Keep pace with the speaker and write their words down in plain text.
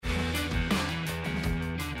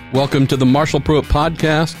Welcome to the Marshall Pruitt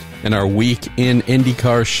Podcast and our Week in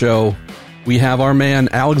IndyCar show. We have our man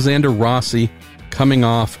Alexander Rossi coming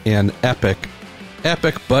off an epic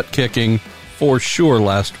butt-kicking, for sure,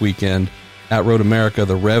 last weekend at Road America,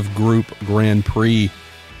 the Rev Group Grand Prix.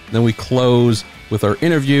 Then we close with our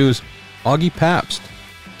interviews. Augie Pabst,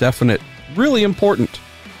 definite, really important,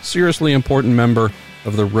 seriously important member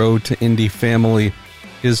of the Road to Indy family.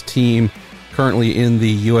 His team currently in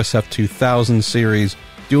the USF 2000 series,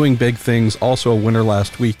 doing big things, also a winner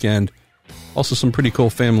last weekend. Also some pretty cool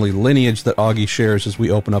family lineage that Augie shares as we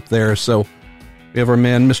open up there. So we have our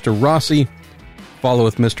man, Mr. Rossi, follow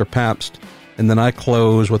with Mr. Pabst, and then I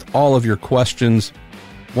close with all of your questions.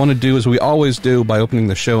 Want to do as we always do by opening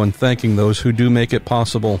the show and thanking those who do make it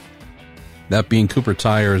possible. That being Cooper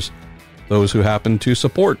Tires, those who happen to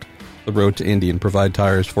support the Road to Indy and provide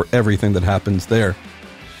tires for everything that happens there.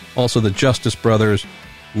 Also the Justice Brothers,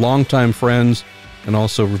 longtime friends, and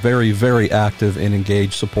also very, very active and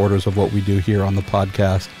engaged supporters of what we do here on the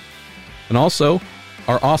podcast. And also,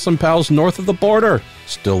 our awesome pals north of the border.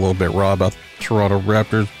 Still a little bit raw about Toronto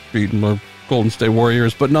Raptors beating the Golden State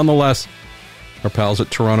Warriors, but nonetheless, our pals at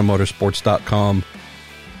TorontoMotorsports.com.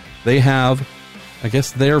 They have, I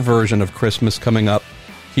guess, their version of Christmas coming up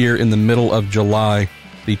here in the middle of July,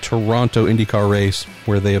 the Toronto IndyCar race,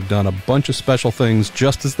 where they have done a bunch of special things,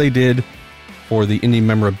 just as they did for the Indy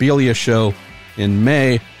Memorabilia show in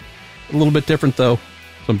May. A little bit different, though.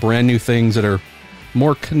 Some brand new things that are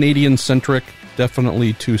more Canadian-centric,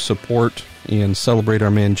 definitely to support and celebrate our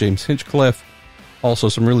man James Hinchcliffe. Also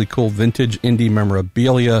some really cool vintage Indy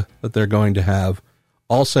memorabilia that they're going to have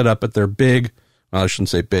all set up at their big, well, I shouldn't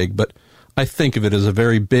say big, but I think of it as a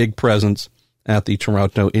very big presence at the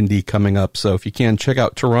Toronto Indy coming up. So if you can, check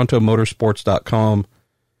out TorontoMotorsports.com.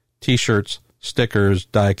 T-shirts, stickers,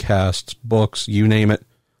 die-casts, books, you name it.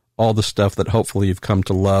 All the stuff that hopefully you've come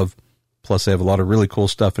to love. Plus, they have a lot of really cool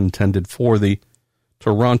stuff intended for the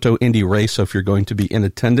Toronto Indy race. So if you're going to be in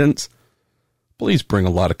attendance, please bring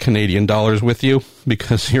a lot of Canadian dollars with you,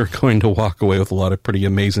 because you're going to walk away with a lot of pretty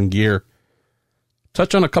amazing gear.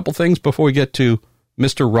 Touch on a couple things before we get to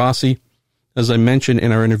Mr. Rossi. As I mentioned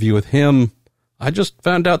in our interview with him, I just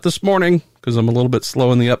found out this morning, because I'm a little bit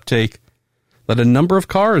slow in the uptake, that a number of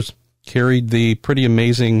cars carried the pretty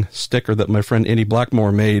amazing sticker that my friend Andy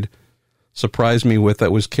Blackmore made, surprised me with,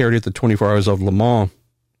 that was carried at the 24 Hours of Le Mans.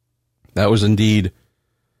 That was indeed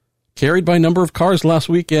carried by a number of cars last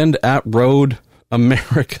weekend at Road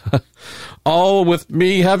America, all with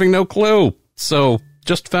me having no clue. So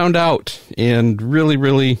just found out, and really,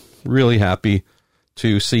 really, really happy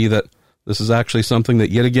to see that this is actually something that,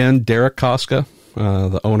 yet again, Derek Koska,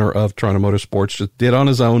 the owner of Toronto Motorsports, just did on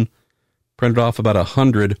his own. Printed off about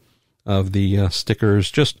 100 of the stickers,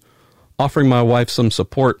 just offering my wife some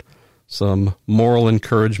support, some moral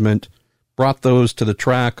encouragement. Brought those to the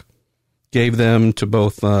track, gave them to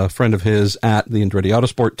both a friend of his at the Andretti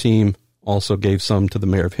Autosport team, also gave some to the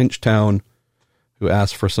mayor of Hinchtown, who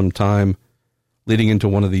asked for some time leading into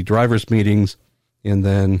one of the drivers' meetings, and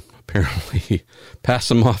then apparently passed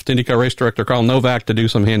them off to IndyCar race director Carl Novak to do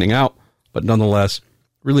some handing out. But nonetheless,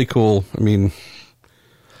 really cool. I mean,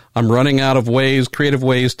 I'm running out of ways, creative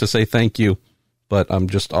ways to say thank you, but I'm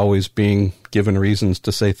just always being given reasons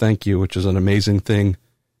to say thank you, which is an amazing thing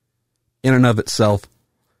in and of itself.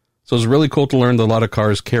 So it's really cool to learn that a lot of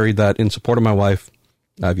cars carried that in support of my wife.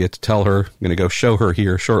 I've yet to tell her. I'm going to go show her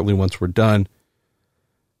here shortly once we're done.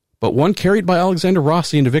 But one carried by Alexander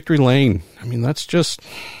Rossi into victory lane. I mean, that's just,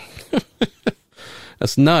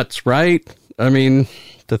 that's nuts, right? I mean,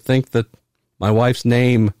 to think that my wife's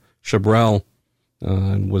name, Chabrel,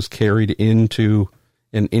 was carried into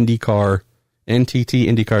an IndyCar, NTT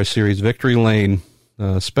IndyCar Series victory lane,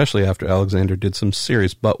 especially after Alexander did some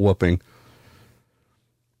serious butt whooping.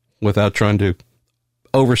 Without trying to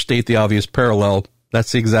overstate the obvious parallel,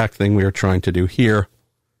 that's the exact thing we are trying to do here.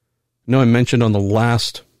 I know I mentioned on the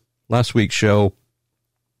last week's show,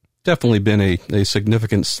 definitely been a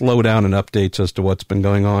significant slowdown in updates as to what's been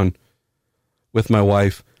going on with my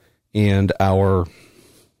wife and our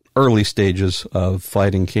early stages of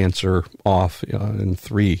fighting cancer off in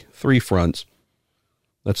three fronts.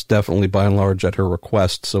 That's definitely by and large at her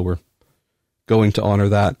request, so we're going to honor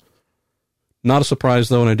that. Not a surprise,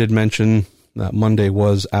 though, and I did mention that Monday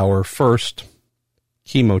was our first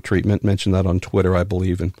chemo treatment. Mentioned that on Twitter, I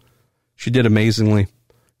believe, and she did amazingly.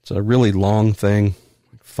 It's a really long thing,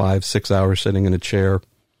 5-6 hours sitting in a chair,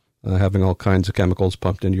 having all kinds of chemicals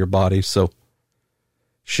pumped into your body. So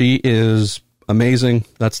she is amazing.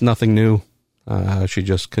 That's nothing new. She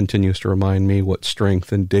just continues to remind me what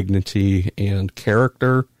strength and dignity and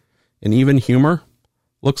character and even humor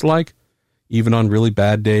looks like, even on really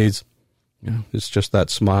bad days. It's just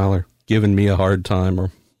that smile or giving me a hard time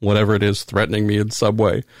or whatever it is, threatening me in some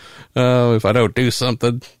way. If I don't do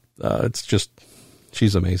something, it's just,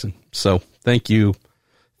 she's amazing. So thank you.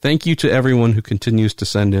 Thank you to everyone who continues to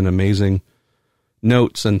send in amazing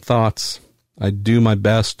notes and thoughts. I do my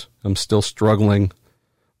best. I'm still struggling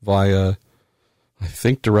via, I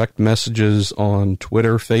think, direct messages on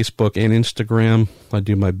Twitter, Facebook, and Instagram. I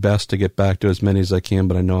do my best to get back to as many as I can,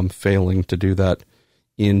 but I know I'm failing to do that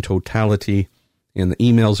in totality. And the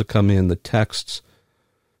emails that come in, the texts,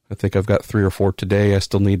 I think I've got 3 or 4 today I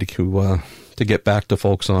still need to get back to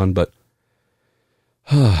folks on, but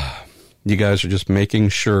you guys are just making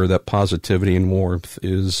sure that positivity and warmth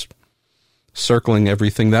is circling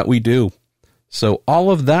everything that we do. So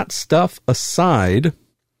all of that stuff aside,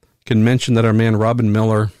 can mention that our man Robin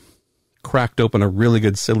Miller cracked open a really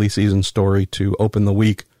good silly season story to open the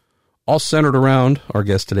week, all centered around our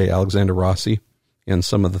guest today, Alexander Rossi, and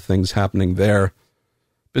some of the things happening there.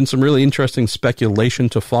 Been some really interesting speculation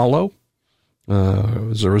to follow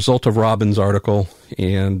as a result of Robin's article,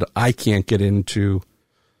 and I can't get into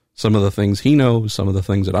some of the things he knows, some of the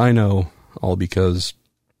things that I know, all because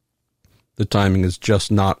the timing is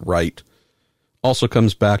just not right. Also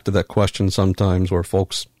comes back to that question sometimes where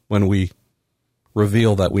folks, when we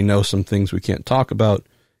reveal that we know some things we can't talk about,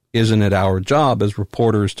 isn't it our job as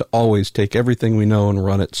reporters to always take everything we know and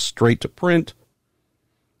run it straight to print?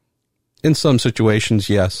 In some situations,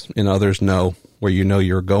 yes. In others, no, where you know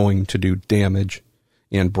you're going to do damage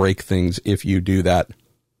and break things if you do that.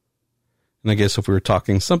 And I guess if we were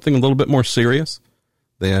talking something a little bit more serious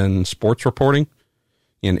than sports reporting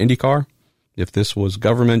in IndyCar, if this was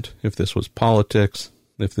government, if this was politics,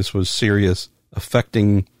 if this was serious,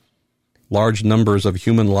 affecting large numbers of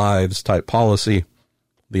human lives type policy,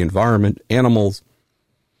 the environment, animals,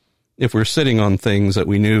 if we're sitting on things that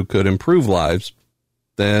we knew could improve lives,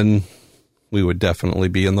 then we would definitely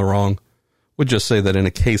be in the wrong. Would just say that in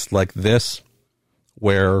a case like this,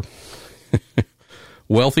 where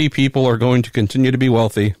wealthy people are going to continue to be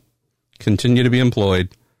wealthy, continue to be employed,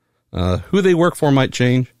 who they work for might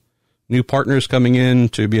change, new partners coming in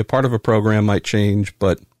to be a part of a program might change,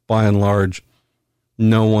 but by and large,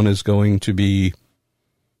 no one is going to be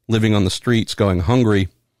living on the streets going hungry.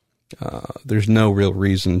 There's no real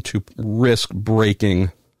reason to risk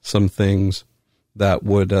breaking some things that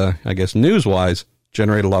would, I guess, news-wise,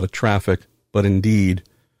 generate a lot of traffic, but indeed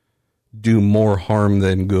do more harm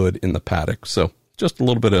than good in the paddock. So just a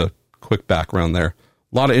little bit of quick background there.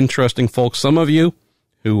 A lot of interesting folks. Some of you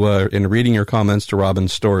who, in reading your comments to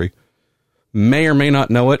Robin's story, may or may not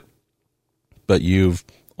know it, but you've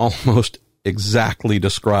almost exactly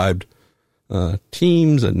described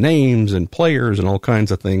teams and names and players and all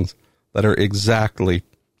kinds of things that are exactly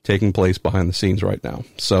taking place behind the scenes right now.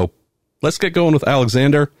 So let's get going with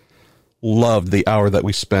Alexander. Loved the hour that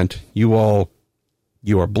we spent. You are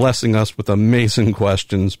blessing us with amazing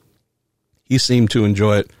questions. He seemed to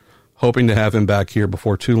enjoy it. Hoping to have him back here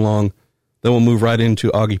before too long. Then we'll move right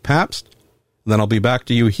into Augie Pabst. Then I'll be back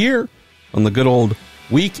to you here on the good old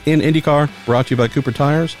Week in IndyCar, brought to you by Cooper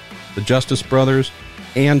Tires, the Justice Brothers,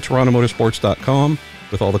 and TorontoMotorsports.com,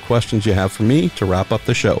 with all the questions you have for me to wrap up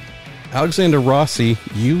the show. Alexander Rossi,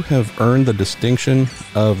 you have earned the distinction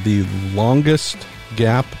of the longest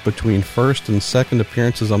gap between first and second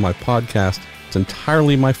appearances on my podcast. It's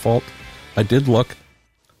entirely my fault. I did look.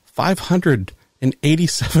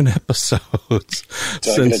 587 episodes.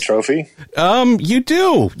 Do I get a trophy? You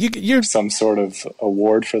do. You're some sort of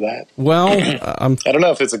award for that. Well, I don't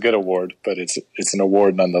know if it's a good award, but it's an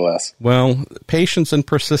award nonetheless. Well, patience and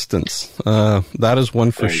persistence. That is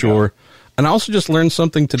one for sure. Go. And I also just learned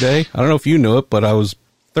something today. I don't know if you knew it, but I was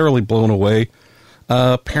thoroughly blown away.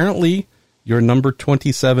 Apparently, your number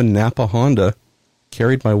 27 Napa Honda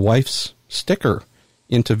carried my wife's sticker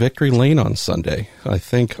into Victory Lane on Sunday. I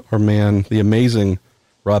think our man, the amazing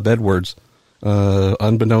Rob Edwards,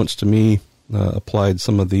 unbeknownst to me, applied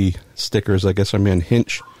some of the stickers. I guess our man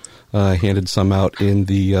Hinch handed some out in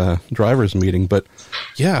the driver's meeting. But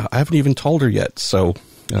yeah, I haven't even told her yet, so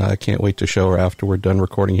I can't wait to show her after we're done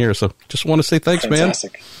recording here. So just want to say thanks,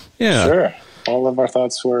 Fantastic. Man. Yeah. Sure. All of our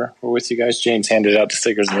thoughts were with you guys. James handed out the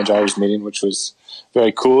stickers in the driver's meeting, which was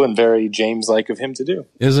very cool and very James-like of him to do.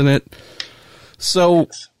 Isn't it? So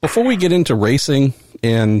before we get into racing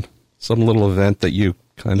and some little event that you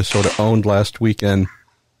kind of sort of owned last weekend,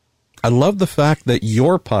 I love the fact that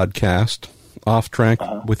your podcast, Off Track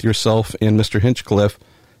with yourself and Mr. Hinchcliffe,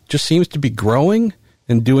 just seems to be growing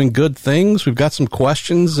and doing good things. We've got some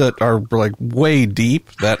questions that are like way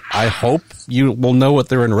deep that I hope you will know what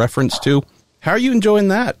they're in reference to. How are you enjoying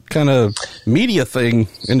that kind of media thing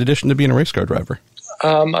in addition to being a race car driver?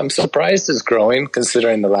 I'm surprised it's growing,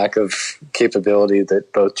 considering the lack of capability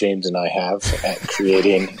that both James and I have at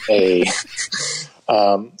creating a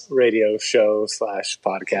radio show /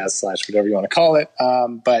 podcast / whatever you want to call it.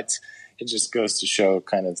 But it just goes to show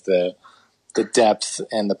kind of the depth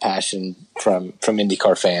and the passion from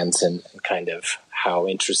IndyCar fans and kind of how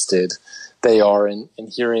interested they are in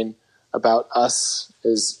hearing about us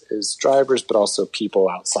as drivers, but also people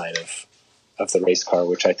outside of the race car,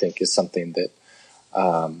 which I think is something that,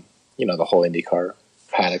 the whole IndyCar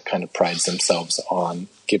paddock kind of prides themselves on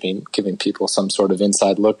giving people some sort of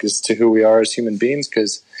inside look as to who we are as human beings.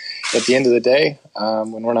 Because at the end of the day,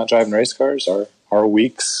 when we're not driving race cars, our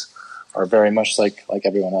weeks are very much like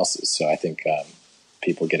everyone else's. So I think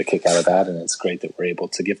people get a kick out of that, and it's great that we're able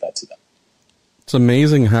to give that to them. It's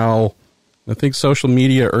amazing how I think social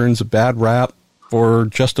media earns a bad rap for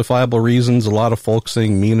justifiable reasons. A lot of folks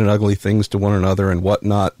saying mean and ugly things to one another and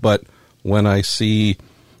whatnot. But when I see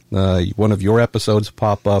one of your episodes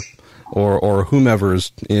pop up or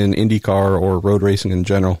whomever's in IndyCar or road racing in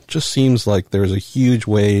general, just seems like there's a huge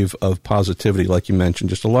wave of positivity, like you mentioned.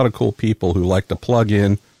 Just a lot of cool people who like to plug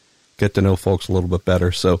in, get to know folks a little bit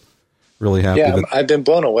better. So really happy. Yeah, I've been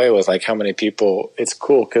blown away with like how many people. It's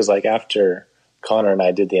cool because like after Connor and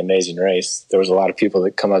I did the amazing race, there was a lot of people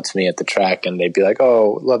that come up to me at the track and they'd be like,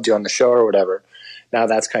 "Oh, loved you on the show," or whatever. Now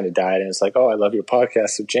that's kind of died, and it's like, "Oh, I love your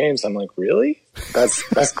podcast with James." I'm like, "Really?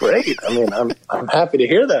 That's great." I mean, I'm happy to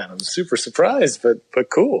hear that. I'm super surprised, but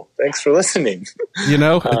cool. Thanks for listening.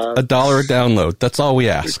 $1 a download. That's all we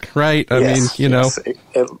ask, right? I mean,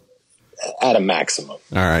 at a maximum.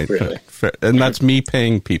 All right. Really. And that's me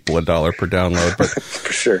paying people $1 per download. But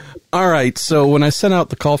for sure. All right. So when I sent out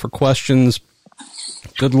the call for questions,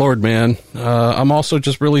 good Lord, man, I'm also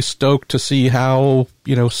just really stoked to see how,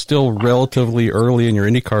 still relatively early in your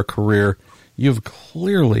IndyCar career, you've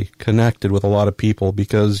clearly connected with a lot of people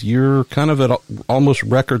because you're kind of at almost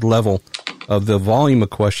record level of the volume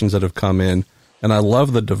of questions that have come in. And I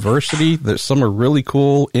love the diversity. That some are really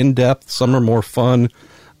cool, in-depth, some are more fun.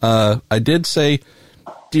 I did say,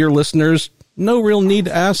 dear listeners, no real need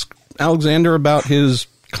to ask Alexander about his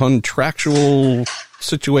contractual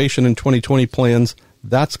situation in 2020 plans.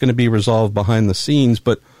 That's going to be resolved behind the scenes.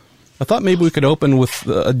 But I thought maybe we could open with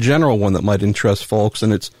a general one that might interest folks,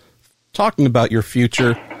 and it's talking about your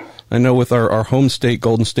future. I know with our home state,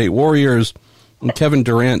 Golden State Warriors, and Kevin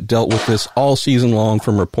Durant dealt with this all season long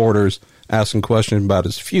from reporters asking questions about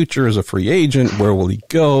his future as a free agent. Where will he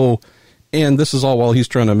go? And this is all while he's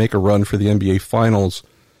trying to make a run for the NBA Finals.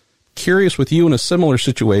 Curious with you in a similar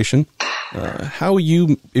situation, how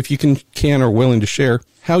you, if you can or willing to share,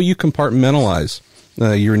 how you compartmentalize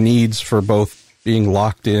your needs for both being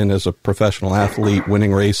locked in as a professional athlete,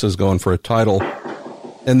 winning races, going for a title,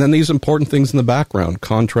 and then these important things in the background,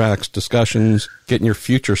 contracts, discussions, getting your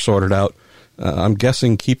future sorted out. I'm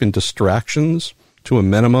guessing keeping distractions to a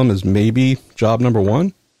minimum is maybe job number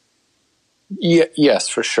one? Yeah, yes,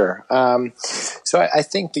 for sure. So I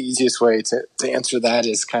think the easiest way to answer that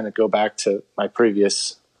is kind of go back to my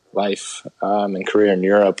previous life and career in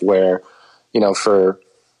Europe where, for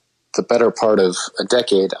the better part of a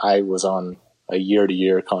decade, I was on a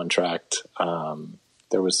year-to-year contract.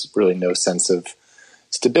 There was really no sense of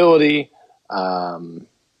stability,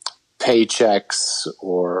 paychecks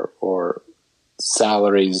or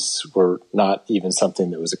salaries were not even something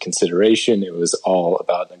that was a consideration. It was all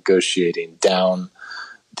about negotiating down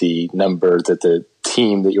the number that the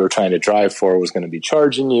team that you were trying to drive for was going to be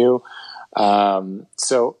charging you.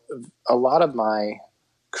 So a lot of my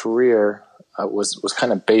career was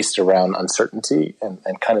kind of based around uncertainty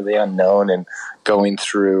and kind of the unknown and going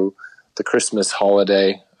through the Christmas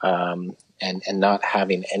holiday and not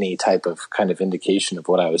having any type of kind of indication of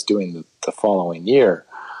what I was doing the following year.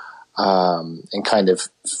 And kind of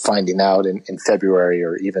finding out in February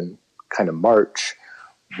or even kind of March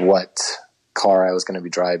what car I was going to be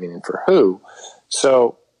driving and for who.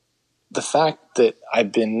 So the fact that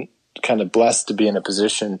I've been kind of blessed to be in a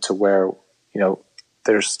position to where,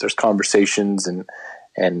 there's conversations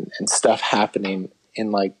and stuff happening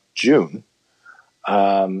in like June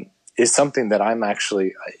is something that I'm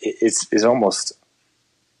actually is almost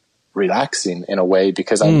relaxing in a way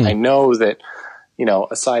because I know that,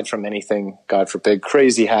 aside from anything, God forbid,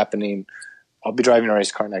 crazy happening, I'll be driving a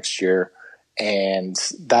race car next year. And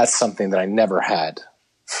that's something that I never had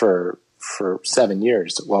for 7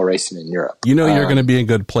 years while racing in Europe. You're going to be in a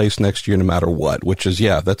good place next year no matter what, which is,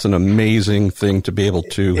 that's an amazing thing to be able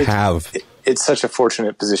to have. It's such a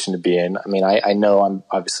fortunate position to be in. I mean, I know I'm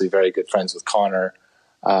obviously very good friends with Connor.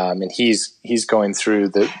 And he's going through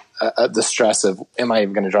the stress of, am I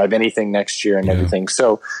even going to drive anything next year and everything?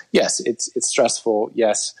 So yes, it's stressful.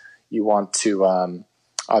 Yes, you want to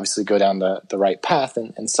obviously go down the right path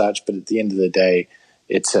and such, but at the end of the day,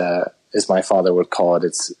 it's as my father would call it,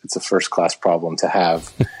 it's a first class problem to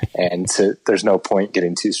have, and there's no point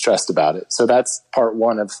getting too stressed about it. So that's part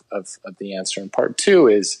one of the answer. And part two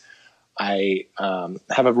is I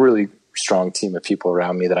have a really strong team of people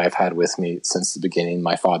around me that I've had with me since the beginning.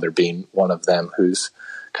 My father being one of them, who's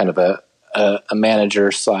kind of a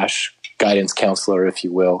manager / guidance counselor, if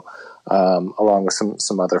you will, along with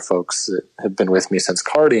some other folks that have been with me since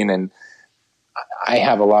karting. And I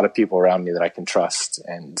have a lot of people around me that I can trust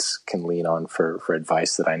and can lean on for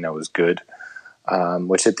advice that I know is good,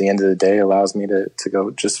 which at the end of the day allows me to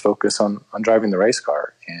go just focus on driving the race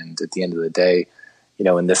car. And at the end of the day,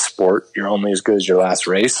 in this sport, you're only as good as your last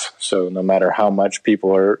race. So no matter how much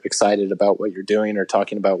people are excited about what you're doing or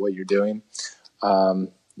talking about what you're doing,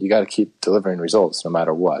 you got to keep delivering results no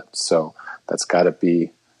matter what. So that's got to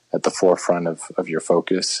be at the forefront of your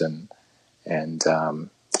focus. And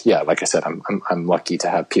yeah, like I said, I'm lucky to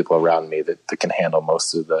have people around me that can handle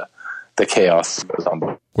most of the chaos that goes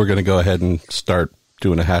on. We're going to go ahead and start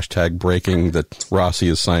doing a hashtag breaking that Rossi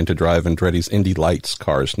is signed to drive Andretti's Indy Lights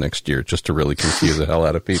cars next year, just to really confuse the hell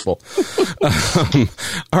out of people.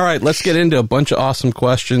 All right, let's get into a bunch of awesome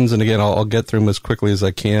questions. And again, I'll get through them as quickly as I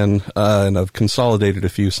can. And I've consolidated a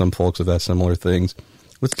few. Some folks have asked similar things.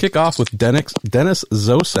 Let's kick off with Dennis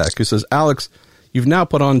Zosek, who says, Alex, you've now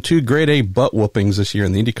put on 2 grade A butt whoopings this year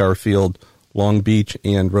in the IndyCar field, Long Beach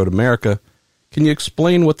and Road America. Can you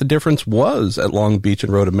explain what the difference was at Long Beach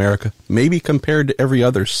and Road America, maybe compared to every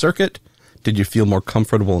other circuit? Did you feel more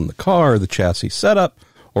comfortable in the car, the chassis setup,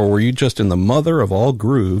 or were you just in the mother of all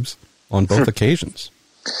grooves on both occasions?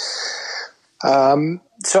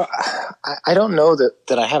 So I don't know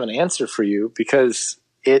that I have an answer for you, because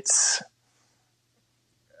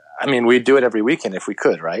we do it every weekend if we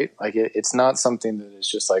could, right? Like it's not something that is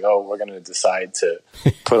just like, oh, we're going to decide to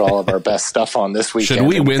put all of our best stuff on this weekend. Should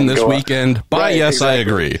we win this weekend? Right, yes, exactly. I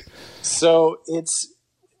agree. So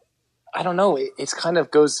I don't know. It's kind of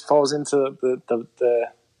falls into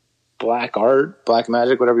the black art, black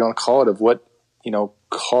magic, whatever you want to call it, of what,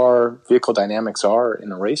 car vehicle dynamics are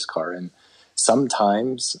in a race car. And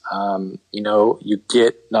sometimes, you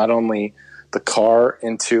get not only the car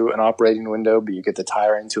into an operating window, but you get the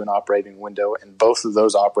tire into an operating window, and both of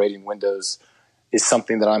those operating windows is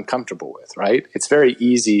something that I'm comfortable with, right? It's very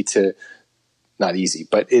easy not easy,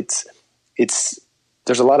 but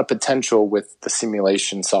there's a lot of potential with the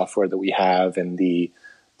simulation software that we have and the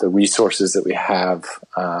resources that we have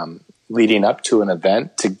leading up to an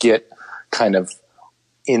event to get kind of,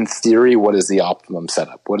 in theory, what is the optimum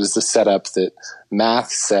setup? What is the setup that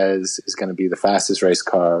math says is going to be the fastest race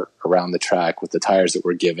car around the track with the tires that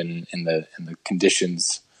we're given and the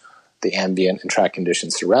conditions, the ambient and track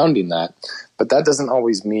conditions surrounding that? But that doesn't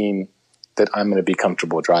always mean that I'm going to be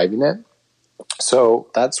comfortable driving it. So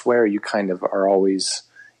that's where you kind of are always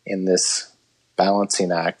in this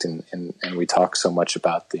balancing act. And we talk so much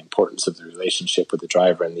about the importance of the relationship with the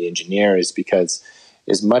driver and the engineer, is because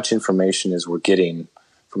as much information as we're getting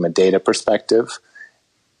from a data perspective,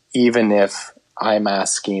 even if I'm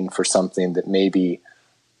asking for something that maybe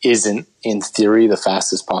isn't in theory the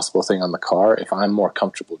fastest possible thing on the car, if I'm more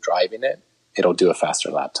comfortable driving it, it'll do a faster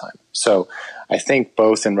lap time. So I think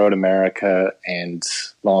both in Road America and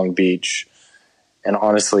Long Beach, and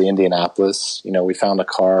honestly Indianapolis, we found a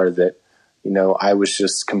car that, I was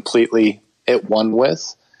just completely at one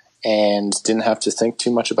with and didn't have to think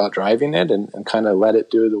too much about driving it and kind of let it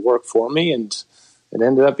do the work for me. And it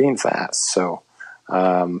ended up being fast. So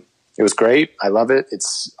it was great. I love it.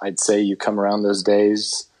 I'd say you come around those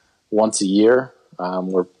days once a year.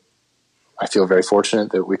 I feel very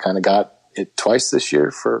fortunate that we kind of got it twice this year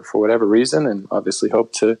for whatever reason, and obviously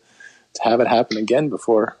hope to have it happen again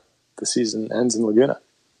before the season ends in Laguna.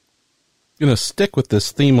 I'm going to stick with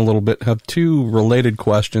this theme a little bit. Have 2 related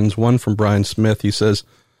questions. One from Brian Smith. He says,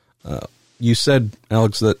 you said,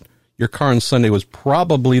 Alex, that your car on Sunday was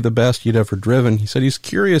probably the best you'd ever driven. He said he's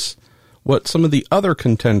curious what some of the other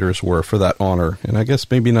contenders were for that honor. And I guess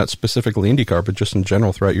maybe not specifically IndyCar, but just in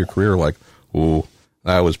general throughout your career, like, ooh,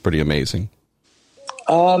 that was pretty amazing.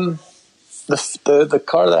 The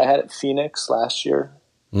car that I had at Phoenix last year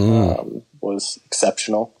was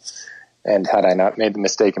exceptional. And had I not made the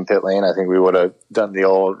mistake in pit lane, I think we would have done the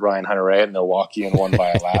old Ryan Hunter-Reay at Milwaukee and won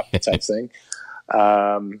by a lap type thing.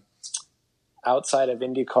 Outside of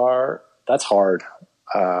IndyCar, that's hard.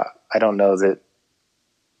 I don't know that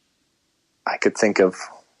I could think of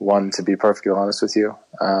one, to be perfectly honest with you.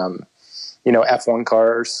 F1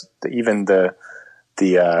 cars, even the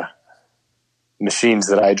machines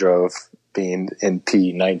that I drove, being in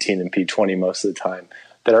P19 and P20 most of the time,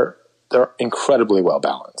 they're incredibly well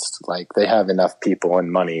balanced. Like, they have enough people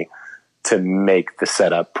and money to make the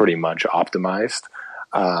setup pretty much optimized.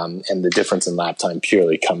 And the difference in lap time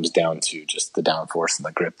purely comes down to just the downforce and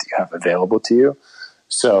the grip that you have available to you.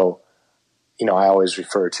 So, I always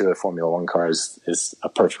refer to a Formula One car as a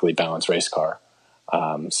perfectly balanced race car.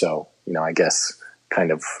 So, I guess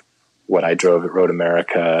kind of what I drove at Road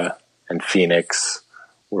America and Phoenix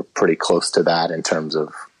were pretty close to that in terms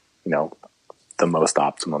of, the most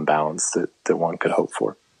optimum balance that one could hope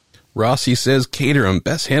for. Rossi says Caterham,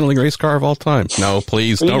 best handling race car of all time. No,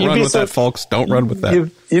 please, don't run with that, folks. Don't run with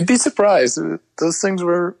that. You'd be surprised. Those things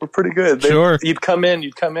were pretty good. Sure. You'd come in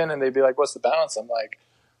and they'd be like, what's the balance? I'm like,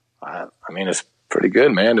 it's pretty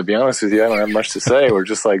good, man. To be honest with you, I don't have much to say. We're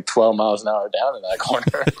just like 12 miles an hour down in that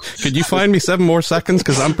corner. Could you find me 7 more seconds?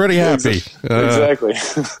 Because I'm pretty happy. Exactly.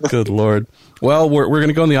 Good Lord. Well, we're going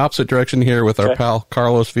to go in the opposite direction here with our pal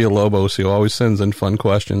Carlos Villalobos, who always sends in fun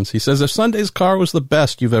questions. He says, if Sunday's car was the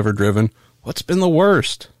best you've ever driven, what's been the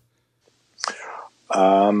worst?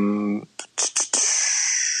 I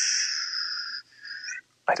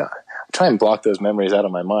try and block those memories out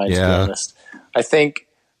of my mind, to be honest. I think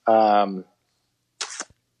I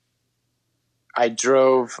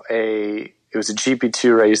drove it was a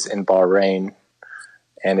GP2 race in Bahrain,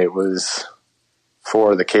 and it was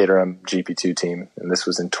for the Caterham GP2 team, and this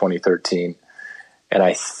was in 2013. And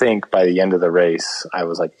I think by the end of the race, I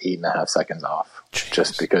was like 8.5 seconds off,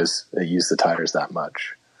 just because they used the tires that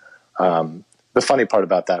much. The funny part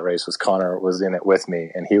about that race was Connor was in it with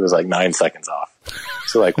me, and he was like 9 seconds off.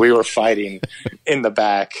 So like we were fighting in the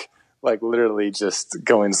back, like literally just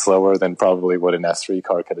going slower than probably what an S3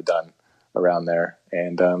 car could have done around there,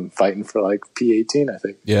 and fighting for like P18, I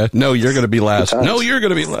think. Yeah, no, you're going to be last. No, you're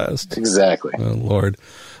going to be last. Exactly. Oh, Lord.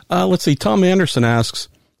 Let's see. Tom Anderson asks,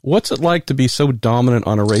 what's it like to be so dominant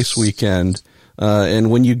on a race weekend? And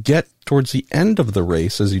when you get towards the end of the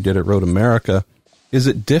race, as you did at Road America, is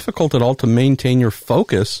it difficult at all to maintain your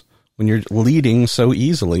focus when you're leading so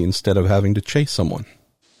easily instead of having to chase someone?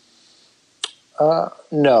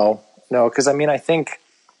 No, because I think,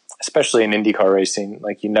 especially in IndyCar racing,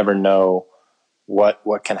 like you never know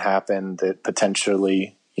what can happen that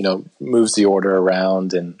potentially, moves the order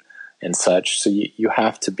around and such. So you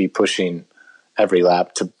have to be pushing every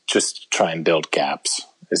lap to just try and build gaps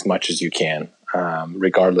as much as you can,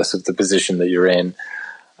 regardless of the position that you're in.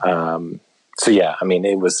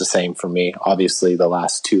 It was the same for me. Obviously, the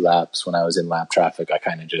last 2 laps when I was in lap traffic, I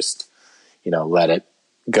kind of just, let it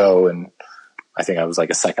go. And I think I was like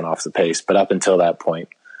a second off the pace. But up until that point,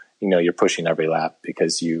 you're pushing every lap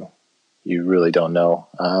because you really don't know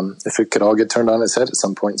if it could all get turned on its head at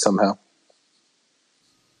some point somehow.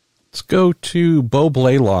 Let's go to Bo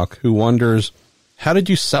Blaylock, who wonders, how did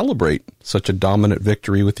you celebrate such a dominant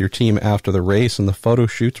victory with your team after the race and the photo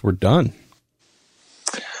shoots were done?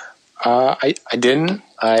 I didn't.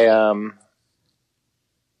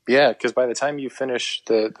 Because by the time you finish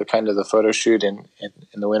the kind of the photo shoot in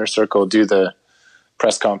the winner's circle, do the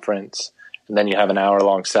press conference, and then you have an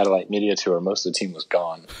hour-long satellite media tour, most of the team was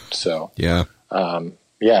gone. So,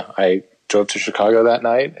 I drove to Chicago that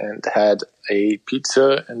night and had a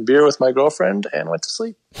pizza and beer with my girlfriend and went to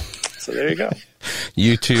sleep. So there you go.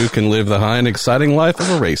 You too can live the high and exciting life of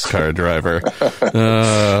a race car driver.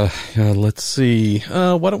 Let's see.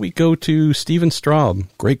 Why don't we go to Steven Straub?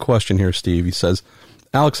 Great question here, Steve. He says,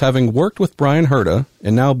 Alex, having worked with Brian Herta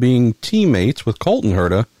and now being teammates with Colton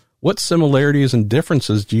Herta, what similarities and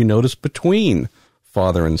differences do you notice between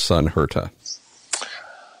father and son Herta?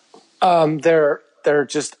 They're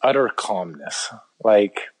just utter calmness.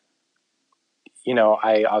 Like,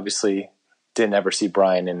 I obviously didn't ever see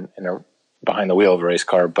Brian in a behind the wheel of a race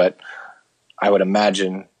car, but I would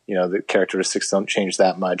imagine, the characteristics don't change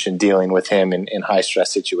that much in dealing with him in high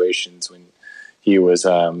stress situations. When he was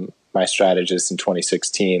my strategist in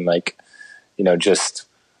 2016, just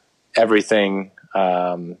everything,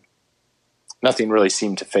 nothing really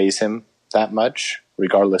seemed to faze him that much,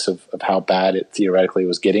 regardless of how bad it theoretically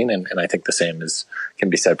was getting. And I think the same can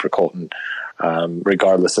be said for Colton,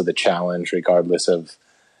 regardless of the challenge, regardless of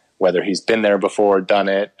whether he's been there before, done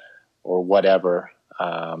it, or whatever.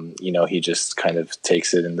 He just kind of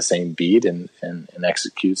takes it in the same beat and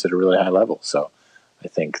executes at a really high level. So I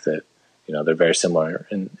think that, they're very similar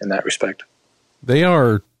in that respect. They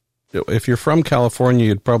are, if you're from California,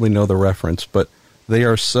 you'd probably know the reference, but they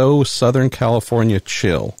are so Southern California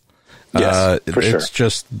chill. Yes, for sure. It's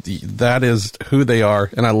just, that is who they are,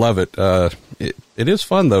 and I love it. It is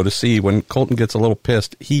fun, though, to see when Colton gets a little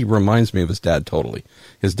pissed. He reminds me of his dad totally.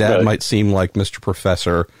 His dad Really? might seem like Mr.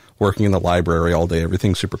 Professor working in the library all day,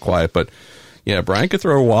 everything's super quiet, but yeah, Brian could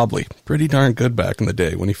throw a wobbly pretty darn good back in the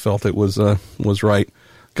day when he felt it was right.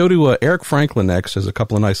 Go to Eric Franklin next. Has a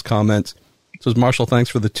couple of nice comments. Says, Marshall,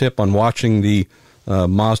 thanks for the tip on watching the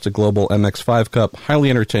Mazda Global MX-5 Cup.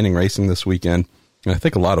 Highly entertaining racing this weekend. And I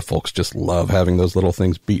think a lot of folks just love having those little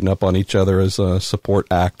things beating up on each other as a support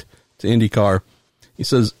act to IndyCar. He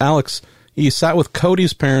says, Alex, he sat with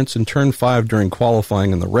Cody's parents in turn 5 during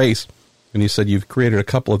qualifying in the race, and he said you've created a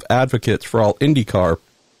couple of advocates for all IndyCar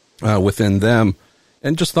within them,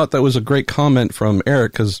 and just thought that was a great comment from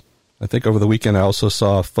Eric, because I think over the weekend I also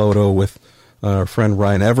saw a photo with our friend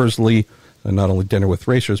Ryan Eversley, not only Dinner with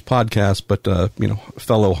Racers podcast, but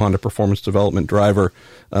fellow Honda Performance Development driver,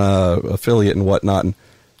 affiliate and whatnot. And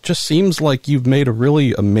just seems like you've made a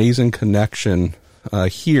really amazing connection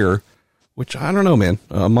here, which I don't know, man.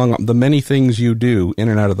 Among the many things you do in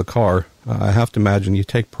and out of the car, I have to imagine you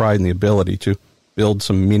take pride in the ability to build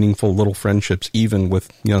some meaningful little friendships, even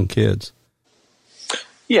with young kids.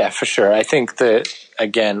 Yeah, for sure. I think that,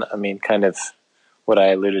 again, kind of what I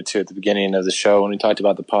alluded to at the beginning of the show when we talked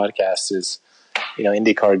about the podcast is,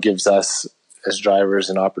 IndyCar gives us as drivers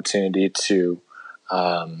an opportunity to,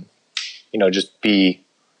 just be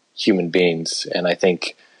human beings. And I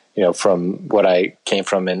think, from what I came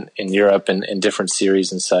from in Europe and in different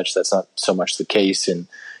series and such, that's not so much the case. And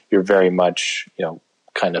you're very much,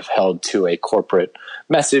 kind of held to a corporate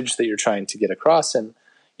message that you're trying to get across. And,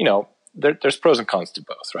 there's pros and cons to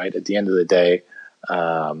both, right? At the end of the day,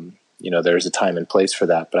 there's a time and place for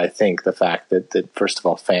that. But I think the fact that first of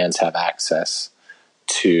all, fans have access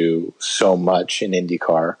to so much in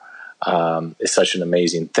IndyCar is such an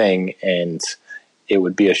amazing thing. And it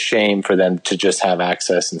would be a shame for them to just have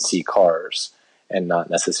access and see cars and not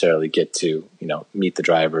necessarily get to, meet the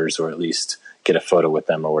drivers or at least get a photo with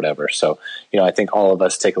them or whatever. So, I think all of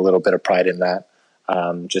us take a little bit of pride in that.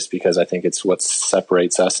 Just because I think it's what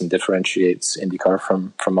separates us and differentiates IndyCar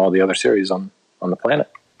from all the other series on the planet.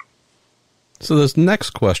 So this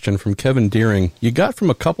next question from Kevin Deering, you got from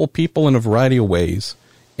a couple people in a variety of ways,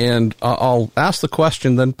 and I'll ask the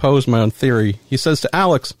question, then pose my own theory. He says to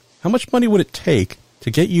Alex, how much money would it take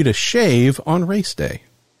to get you to shave on race day?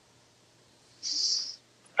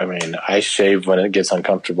 I shave when it gets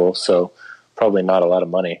uncomfortable, so probably not a lot of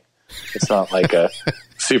money. It's not like a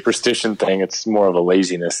superstition thing. It's more of a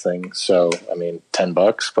laziness thing. So,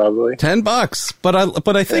 $10 probably. $10,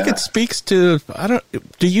 but I think it speaks to,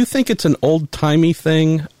 do you think it's an old timey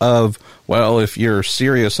thing of, well, if you're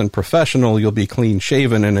serious and professional, you'll be clean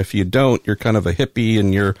shaven. And if you don't, you're kind of a hippie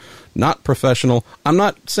and you're not professional. I'm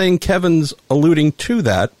not saying Kevin's alluding to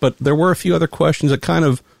that, but there were a few other questions that kind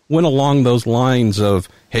of went along those lines of,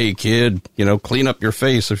 hey kid, clean up your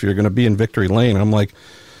face if you're going to be in victory lane. I'm like,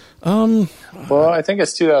 well, I think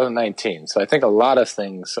it's 2019, so I think a lot of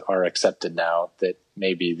things are accepted now that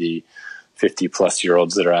maybe the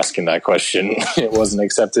 50-plus-year-olds that are asking that question, it wasn't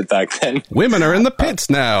accepted back then. Women are in the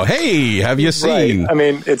pits now. Hey, have you seen?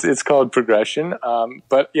 Right. It's called progression.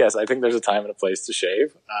 But yes, I think there's a time and a place to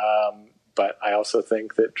shave. But I also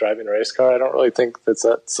think that driving a race car, I don't really think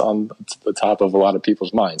that's on the top of a lot of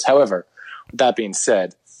people's minds. However, with that being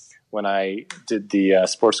said, when I did the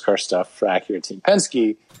sports car stuff for Acura Team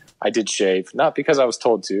Penske, I did shave, not because I was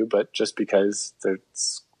told to, but just because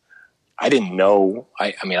I didn't know.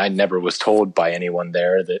 I never was told by anyone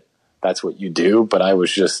there that that's what you do, but I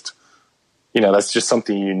was just, that's just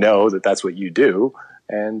something that's what you do.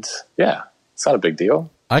 And yeah, it's not a big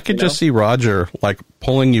deal. I could just see Roger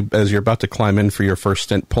pulling you as you're about to climb in for your first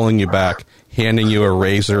stint, pulling you back, handing you a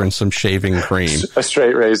razor and some shaving cream. A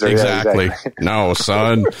straight razor. Exactly. Yeah, exactly. No,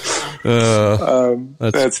 son.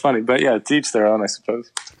 That's funny, but yeah, to each their own, I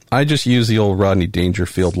suppose. I just use the old Rodney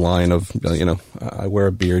Dangerfield line of, I wear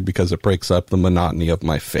a beard because it breaks up the monotony of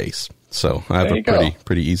my face. So I have a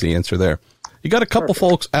pretty easy answer there. You got a couple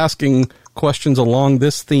folks asking questions along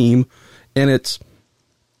this theme, and it's,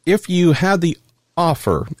 if you had the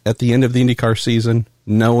offer at the end of the IndyCar season,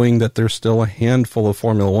 knowing that there's still a handful of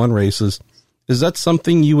Formula One races, is that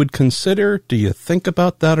something you would consider? Do you think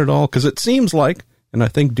about that at all? Because it seems like, and I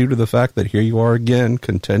think due to the fact that here you are again,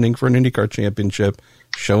 contending for an IndyCar championship,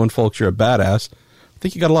 showing folks you're a badass, I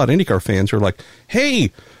think you got a lot of IndyCar fans who are like,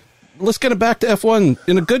 hey, let's get him back to F1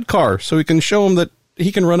 in a good car so we can show him that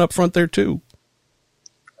he can run up front there too.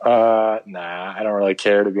 Nah, I don't really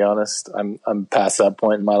care, to be honest. I'm past that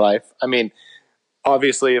point in my life.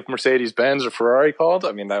 Obviously, if Mercedes-Benz or Ferrari called,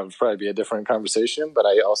 that would probably be a different conversation, but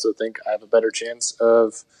I also think I have a better chance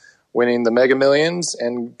of winning the Mega Millions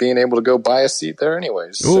and being able to go buy a seat there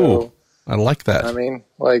anyways. Ooh, so, I like that. I mean,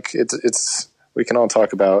 like it's we can all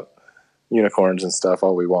talk about unicorns and stuff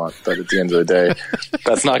all we want, but at the end of the day,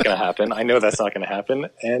 that's not going to happen. I know that's not going to happen.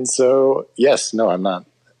 And so, yes, no, I'm not.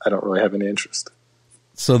 I don't really have any interest.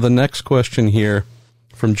 So the next question here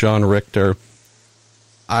from John Richter.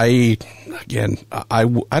 I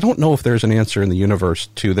don't know if there's an answer in the universe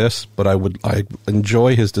to this, but I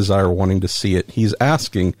enjoy his desire wanting to see it. He's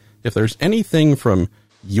asking if there's anything from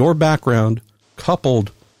your background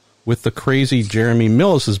coupled with the crazy Jeremy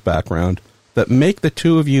Millis's background that make the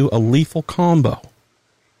two of you a lethal combo.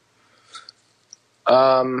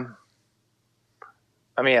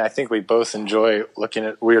 I mean, I think we both enjoy looking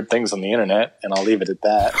at weird things on the internet, and I'll leave it at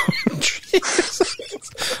that.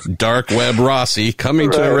 Dark web Rossi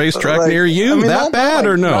coming to a racetrack near you. I mean, that bad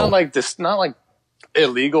or no? Not like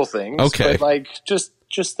illegal things. Okay, but like just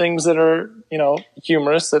things that are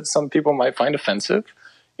humorous that some people might find offensive.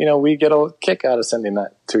 We get a kick out of sending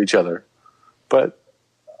that to each other. But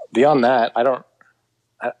beyond that, I don't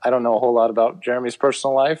know a whole lot about Jeremy's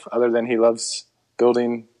personal life other than he loves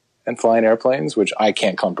building and flying airplanes, which I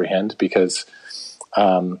can't comprehend because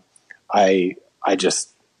I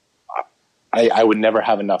would never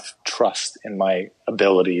have enough trust in my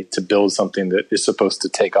ability to build something that is supposed to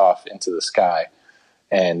take off into the sky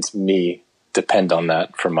and me depend on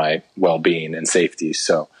that for my well-being and safety.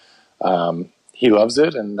 So he loves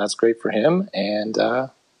it, and that's great for him. And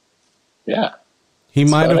yeah. He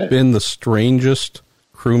might have been the strangest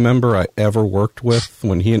crew member I ever worked with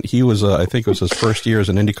when he was, I think it was his first year as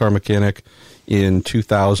an IndyCar mechanic in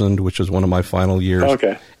 2000, which was one of my final years.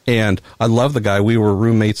 Okay. And I love the guy. We were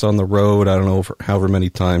roommates on the road, I don't know, for however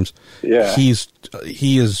many times. Yeah. He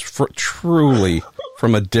is truly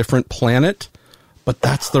from a different planet, but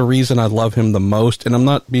that's the reason I love him the most. And I'm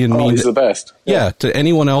not being mean. He's the best. Yeah, to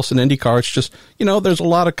anyone else in IndyCar, it's just, there's a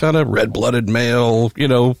lot of kind of red-blooded male,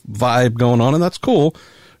 vibe going on, and that's cool.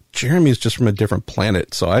 Jeremy's just from a different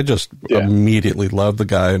planet, so I just immediately love the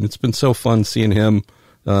guy, and it's been so fun seeing him,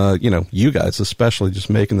 you guys especially, just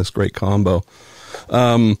making this great combo.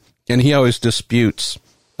 And he always disputes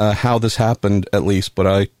how this happened, at least, but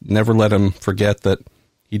I never let him forget that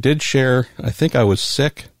he did share, I think I was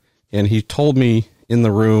sick, and he told me in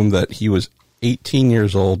the room that he was 18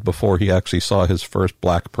 years old before he actually saw his first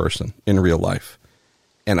black person in real life.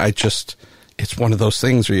 And it's one of those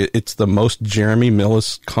things where it's the most Jeremy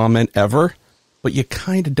Millis comment ever, but you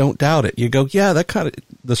kind of don't doubt it. You go, yeah, that kind of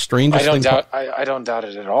the strangest thing. I don't doubt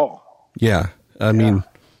it at all. Yeah. I mean,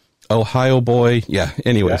 Ohio boy. Yeah.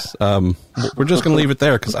 Anyways, we're just going to leave it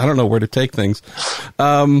there because I don't know where to take things.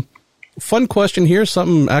 Fun question here.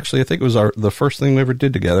 Something actually, I think it was the first thing we ever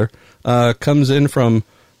did together. Comes in from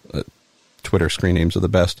Twitter screen names are the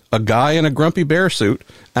best. A guy in a grumpy bear suit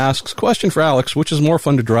asks, question for Alex, which is more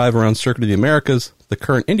fun to drive around Circuit of the Americas, the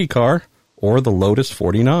current IndyCar or the Lotus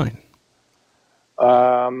 49?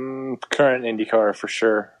 Current IndyCar for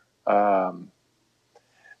sure. The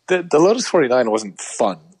Lotus 49 wasn't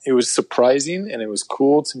fun. It was surprising, and it was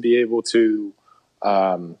cool to be able to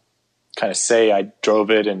kind of say I drove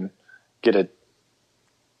it and get a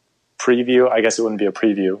preview. I guess it wouldn't be a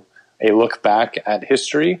preview. A look back at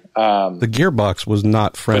history. The gearbox was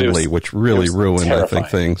not friendly, which really ruined, terrifying. I think,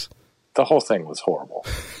 things. The whole thing was horrible.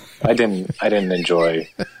 I didn't enjoy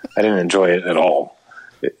it at all.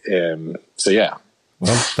 So yeah.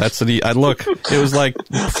 Well, that's it was like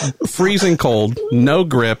freezing cold, no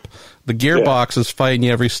grip. The gearbox is fighting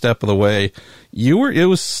you every step of the way. It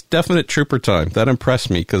was definite trooper time. That impressed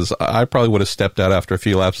me because I probably would have stepped out after a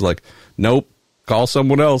few laps like, nope, call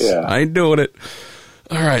someone else. Yeah. I ain't doing it.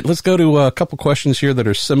 All right, let's go to a couple questions here that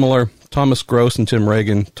are similar. Thomas Gross and Tim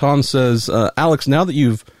Reagan. Tom says, Alex, now that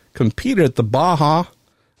you've competed at the Baja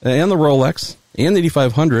and the Rolex and the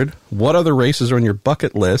 8500, what other races are on your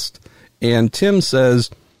bucket list? And Tim says,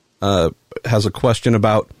 has a question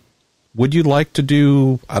about, would you like to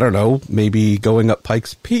do, I don't know, maybe going up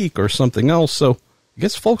Pikes Peak or something else? So I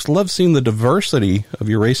guess folks love seeing the diversity of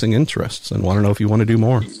your racing interests and want to know if you want to do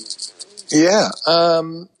more. Yeah.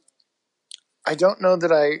 I don't know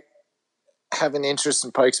that I have an interest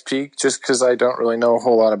in Pikes Peak just because I don't really know a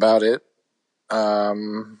whole lot about it.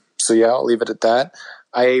 So yeah, I'll leave it at that.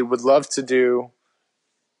 I would love to do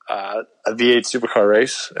a V8 supercar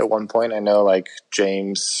race at one point. I know like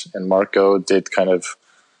James and Marco did kind of,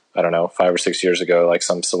 I don't know, 5 or 6 years ago, like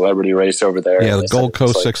some celebrity race over there. Yeah, the Gold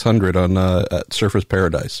Coast 600 on at Surfers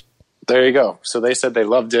Paradise. There you go. So they said they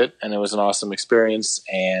loved it and it was an awesome experience.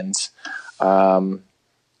 And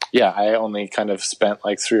yeah, I only kind of spent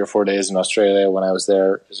like 3 or 4 days in Australia when I was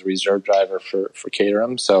there as a reserve driver for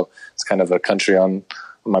Caterham. So it's kind of a country on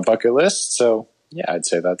my bucket list. So yeah, I'd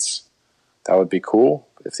say that would be cool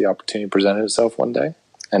if the opportunity presented itself one day.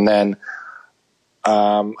 And then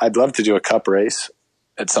I'd love to do a cup race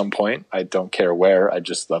at some point. I don't care where. I'd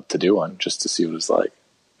just love to do one just to see what it's like.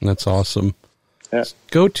 That's awesome. Yeah. Let's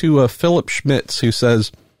go to Philip Schmitz, who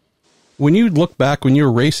says, when you look back when you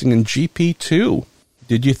were racing in GP2,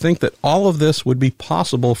 did you think that all of this would be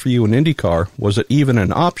possible for you in IndyCar? Was it even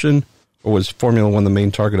an option, or was Formula One the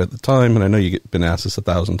main target at the time? And I know you've been asked this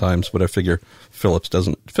 1,000 times, but I figure Philip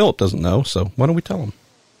doesn't know, so why don't we tell him?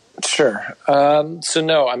 Sure. So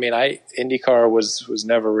no, I mean, IndyCar was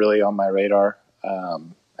never really on my radar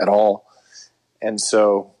at all. And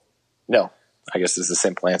so, no, I guess this is a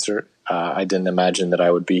simple answer. I didn't imagine that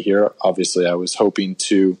I would be here. Obviously, I was hoping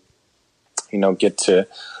to, get to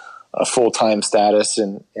a full-time status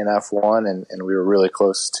in F1, and we were really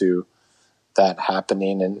close to that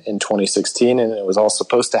happening in 2016, and it was all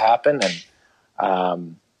supposed to happen,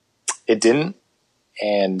 and it didn't.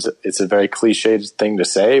 And it's a very cliched thing to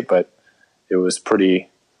say, but it was pretty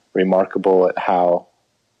remarkable at how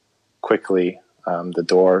quickly the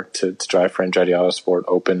door to drive for Andretti Autosport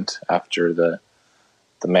opened after the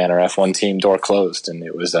Manor F1 team door closed, and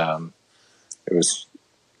it was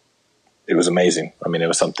amazing. I mean, it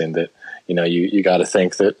was something that you got to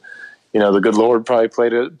think that the good Lord probably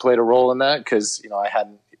played a role in that, because I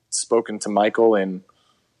hadn't spoken to Michael in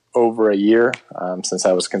over a year since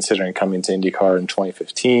I was considering coming to IndyCar in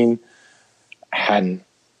 2015.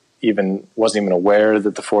 Wasn't even aware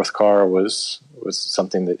that the fourth car was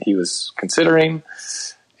something that he was considering,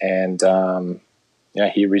 and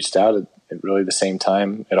he reached out at really the same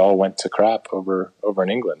time it all went to crap over in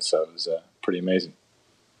England. So it was pretty amazing.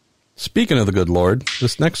 Speaking of the good Lord,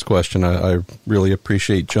 this next question I really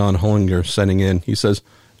appreciate John Hollinger sending in. He says,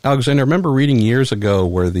 Alexander, I remember reading years ago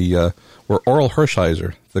where Orel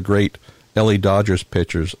Hershiser, the great LA Dodgers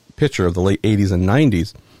pitcher of the late 80s and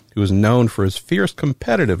 90s, who was known for his fierce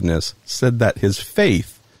competitiveness, said that his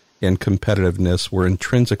faith and competitiveness were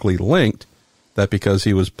intrinsically linked, that because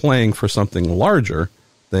he was playing for something larger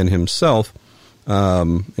than himself,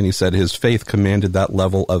 and he said his faith commanded that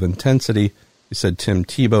level of intensity. He said Tim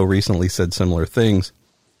Tebow recently said similar things,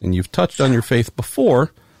 and you've touched on your faith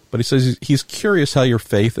before, but he says he's curious how your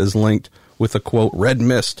faith is linked with the, quote, red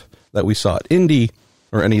mist that we saw at Indy,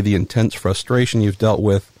 or any of the intense frustration you've dealt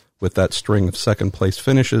with that string of second-place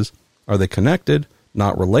finishes. Are they connected?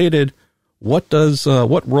 Not related? What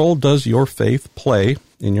role does your faith play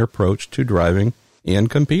in your approach to driving and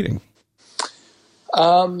competing?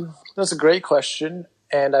 That's a great question,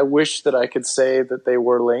 and I wish that I could say that they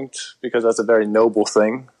were linked, because that's a very noble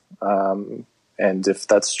thing. And if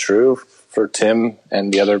that's true for Tim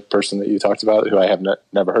and the other person that you talked about, who I have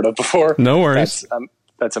never heard of before, no worries.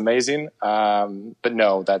 That's amazing. But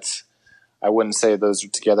no, I wouldn't say those are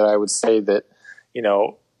together. I would say that,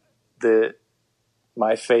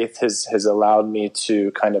 my faith has allowed me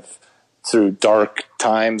to kind of, through dark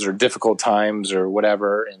times or difficult times or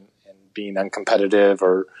whatever, and being uncompetitive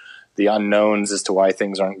or the unknowns as to why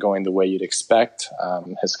things aren't going the way you'd expect,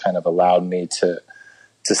 has kind of allowed me to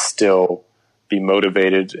still be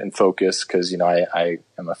motivated and focused, because, I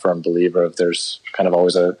am a firm believer of there's kind of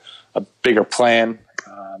always a bigger plan,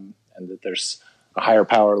 and that there's a higher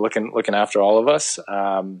power looking after all of us.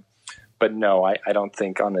 But no, I don't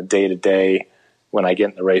think on a day-to-day when I get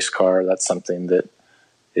in the race car, that's something that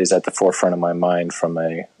is at the forefront of my mind from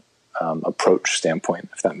a approach standpoint,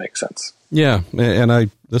 if that makes sense. Yeah, and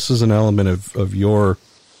this is an element of your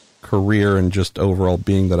career and just overall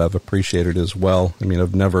being that I've appreciated as well. I mean,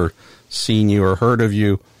 I've never seen you or heard of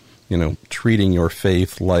you, treating your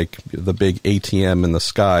faith like the big ATM in the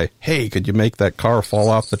sky. Hey, could you make that car fall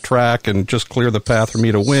off the track and just clear the path for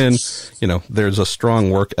me to win? There's a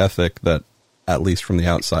strong work ethic that, at least from the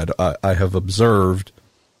outside, I have observed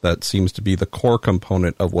that seems to be the core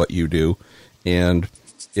component of what you do. And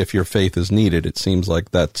if your faith is needed, it seems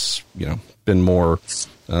like that's, been more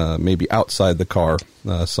maybe outside the car,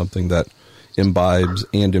 something that imbibes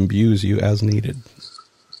and imbues you as needed.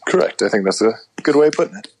 Correct. I think that's a good way of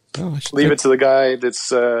putting it. Leave it to the guy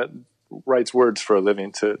that's writes words for a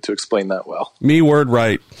living to explain that well. Me word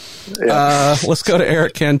right. Yeah. Let's go to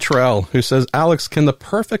Eric Cantrell, who says, Alex, can the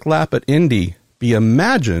perfect lap at Indy be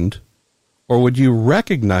imagined, or would you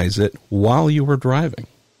recognize it while you were driving?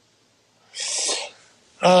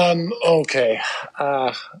 Okay.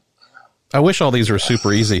 I wish all these were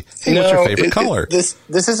super easy. Hey, what's your favorite color? This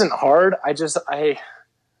isn't hard. I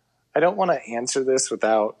don't want to answer this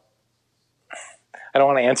without. I don't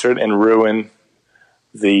want to answer it and ruin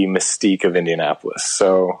the mystique of Indianapolis.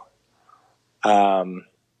 So, let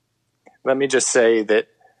me just say that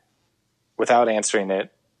without answering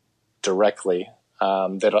it directly,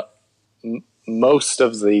 that most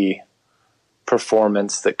of the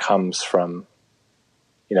performance that comes from,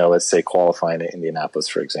 let's say qualifying at Indianapolis,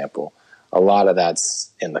 for example, a lot of that's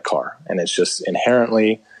in the car, and it's just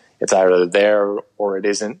inherently, it's either there or it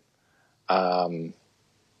isn't. And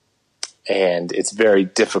it's very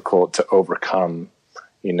difficult to overcome,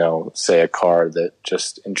 say a car that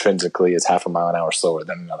just intrinsically is half a mile an hour slower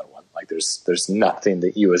than another one. Like there's nothing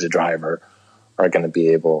that you as a driver are going to be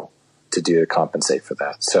able to do to compensate for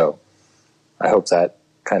that. So I hope that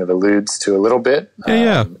kind of alludes to a little bit.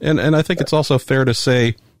 Yeah. And I think it's also fair to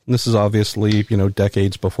say, this is obviously,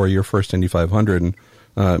 decades before your first Indy 500,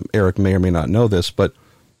 and Eric may or may not know this, but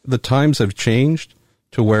the times have changed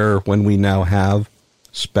to where when we now have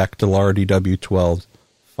spec Delar DW12,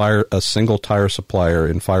 a single tire supplier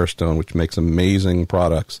in Firestone, which makes amazing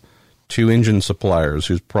products, 2 engine suppliers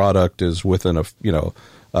whose product is within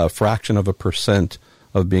a fraction of a percent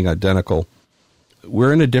of being identical.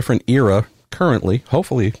 We're in a different era currently.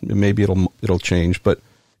 Hopefully, maybe it'll change, but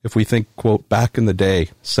if we think, quote, back in the day,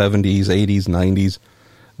 70s, 80s, 90s,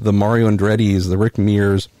 the Mario Andretti's, the Rick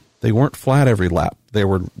Mears, they weren't flat every lap. They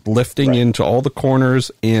were lifting into all the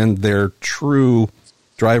corners, and their true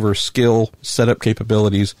driver skill, setup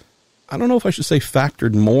capabilities, I don't know if I should say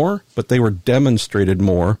factored more, but they were demonstrated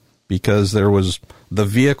more because the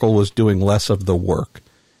vehicle was doing less of the work.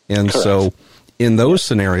 And correct. So in those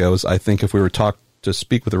scenarios, I think if we were to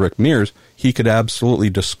speak with Rick Mears, he could absolutely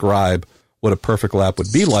describe what a perfect lap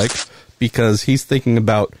would be like, because he's thinking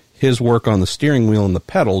about his work on the steering wheel and the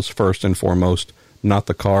pedals first and foremost, not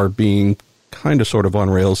the car being kind of sort of on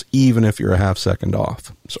rails, even if you're a half second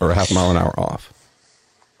off or a half mile an hour off.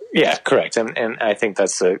 Yeah, correct. And I think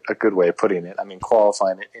that's a good way of putting it. I mean,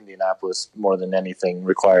 qualifying at Indianapolis more than anything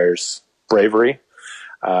requires bravery.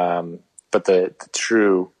 But the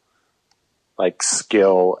true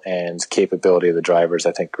skill and capability of the drivers,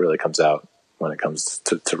 I think, really comes out when it comes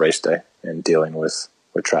to race day and dealing with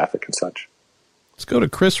traffic and such. Let's go to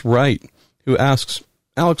Chris Wright, who asks,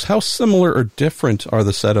 Alex, how similar or different are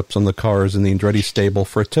the setups on the cars in the Andretti stable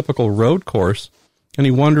for a typical road course? And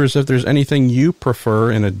he wonders if there's anything you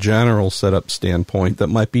prefer in a general setup standpoint that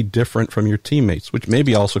might be different from your teammates, which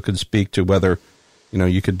maybe also could speak to whether,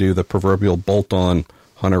 you could do the proverbial bolt-on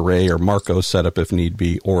Hunter Ray or Marco setup if need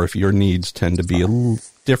be, or if your needs tend to be a little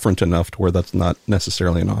different enough to where that's not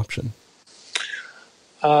necessarily an option.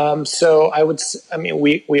 So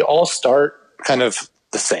we all start kind of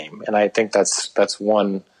the same. And I think that's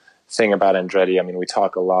one thing about Andretti. I mean, we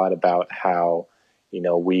talk a lot about how,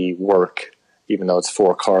 we work, even though it's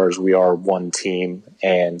 4 cars, we are one team,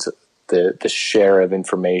 and the share of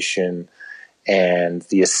information and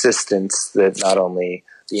the assistance that not only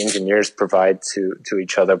the engineers provide to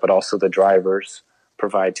each other, but also the drivers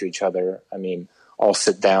provide to each other. I mean, I'll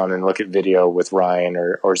sit down and look at video with Ryan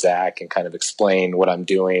or Zach and kind of explain what I'm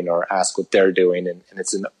doing or ask what they're doing. And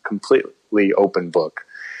it's a completely open book.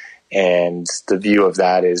 And the view of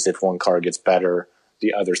that is if one car gets better,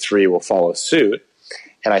 the other 3 will follow suit.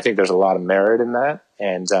 And I think there's a lot of merit in that.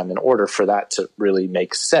 And in order for that to really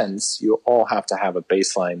make sense, you all have to have a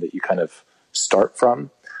baseline that you kind of start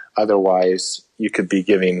from. Otherwise, you could be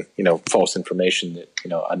giving, false information that,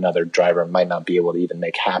 another driver might not be able to even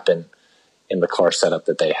make happen in the car setup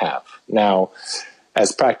that they have. Now,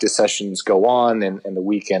 as practice sessions go on and the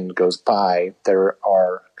weekend goes by, there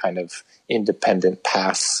are kind of independent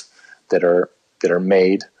paths that are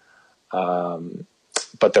made.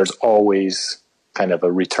 But there's always kind of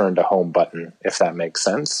a return to home button, if that makes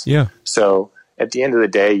sense. Yeah. So at the end of the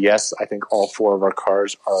day, yes, I think all 4 of our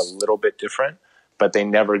cars are a little bit different, but they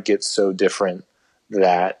never get so different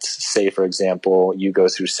that, say, for example, you go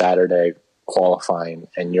through Saturday qualifying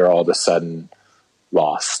and you're all of a sudden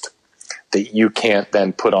lost, that you can't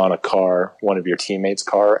then put on a car, one of your teammates'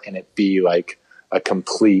 car, and it be like a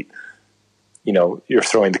complete, you're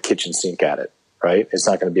throwing the kitchen sink at it, right? It's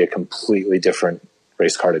not going to be a completely different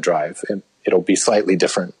race car to drive. And it'll be slightly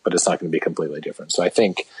different, but it's not going to be completely different. So I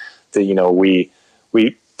think that,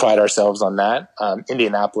 we pride ourselves on that.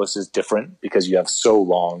 Indianapolis is different because you have so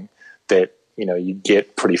long that, you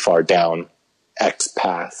get pretty far down X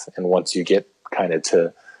path. And once you get kind of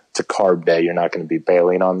to carb day, you're not going to be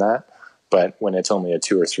bailing on that. But when it's only a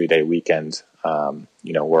 2 or 3 day weekend,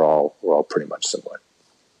 we're all pretty much similar.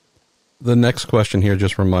 The next question here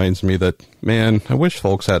just reminds me that, man, I wish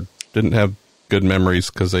folks didn't have good memories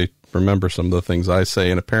because they remember some of the things I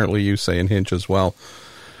say, and apparently you say in Hinch as well.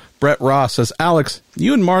 Brett Ross says, Alex,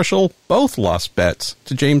 you and Marshall both lost bets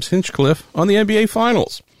to James Hinchcliffe on the NBA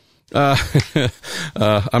Finals. I'm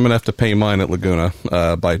going to have to pay mine at Laguna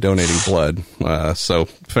by donating blood. So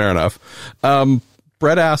fair enough.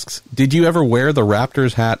 Brett asks, did you ever wear the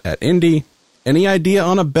Raptors hat at Indy? Any idea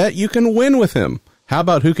on a bet you can win with him? How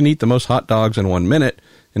about who can eat the most hot dogs in 1 minute?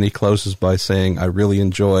 And he closes by saying, I really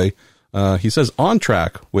enjoy, he says, On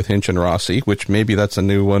Track with Hinch and Rossi, which maybe that's a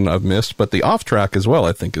new one I've missed, but the Off Track as well,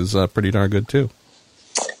 I think, is pretty darn good too.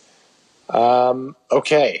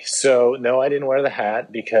 Okay, so no, I didn't wear the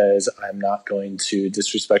hat because I'm not going to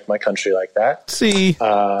disrespect my country like that. See,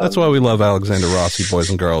 that's why we love Alexander Rossi, boys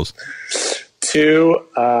and girls. 2,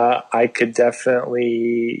 I could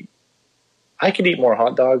eat more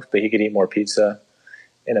hot dogs, but he could eat more pizza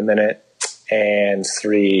in a minute. And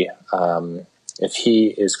 3, if he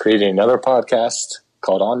is creating another podcast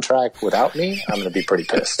called On Track without me, I'm going to be pretty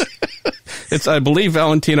pissed. It's, I believe,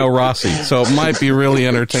 Valentino Rossi, so it might be really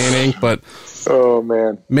entertaining, but oh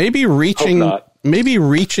man, maybe reaching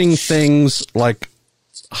things like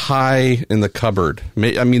high in the cupboard.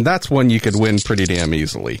 I mean, that's one you could win pretty damn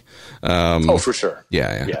easily. For sure.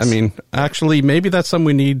 Yeah. Yes. I mean, actually, maybe that's something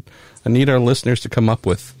we need. I need our listeners to come up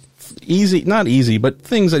with not easy, but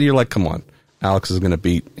things that you're like, come on, Alex is going to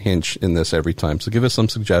beat Hinch in this every time. So give us some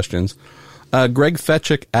suggestions. Greg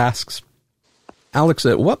Fetchick asks, Alex,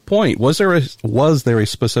 at what point was there a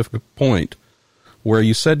specific point where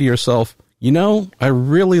you said to yourself, I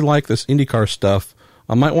really like this IndyCar stuff.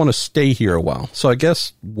 I might want to stay here a while. So I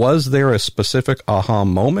guess, was there a specific aha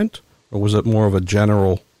moment, or was it more of a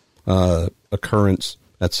general occurrence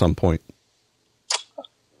at some point?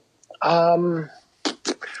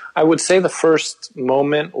 I would say the first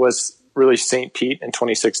moment was really St. Pete in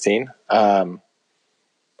 2016.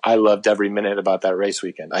 I loved every minute about that race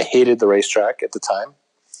weekend. I hated the racetrack at the time.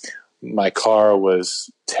 My car was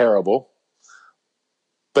terrible.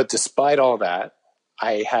 But despite all that,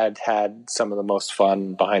 I had some of the most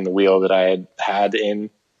fun behind the wheel that I had in,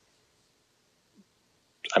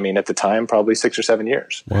 at the time, probably 6 or 7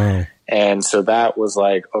 years. Wow. And so that was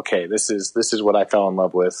like, okay, this is what I fell in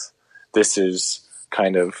love with. This is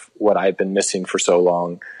kind of what I've been missing for so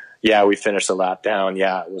long. Yeah, we finished a lap down.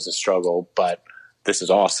 Yeah, it was a struggle, but this is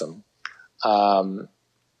awesome. And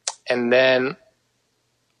then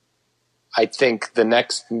I think the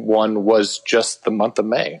next one was just the month of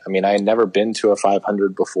May. I had never been to a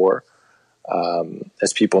 500 before,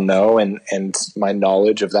 as people know, and my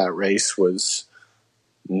knowledge of that race was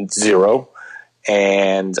zero,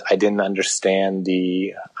 and I didn't understand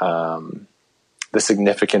the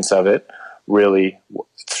significance of it really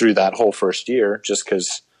through that whole first year, just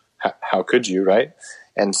because how could you, right?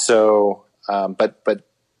 And so, but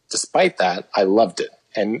despite that, I loved it.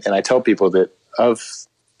 And I tell people that of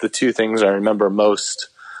the two things I remember most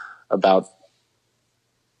about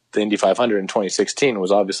the Indy 500 in 2016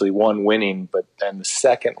 was obviously one, winning, but then the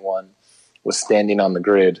second one was standing on the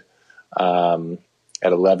grid at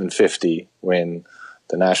 11:50 when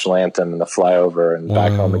the national anthem and the flyover and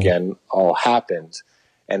back home again all happened.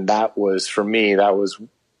 And that was, for me, that was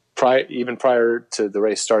even prior to the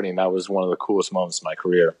race starting, that was one of the coolest moments of my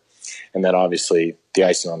career. And then obviously the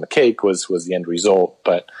icing on the cake was the end result.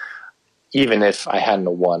 But even if I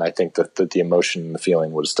hadn't won, I think that the emotion and the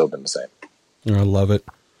feeling would have still been the same. I love it.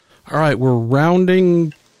 All right, we're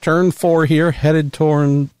rounding turn 4 here, headed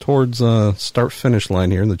towards start-finish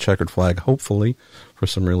line here in the checkered flag, hopefully, for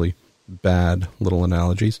some really bad little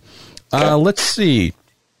analogies. Let's see.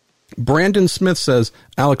 Brandon Smith says,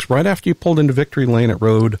 Alex, right after you pulled into victory lane at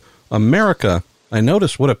Road America, I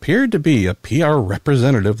noticed what appeared to be a PR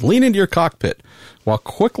representative lean into your cockpit while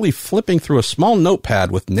quickly flipping through a small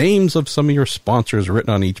notepad with names of some of your sponsors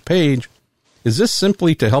written on each page. Is this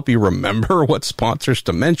simply to help you remember what sponsors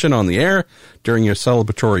to mention on the air during your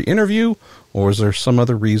celebratory interview, or is there some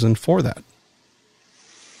other reason for that?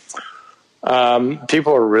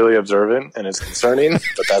 People are really observant, and it's concerning,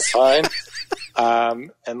 but that's fine.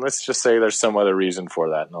 And let's just say there's some other reason for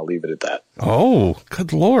that, and I'll leave it at that. Oh,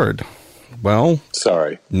 good Lord. Well,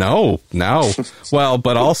 sorry. No. Well,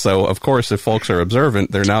 but also, of course, if folks are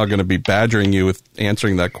observant, they're now going to be badgering you with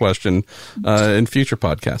answering that question in future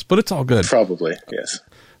podcasts. But it's all good. Probably, yes.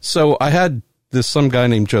 So I had some guy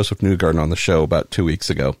named Joseph Newgarden on the show about 2 weeks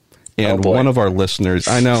ago. And one of our listeners,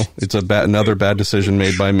 I know, it's another bad decision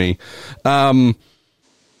made by me. And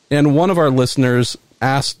one of our listeners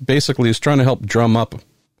basically is trying to help drum up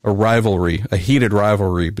a heated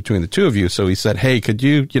rivalry between the two of you. So he said, hey, could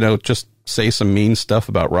you, just say some mean stuff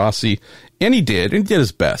about Rossi? And he did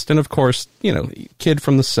his best. And of course, kid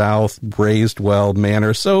from the South, raised well,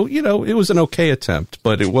 manner. So, it was an okay attempt,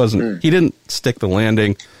 but it wasn't, he didn't stick the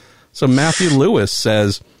landing. So Matthew Lewis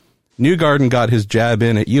says, Newgarden got his jab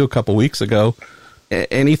in at you a couple weeks ago.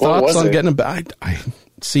 Any thoughts on getting him back? I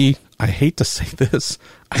hate to say this.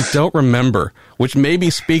 I don't remember, which maybe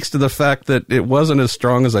speaks to the fact that it wasn't as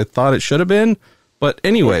strong as I thought it should have been. But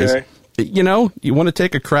anyways, you want to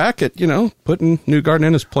take a crack at, putting Newgarden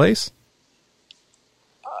in his place?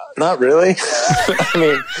 Not really. I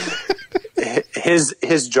mean, his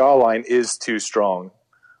jawline is too strong.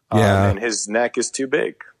 And his neck is too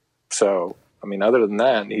big. So, I mean, other than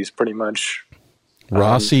that, he's pretty much...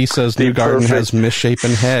 Rossi says Newgarden has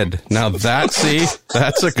misshapen head. Now that's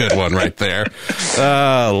a good one right there.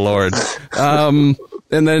 Oh, Lord.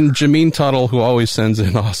 And then Jameen Tuttle, who always sends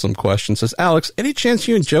in awesome questions, says, Alex, any chance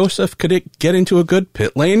you and Joseph could get into a good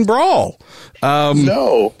pit lane brawl?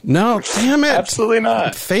 No, damn it. Absolutely not.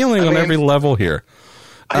 I'm failing on every level here.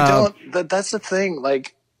 That's the thing.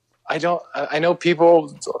 Like, I know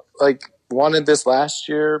people like wanted this last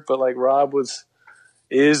year, but like Rob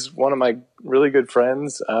is one of my really good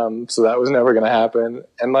friends. So that was never going to happen.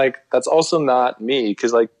 And like, that's also not me.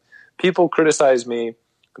 Cause like people not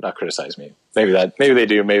criticize me. Maybe they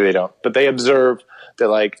do, maybe they don't, but they observe that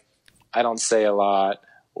like, I don't say a lot,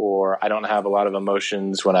 or I don't have a lot of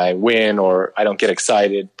emotions when I win, or I don't get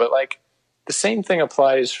excited. But like the same thing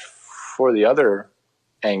applies for the other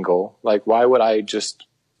angle. Like, why would I just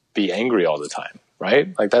be angry all the time?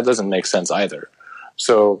 Right? Like that doesn't make sense either.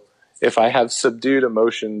 So if I have subdued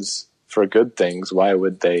emotions for good things, why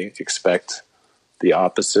would they expect the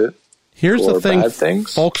opposite? Here's the thing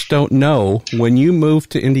folks don't know. When you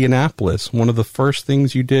moved to Indianapolis, one of the first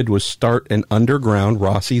things you did was start an underground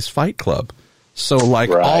Rossi's Fight Club. So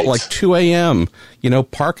like 2 a.m.,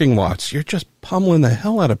 parking lots, you're just pummeling the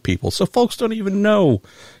hell out of people. So folks don't even know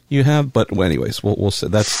you have. But anyways, we'll say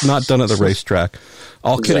that's not done at the racetrack.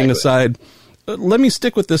 All kidding aside, let me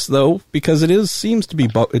stick with this though, because it does seem to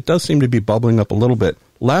be bubbling up a little bit.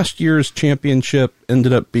 Last year's championship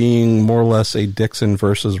ended up being more or less a Dixon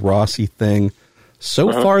versus Rossi thing.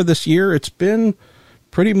 So far this year, it's been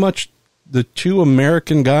pretty much the two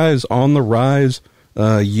American guys on the rise.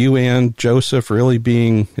 You and Joseph really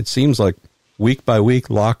being, it seems like, week by week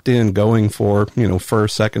locked in, going for,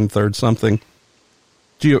 first, second, third, something.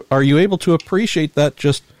 Are you able to appreciate that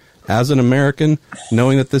just as an American,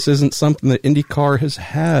 knowing that this isn't something that IndyCar has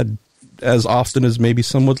had as often as maybe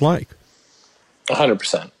some would like?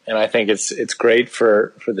 100%. And I think it's great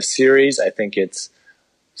for the series. I think it's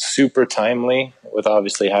super timely with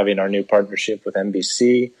obviously having our new partnership with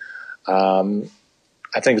NBC.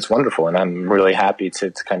 I think it's wonderful, and I'm really happy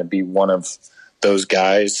to kind of be one of those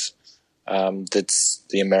guys that's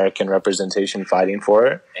the American representation fighting for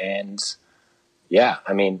it. And yeah,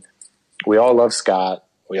 I mean, we all love Scott.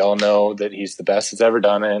 We all know that he's the best that's ever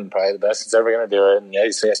done it, and probably the best that's ever going to do it. And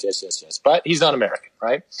yes. But he's not American,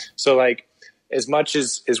 right? So like, as much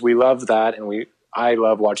as we love that, and I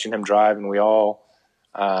love watching him drive, and we all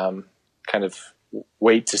kind of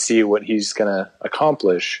wait to see what he's going to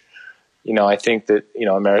accomplish. I think that,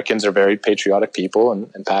 Americans are very patriotic people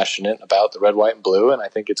and passionate about the red, white, and blue. And I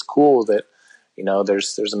think it's cool that,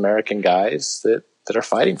 there's American guys that are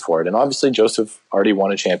fighting for it. And obviously Joseph already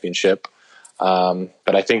won a championship.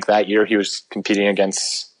 But I think that year he was competing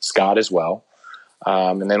against Scott as well.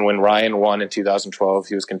 And then when Ryan won in 2012,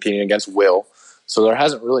 he was competing against Will. So there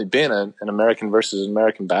hasn't really been an American versus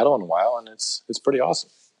American battle in a while, and it's pretty awesome.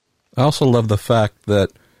 I also love the fact that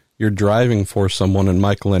you're driving for someone in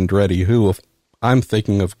Michael Andretti, who, if I'm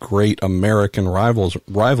thinking of great American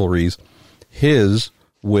rivalries, his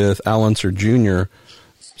with Al Unser Jr.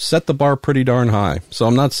 set the bar pretty darn high. So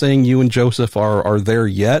I'm not saying you and Joseph are there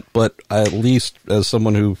yet, but at least as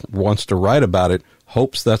someone who wants to write about it,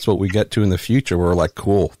 hopes that's what we get to in the future. We're like,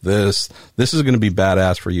 cool, this is going to be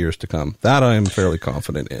badass for years to come. That I am fairly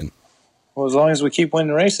confident in. Well, as long as we keep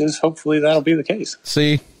winning races, hopefully that'll be the case.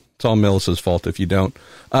 See, it's all Millis's fault if you don't.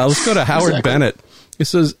 Let's go to Howard Bennett. He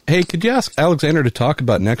says, hey, could you ask Alexander to talk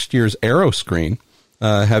about next year's aero screen?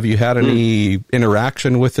 Have you had any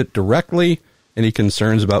interaction with it directly? Any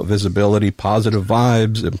concerns about visibility, positive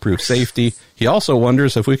vibes, improved safety? He also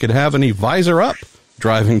wonders if we could have any visor up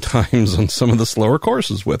driving times on some of the slower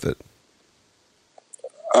courses with it.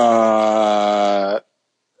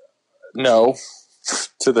 No,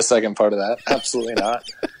 to the second part of that. Absolutely not.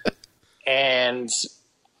 And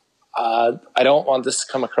I don't want this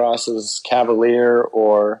to come across as cavalier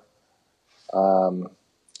or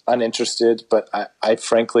uninterested, but I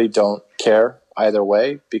frankly don't care either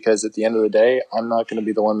way, because at the end of the day, I'm not going to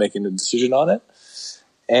be the one making the decision on it.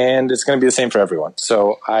 And it's going to be the same for everyone.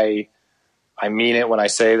 So I mean it when I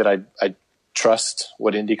say that I trust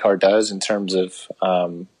what IndyCar does in terms of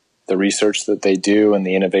the research that they do and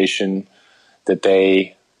the innovation that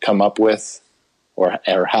they come up with. or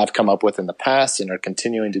have come up with in the past and are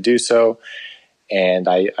continuing to do so. And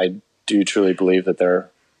I do truly believe that they're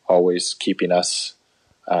always keeping us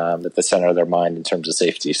at the center of their mind in terms of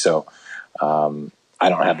safety. So I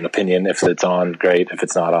don't have an opinion. If it's on, great. If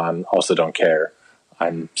it's not on, also don't care.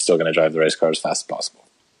 I'm still going to drive the race car as fast as possible.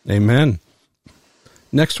 Amen.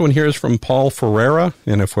 Next one here is from Paul Ferreira,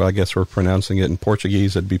 and if I guess we're pronouncing it in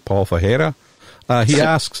Portuguese, it'd be Paul Ferreira. He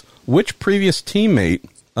asks, which previous teammate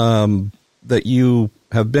that you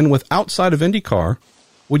have been with outside of IndyCar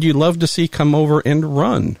would you love to see come over and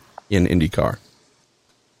run in IndyCar?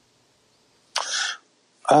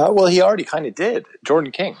 Well, he already kind of did.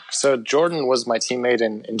 Jordan King. So Jordan was my teammate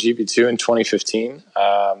in GP2 in 2015.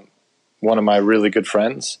 One of my really good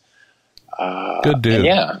friends. Good dude.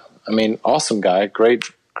 Yeah. I mean, awesome guy. Great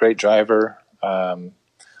driver.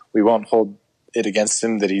 We won't hold it against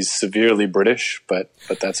him that he's severely British, but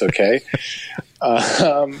that's okay.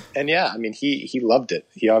 And yeah, I mean, he loved it.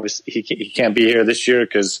 He obviously, he can't be here this year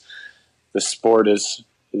because the sport is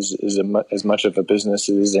as much of a business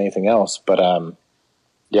as anything else. But,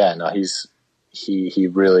 yeah, no, he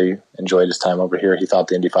really enjoyed his time over here. He thought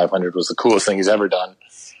the Indy 500 was the coolest thing he's ever done,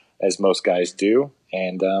 as most guys do.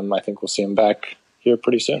 And I think we'll see him back here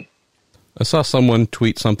pretty soon. I saw someone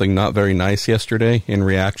tweet something not very nice yesterday in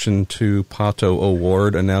reaction to Pato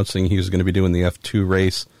O'Ward announcing he was going to be doing the F2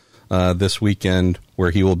 race this weekend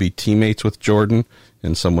where he will be teammates with Jordan.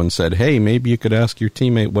 And someone said, hey, maybe you could ask your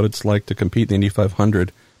teammate what it's like to compete in the Indy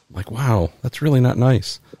 500. I'm like, wow, that's really not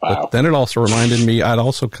nice. Wow. But then it also reminded me, I'd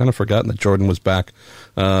also kind of forgotten that Jordan was back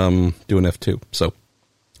doing F2. So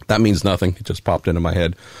that means nothing. It just popped into my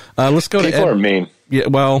head. Let's go to Ed. People are mean. Yeah,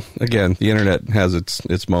 well, again, the internet has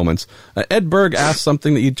its moments. Ed Berg asked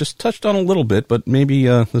something that you just touched on a little bit, but maybe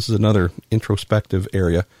this is another introspective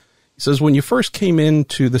area. He says, when you first came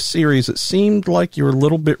into the series, it seemed like you were a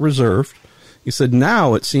little bit reserved. He said,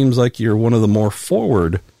 now it seems like you're one of the more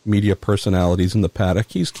forward media personalities in the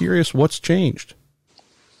paddock. He's curious what's changed.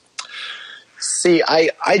 See,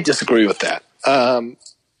 I disagree with that.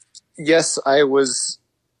 Yes, I was...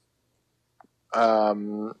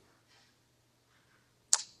 how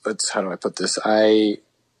do I put this? I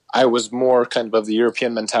was more kind of the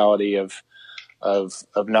European mentality of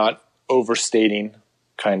not overstating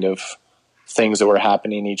kind of things that were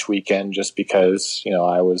happening each weekend, just because, you know,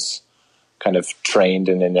 I was kind of trained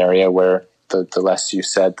in an area where the less you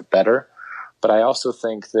said, the better. But I also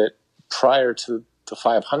think that prior to the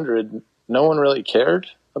 500, no one really cared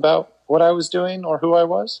about what I was doing or who I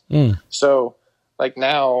was. So like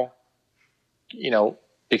now, you know,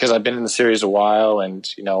 because I've been in the series a while and,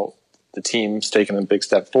 you know, the team's taken a big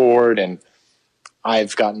step forward and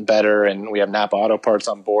I've gotten better and we have Napa Auto Parts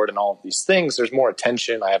on board and all of these things, there's more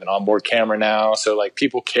attention. I have an onboard camera now. So like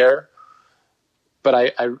people care.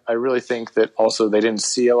 But I really think that also they didn't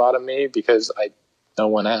see a lot of me because no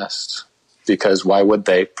one asked. Because why would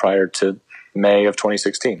they prior to May of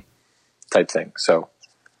 2016 type thing? So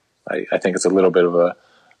I think it's a little bit of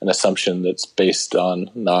an assumption that's based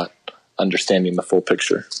on not understanding the full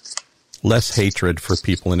picture. Less hatred for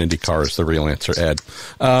people in IndyCar is the real answer, Ed.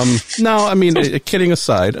 No, I mean, kidding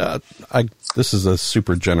aside, this is a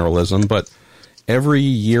super generalism, but every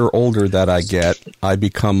year older that I get, I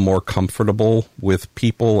become more comfortable with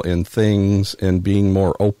people and things and being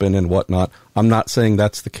more open and whatnot. I'm not saying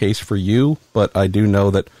that's the case for you, but I do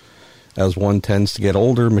know that as one tends to get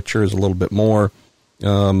older, matures a little bit more,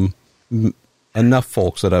 enough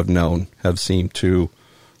folks that I've known have seemed to,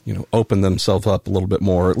 you know, open themselves up a little bit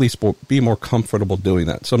more, or at least be more comfortable doing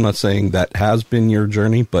that. So I'm not saying that has been your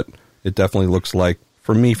journey, but it definitely looks like,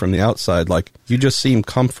 for me from the outside, like you just seem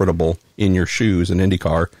comfortable in your shoes in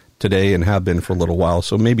IndyCar today and have been for a little while.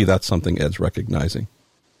 So maybe that's something Ed's recognizing.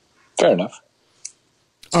 Fair enough.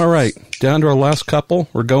 All right, down to our last couple.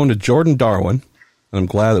 We're going to Jordan Darwin. And I'm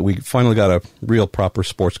glad that we finally got a real proper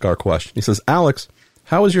sports car question. He says, Alex,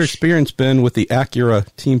 how has your experience been with the Acura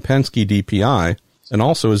Team Penske DPI? And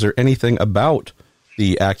also, is there anything about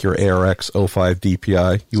the Acura ARX 05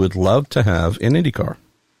 DPI you would love to have in IndyCar?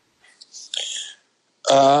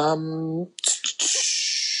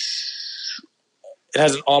 It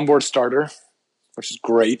has an onboard starter, which is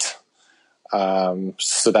great.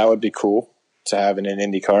 So that would be cool to have in an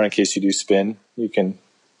IndyCar in case you do spin. You can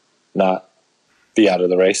not be out of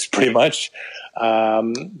the race pretty much.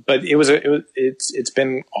 But it's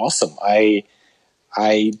been awesome. I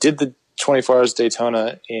did the 24 Hours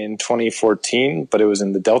Daytona in 2014, but it was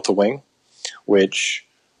in the Delta Wing, which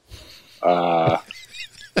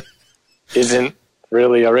isn't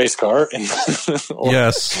really a race car.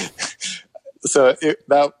 Yes. So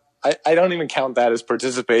I don't even count that as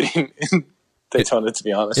participating Daytona, to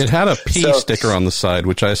be honest. It had a P sticker on the side,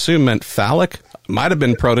 which I assume meant phallic. Might have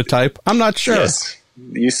been prototype. I'm not sure. Yes,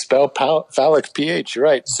 you spell phallic PH. You're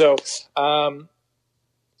right. So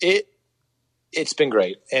it's been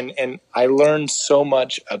great, and I learned so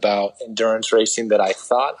much about endurance racing that I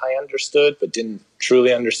thought I understood, but didn't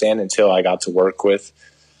truly understand until I got to work with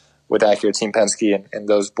Acura Team Penske and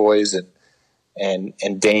those boys, and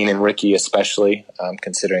Dane and Ricky especially,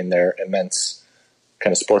 considering their immense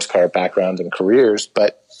kind of sports car background and careers.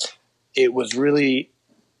 But it was really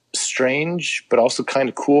strange, but also kind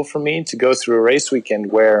of cool for me to go through a race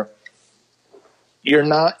weekend where you're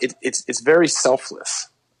not. It's very selfless.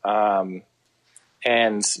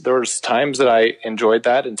 And there was times that I enjoyed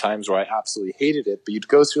that and times where I absolutely hated it. But you'd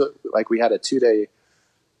go through, like we had a 2-day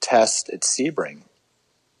test at Sebring.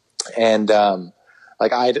 And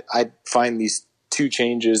like I'd find these 2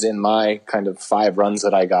 changes in my kind of 5 runs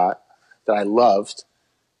that I got that I loved.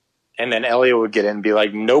 And then Elliot would get in and be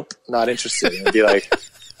like, nope, not interested. And I'd be like,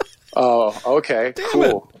 oh, okay,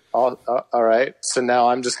 cool. All right. So now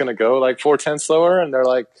I'm just going to go like 4/10 slower. And they're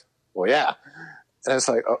like, well, yeah. And it's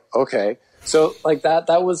like, oh, okay. So like that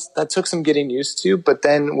took some getting used to, but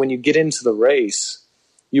then when you get into the race,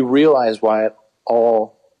 you realize why it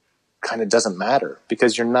all kind of doesn't matter,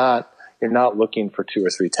 because you're not looking for 2 or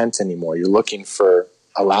 3 tenths anymore. You're looking for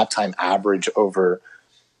a lap time average over,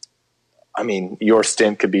 I mean, your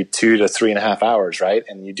stint could be 2 to 3.5 hours, right?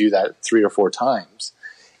 And you do that 3 or 4 times.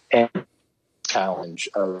 And the challenge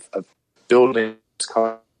of building this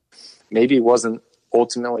car maybe wasn't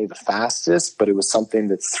ultimately the fastest, but it was something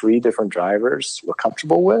that 3 different drivers were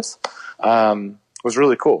comfortable with. Was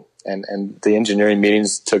really cool. And the engineering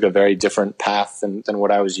meetings took a very different path than what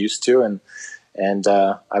I was used to. And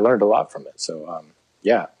I learned a lot from it. So,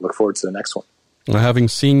 yeah, look forward to the next one. Well, having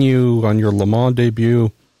seen you on your Le Mans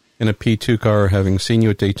debut in a P2 car, having seen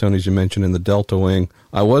you at Daytona, as you mentioned, in the Delta Wing,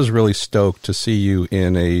 I was really stoked to see you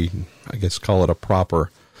in I guess call it a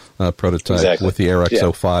proper prototype with the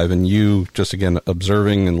RX-05, and you just, again,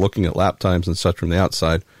 observing and looking at lap times and such from the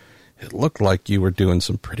outside, it looked like you were doing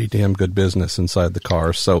some pretty damn good business inside the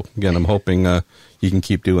car. So, again, I'm hoping you can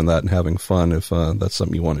keep doing that and having fun if that's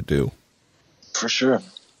something you want to do. For sure.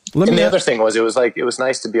 And the other thing was, it was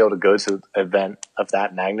nice to be able to go to an event of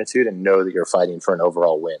that magnitude and know that you're fighting for an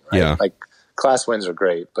overall win, right? Yeah. Like, class wins are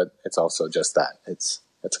great, but it's also just that. It's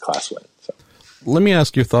a class win. So. Let me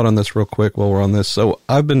ask your thought on this real quick while we're on this. So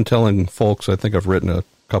I've been telling folks, I think I've written a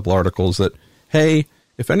couple articles that, hey,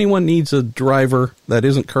 if anyone needs a driver that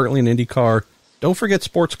isn't currently an IndyCar, don't forget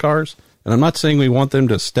sports cars. And I'm not saying we want them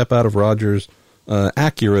to step out of Rogers'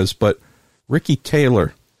 Acuras, but Ricky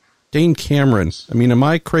Taylor, Dane Cameron. I mean, am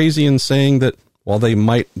I crazy in saying that while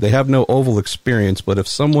they have no oval experience, but if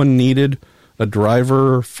someone needed a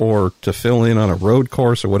driver to fill in on a road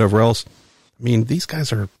course or whatever else, I mean, these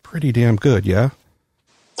guys are pretty damn good, yeah?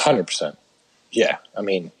 100%. Yeah, I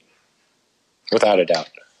mean, without a doubt.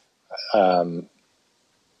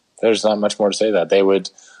 There's not much more to say that. They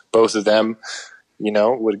would, both of them,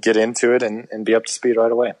 would get into it and be up to speed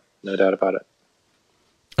right away. No doubt about it.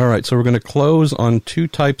 All right, so we're going to close on 2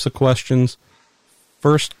 types of questions.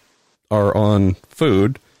 First are on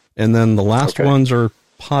food, and then the last ones are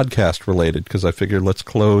podcast related, because I figured let's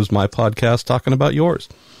close my podcast talking about yours.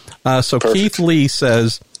 So Perfect. Keith Lee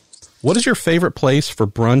says, what is your favorite place for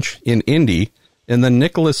brunch in Indy? And then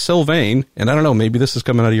Nicholas Sylvain, and I don't know, maybe this is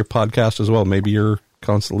coming out of your podcast as well. Maybe you're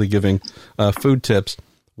constantly giving food tips.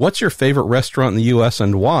 What's your favorite restaurant in the U.S.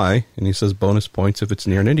 and why? And he says bonus points if it's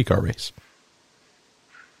near an IndyCar race.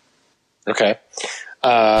 Okay.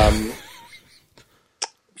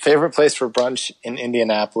 Favorite place for brunch in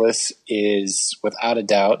Indianapolis is, without a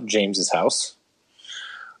doubt, James's house.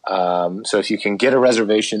 So if you can get a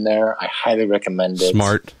reservation there, I highly recommend it.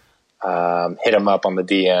 Smart. Hit him up on the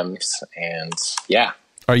DMs, and yeah.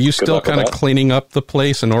 Are you still kind of cleaning up the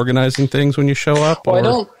place and organizing things when you show up?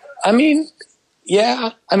 Well,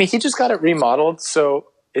 yeah. I mean, he just got it remodeled, so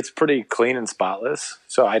it's pretty clean and spotless.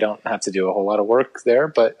 So I don't have to do a whole lot of work there.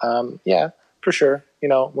 But yeah, for sure.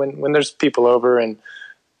 When there's people over and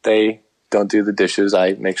they don't do the dishes,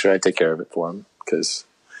 I make sure I take care of it for them, because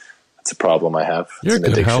it's a problem I have. You're a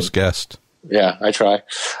good house guest. Yeah, I try.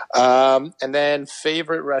 And then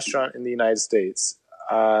favorite restaurant in the United States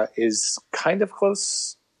is kind of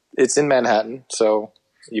close. It's in Manhattan, so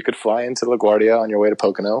you could fly into LaGuardia on your way to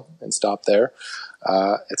Pocono and stop there.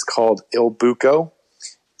 It's called Il Buco,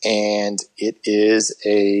 and it is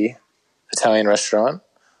a Italian restaurant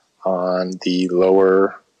on the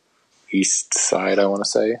lower east side, I want to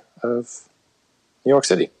say, of New York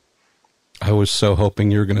City. I was so hoping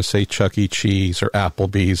you were going to say Chuck E. Cheese or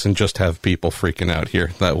Applebee's and just have people freaking out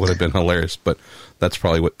here. That would have been hilarious, but that's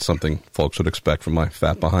probably something folks would expect from my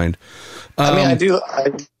fat behind. I do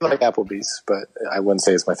like Applebee's, but I wouldn't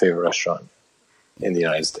say it's my favorite restaurant in the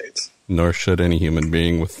United States. Nor should any human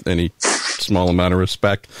being with any small amount of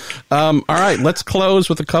respect. All right, let's close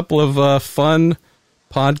with a couple of fun,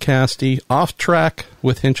 podcasty, off-track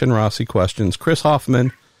with Hinch and Rossi questions. Chris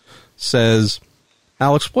Hoffman says,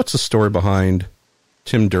 Alex, what's the story behind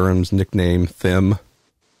Tim Durham's nickname, Thim?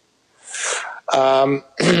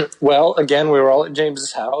 Well, again, we were all at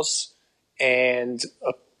James's house, and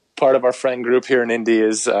a part of our friend group here in Indy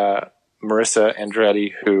is Marissa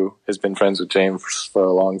Andretti, who has been friends with James for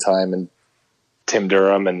a long time, and Tim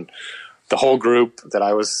Durham, and the whole group that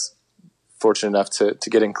I was fortunate enough to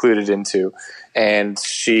get included into. And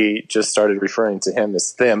she just started referring to him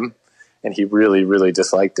as Thim, and he really, really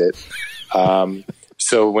disliked it.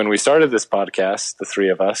 So when we started this podcast, the three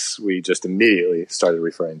of us, we just immediately started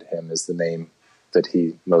referring to him as the name that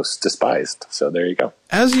he most despised. So there you go.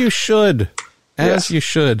 As you should. As you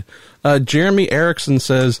should. Jeremy Erickson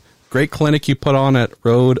says, great clinic you put on at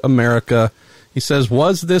Road America. He says,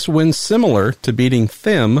 was this win similar to beating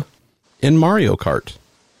Thim in Mario Kart?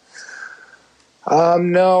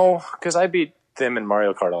 No, because I beat Thim in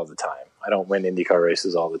Mario Kart all the time. I don't win IndyCar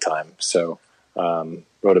races all the time. So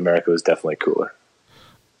Road America was definitely cooler.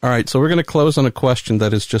 All right, so we're going to close on a question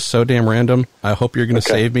that is just so damn random. I hope you're going to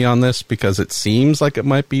save me on this because it seems like it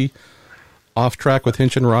might be off track with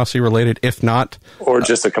Hinch and Rossi related. If not... Or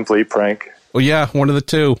just a complete prank. Well, yeah, one of the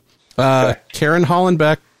two. Karen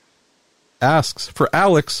Hollenbeck asks, for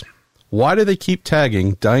Alex, why do they keep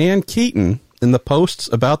tagging Diane Keaton in the posts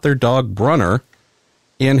about their dog Brunner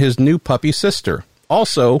and his new puppy sister?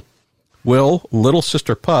 Also, will little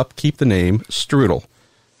sister pup keep the name Strudel?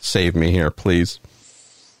 Save me here, please.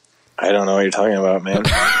 I don't know what you're talking about, man.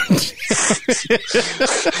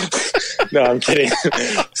 No, I'm kidding.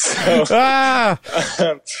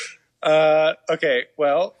 Okay,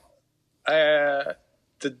 well, the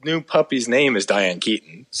new puppy's name is Diane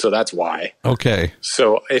Keaton, so that's why. Okay.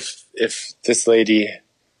 So if this lady,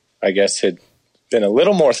 I guess, had been a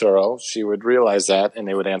little more thorough, she would realize that, and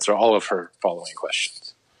they would answer all of her following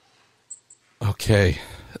questions. Okay.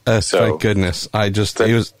 Thank goodness. I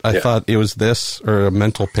thought it was this or a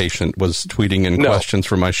mental patient was tweeting in questions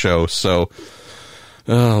for my show. So,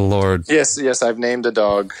 oh Lord. Yes, I've named a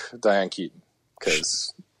dog Diane Keaton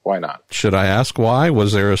because why not? Should I ask why?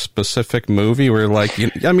 Was there a specific movie where, like,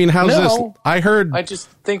 how's this? I just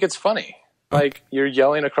think it's funny. Like, you're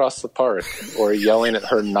yelling across the park or yelling at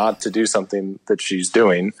her not to do something that she's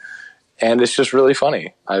doing, and it's just really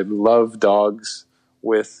funny. I love dogs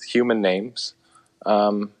with human names.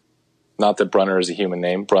 Not that Brunner is a human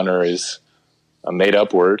name. Brunner is a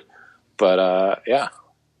made-up word. But, yeah,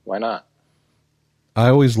 why not? I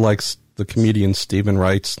always like the comedian Stephen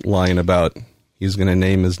Wright's line about he's going to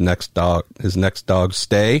name his next dog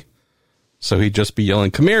Stay. So he'd just be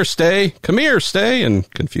yelling, come here, Stay,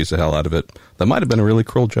 and confuse the hell out of it. That might have been a really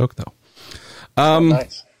cruel joke, though.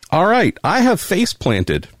 Nice. All right, I have face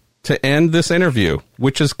planted to end this interview,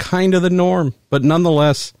 which is kind of the norm, but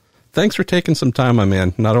nonetheless, thanks for taking some time, my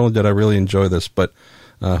man. Not only did I really enjoy this, but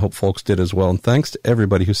I hope folks did as well. And thanks to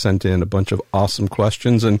everybody who sent in a bunch of awesome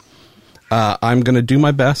questions. And I'm going to do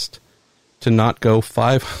my best to not go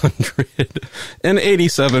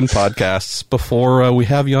 587 podcasts before we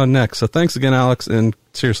have you on next. So thanks again, Alex. And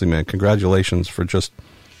seriously, man, congratulations for just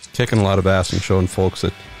kicking a lot of ass and showing folks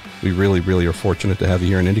that we really, really are fortunate to have you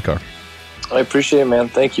here in IndyCar. I appreciate it, man.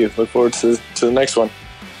 Thank you. Look forward to the next one.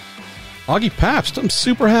 Augie Pabst, I'm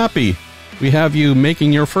super happy we have you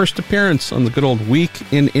making your first appearance on the good old Week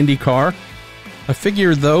in IndyCar. I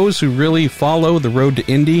figure those who really follow the road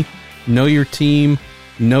to Indy know your team,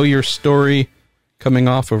 know your story, coming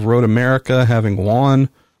off of Road America, having won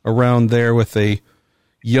around there with a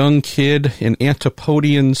young kid, an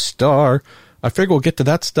Antipodean star. I figure we'll get to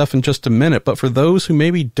that stuff in just a minute, but for those who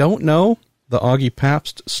maybe don't know the Augie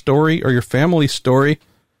Pabst story or your family story,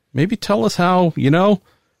 maybe tell us how,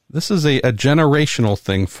 this is a generational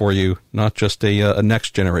thing for you, not just a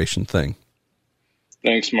next generation thing.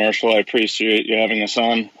 Thanks, Marshall. I appreciate you having us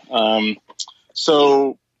on.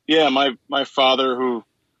 So yeah, my father, who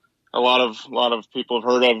a lot of people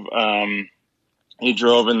have heard of, he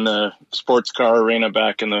drove in the sports car arena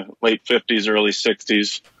back in the late 50s, early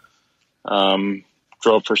 60s.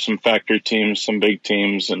 Drove for some factory teams, some big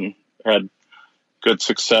teams, and had good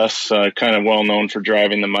success. Kind of well known for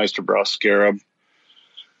driving the Meisterbros Scarab.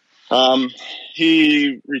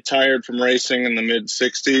 He retired from racing in the mid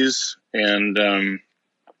 60s, and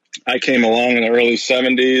I came along in the early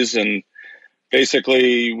 70s and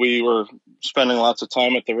basically we were spending lots of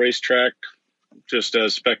time at the racetrack just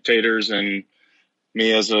as spectators, and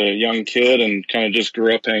me as a young kid, and kind of just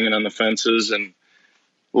grew up hanging on the fences. And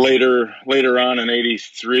later on in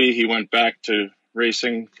 '83, he went back to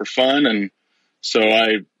racing for fun. And so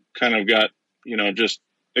I kind of got, just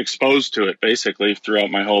exposed to it basically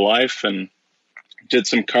throughout my whole life, and did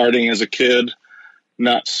some karting as a kid,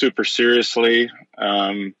 not super seriously,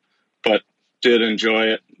 but did enjoy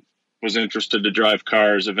it, was interested to drive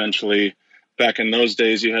cars. Eventually, back in those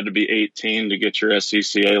days, you had to be 18 to get your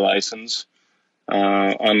SCCA license.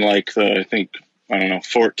 Unlike I think,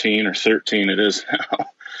 14 or 13 it is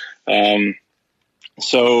now.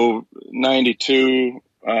 So 92,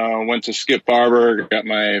 went to Skip Barber, got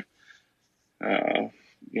my,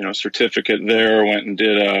 certificate there, went and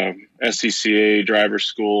did a SCCA driver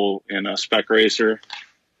school in a spec racer,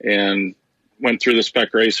 and went through the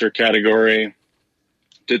spec racer category,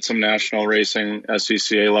 did some national racing,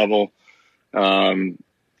 SCCA level,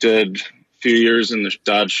 did few years in the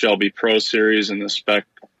Dodge Shelby Pro Series and the spec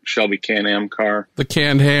Shelby Can-Am car. The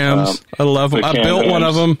Can-Hams. I love them. I built one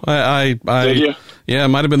of them. Did you? Yeah, it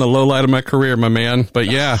might have been the low light of my career, my man. But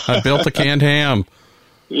yeah, I built a Can-Ham.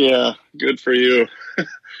 Yeah, good for you.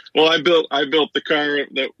 Well, I built the car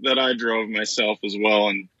that I drove myself as well,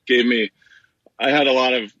 and I had a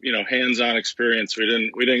lot of, hands-on experience. We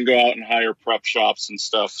didn't go out and hire prep shops and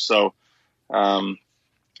stuff. So,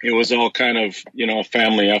 it was all kind of, a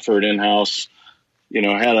family effort in-house.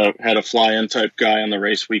 Had a fly-in type guy on the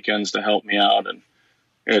race weekends to help me out, and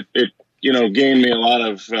it gained me a lot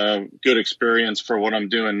of good experience for what I'm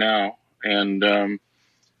doing now. And I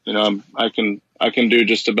can do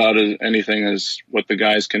just about anything as what the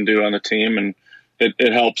guys can do on the team, and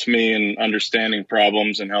it helps me in understanding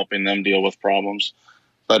problems and helping them deal with problems.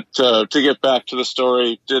 But to get back to the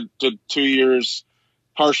story, did 2 years.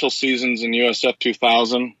 Partial seasons in USF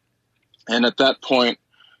 2000, and at that point,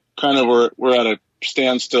 kind of we're at a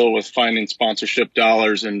standstill with finding sponsorship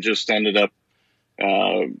dollars, and just ended up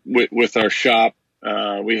with our shop.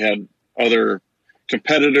 We had other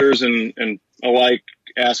competitors and alike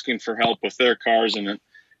asking for help with their cars, and it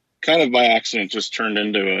kind of by accident just turned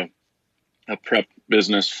into a prep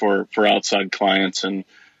business for outside clients, and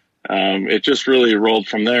it just really rolled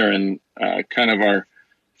from there. And kind of our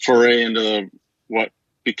foray into what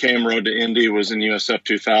became Road to Indy was in USF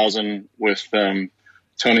 2000 with Tony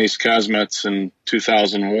Kazmetz in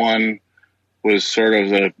 2001 was sort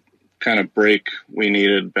of the kind of break we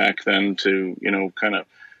needed back then to, kind of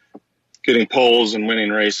getting poles and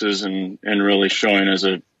winning races and really showing as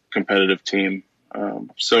a competitive team.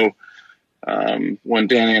 So when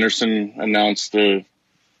Dan Anderson announced the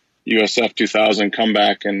USF 2000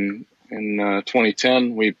 comeback in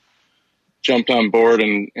 2010, we jumped on board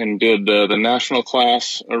and did the national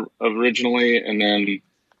class originally, and then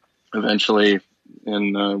eventually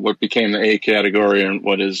in what became the A category and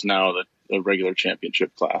what is now the regular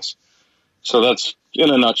championship class. So that's in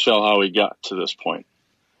a nutshell how we got to this point.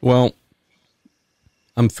 Well,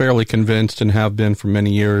 I'm fairly convinced, and have been for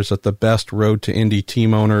many years, that the best Road to Indy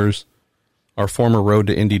team owners are former Road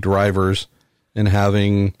to Indy drivers, and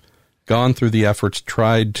having gone through the efforts,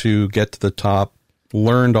 tried to get to the top,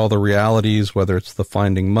 learned all the realities, whether it's the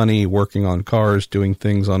finding money, working on cars, doing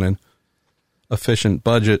things on an efficient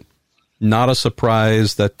budget. Not a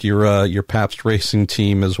surprise that your Pabst racing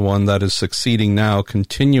team is one that is succeeding now,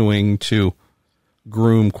 continuing to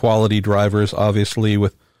groom quality drivers, obviously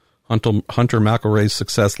with Hunter McElroy's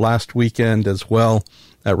success last weekend as well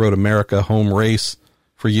at Road America home race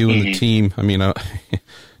for you and the team. I mean,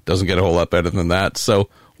 doesn't get a whole lot better than that. So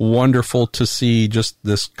wonderful to see just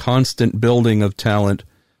this constant building of talent,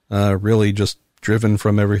 really just driven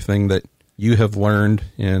from everything that you have learned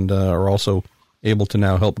and are also able to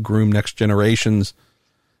now help groom next generations.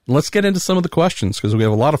 Let's get into some of the questions, because we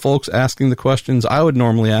have a lot of folks asking the questions I would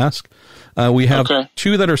normally ask. We have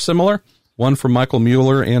two that are similar, one from Michael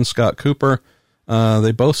Mueller and Scott Cooper.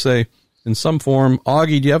 They both say, in some form,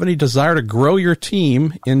 Augie, do you have any desire to grow your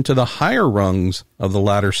team into the higher rungs of the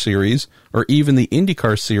ladder series or even the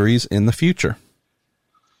IndyCar series in the future?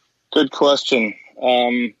 Good question.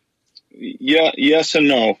 Yes and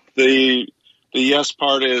no. The yes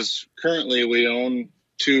part is currently we own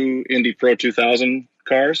 2 Indy Pro 2000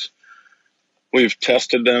 cars. We've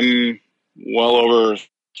tested them well over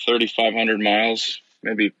 3,500 miles,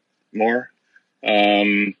 maybe more.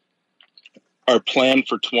 Our plan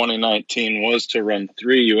for 2019 was to run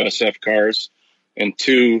 3 USF cars and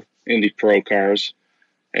 2 Indy Pro cars.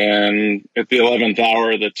 And at the 11th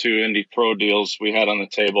hour, the 2 Indy Pro deals we had on the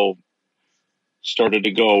table started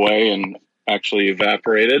to go away and actually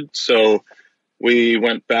evaporated. So we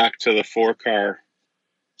went back to the 4-car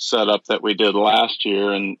setup that we did last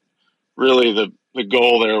year. And really the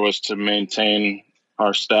goal there was to maintain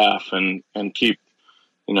our staff and keep,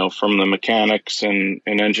 from the mechanics and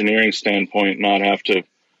engineering standpoint, not have to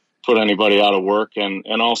put anybody out of work,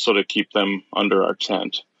 and also to keep them under our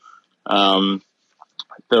tent.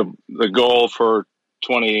 The goal for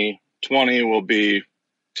 2020 will be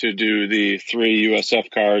to do the 3 USF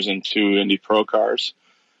cars and 2 Indy Pro cars.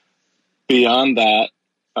 Beyond that,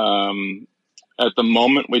 at the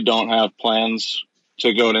moment, we don't have plans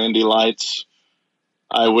to go to Indy Lights.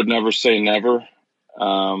 I would never say never,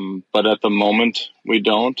 but at the moment, we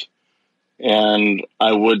don't. And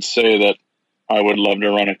I would say that I would love to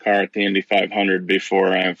run a car at the Indy 500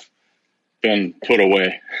 before I've been put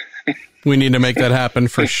away. We need to make that happen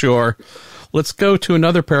for sure. Let's go to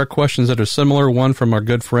another pair of questions that are similar. One from our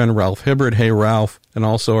good friend Ralph Hibbard. Hey, Ralph. And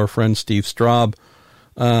also our friend Steve Straub.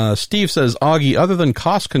 Steve says, Augie, other than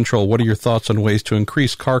cost control, what are your thoughts on ways to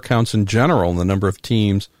increase car counts in general and the number of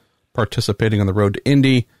teams participating on the road to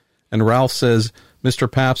Indy? And Ralph says,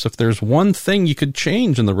 Mr. Pabst, if there's one thing you could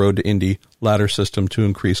change in the road to Indy ladder system to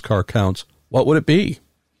increase car counts, what would it be?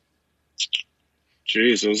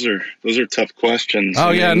 Geez, those are tough questions.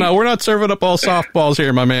 Oh, yeah, no, we're not serving up all softballs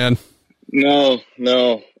here, my man. No.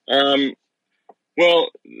 Well,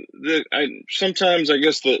 sometimes I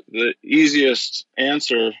guess the easiest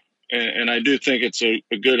answer, and I do think it's a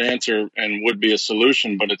good answer and would be a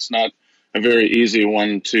solution, but it's not a very easy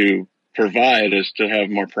one to provide, is to have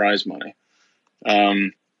more prize money.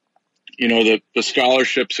 The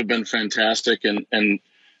scholarships have been fantastic, and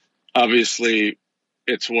obviously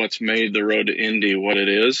it's what's made the road to Indy what it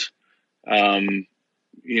is. We're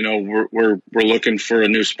looking for a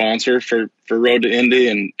new sponsor for Road to Indy,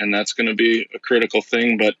 and that's going to be a critical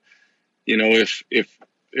thing. But if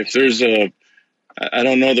there's I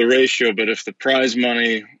don't know the ratio, but if the prize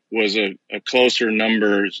money was a closer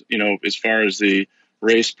number, as far as the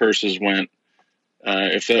race purses went,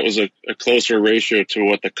 if that was a closer ratio to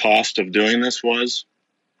what the cost of doing this was,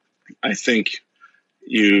 I think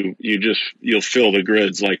you'll fill the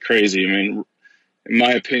grids like crazy. I mean, in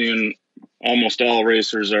my opinion, almost all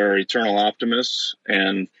racers are eternal optimists,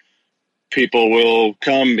 and people will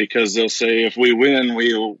come because they'll say, if we win,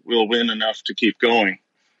 we'll win enough to keep going.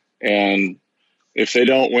 And if they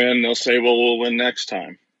don't win, they'll say, well, we'll win next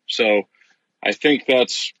time. So I think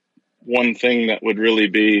that's one thing that would really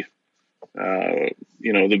be,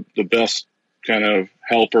 the best kind of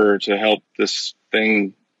helper to help this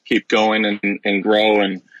thing keep going and grow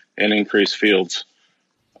and increase fields.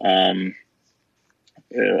 I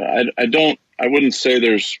wouldn't say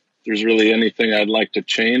there's really anything I'd like to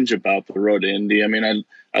change about the road to Indy. I mean,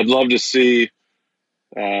 I'd love to see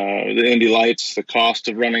the Indy Lights, the cost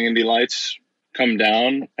of running Indy Lights, come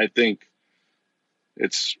down. I think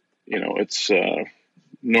it's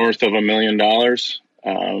north of $1 million.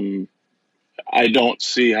 I don't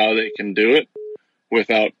see how they can do it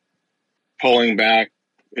without pulling back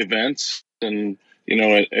events. And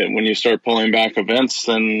when you start pulling back events,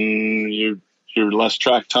 then you're less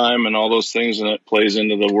track time and all those things, and it plays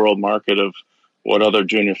into the world market of what other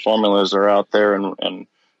junior formulas are out there, and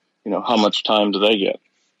how much time do they get.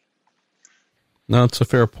 No, that's a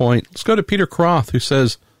fair point. Let's go to Peter Croth, who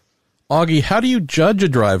says, Augie, how do you judge a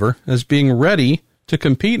driver as being ready to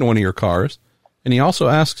compete in one of your cars? And he also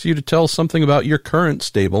asks you to tell something about your current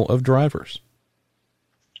stable of drivers.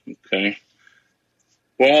 Okay.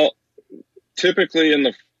 Well, typically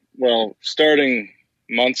starting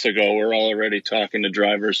months ago, we're already talking to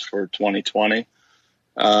drivers for 2020.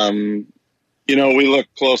 We look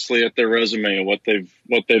closely at their resume, what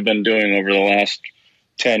they've been doing over the last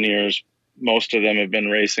 10 years. Most of them have been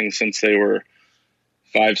racing since they were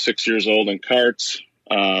 5-6 years old in karts.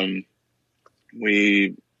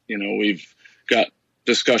 We've got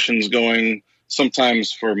discussions going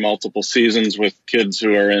sometimes for multiple seasons with kids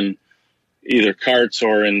who are in either karts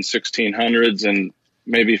or in 1600s, and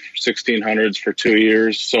maybe 1600s for 2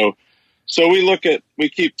 years. So we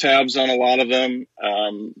keep tabs on a lot of them.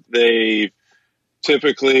 They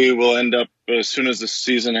typically will end up, as soon as the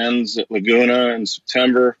season ends at Laguna in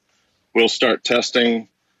September, we'll start testing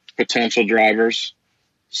potential drivers.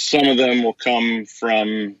 Some of them will come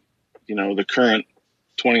from, the current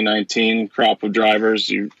 2019 crop of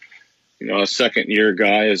drivers. A second year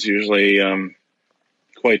guy is usually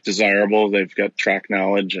quite desirable. They've got track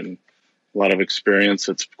knowledge and a lot of experience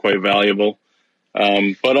that's quite valuable.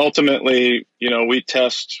 But ultimately, we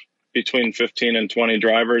test between 15 and 20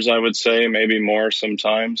 drivers, I would say, maybe more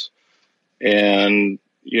sometimes. And,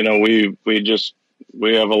 we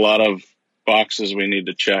have a lot of boxes we need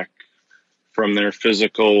to check, from their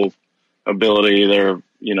physical ability, their,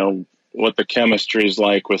 what the chemistry is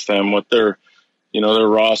like with them, what their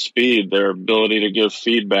raw speed, their ability to give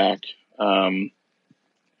feedback. Quite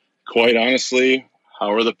honestly,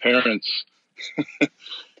 how are the parents?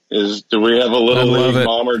 Do we have a little league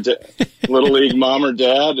mom or little league mom or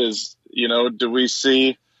dad? Do we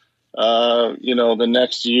see, the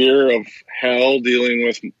next year of hell dealing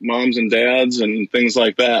with moms and dads and things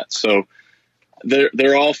like that? So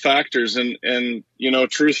they're all factors, and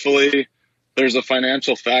truthfully, there's a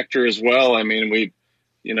financial factor as well. I mean, we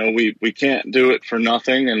can't do it for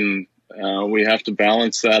nothing, and we have to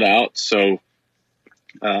balance that out. So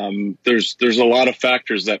there's a lot of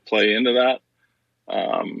factors that play into that.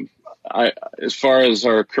 As far as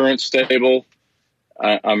our current stable,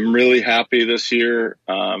 I'm really happy this year.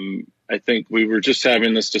 I think we were just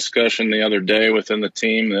having this discussion the other day within the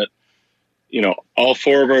team that, all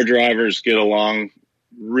four of our drivers get along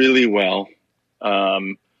really well.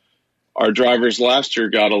 Our drivers last year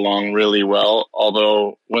got along really well,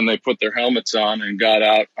 although when they put their helmets on and got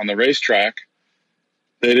out on the racetrack,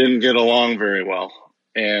 they didn't get along very well.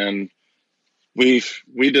 And we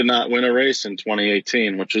did not win a race in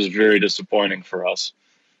 2018, which is very disappointing for us.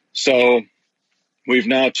 So we've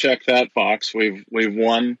now checked that box. We've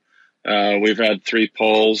won. We've had 3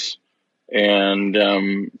 poles, and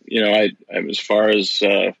as far as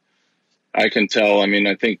I can tell, I mean,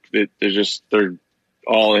 I think that they're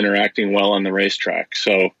all interacting well on the racetrack.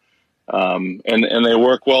 So and they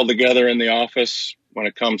work well together in the office when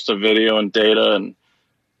it comes to video and data and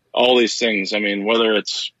all these things. I mean, whether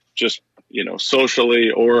it's just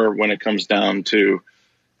socially or when it comes down to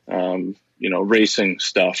racing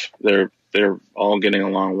stuff, they're all getting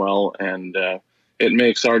along well, and it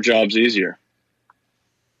makes our jobs easier.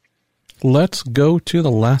 Let's go to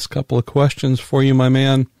the last couple of questions for you, my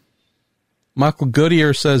man. Michael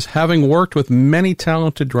Goodyear says, having worked with many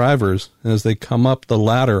talented drivers as they come up the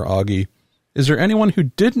ladder, Augie, is there anyone who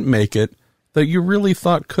didn't make it that you really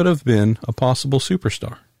thought could have been a possible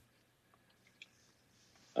superstar?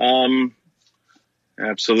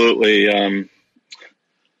 Absolutely.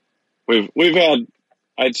 We've had,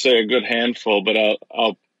 I'd say, a good handful, but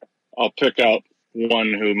I'll pick out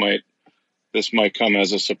one who might come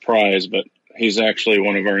as a surprise, but he's actually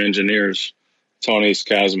one of our engineers, Tonis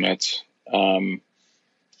Kazmets.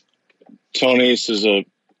 Tonis is a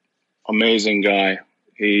amazing guy.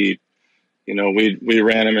 He, we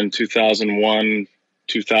ran him in 2001,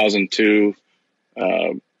 2002,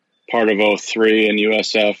 part of 03 in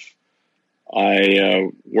USF. I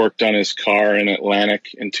worked on his car in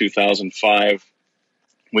Atlantic in 2005.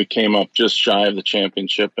 We came up just shy of the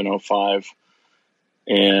championship in 05.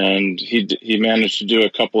 And he managed to do a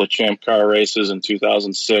couple of champ car races in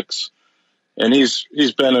 2006. And he's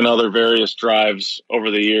been in other various drives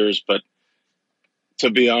over the years, but to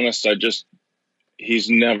be honest, he's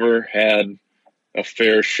never had a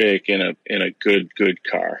fair shake in a good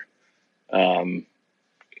car.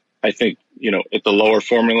 I think, at the lower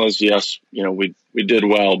formulas, yes, we did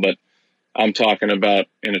well, but I'm talking about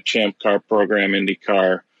in a champ car program,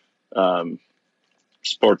 IndyCar,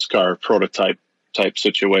 sports car prototype type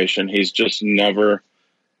situation. He's just never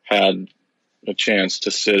had a chance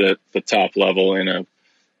to sit at the top level in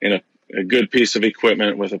a good piece of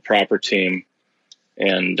equipment with a proper team.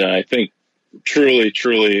 And I think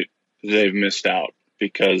truly they've missed out,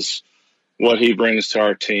 because what he brings to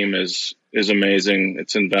our team is amazing.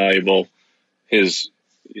 It's invaluable. His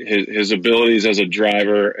abilities as a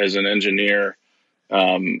driver, as an engineer,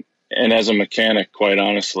 and as a mechanic, quite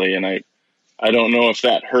honestly. And I don't know if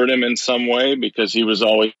that hurt him in some way, because he was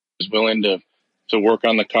always willing to work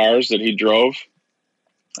on the cars that he drove.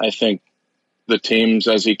 I think the teams,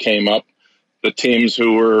 as he came up, the teams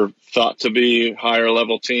who were thought to be higher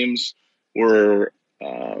level teams were,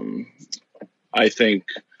 I think,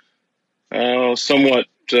 somewhat,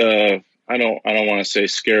 I don't want to say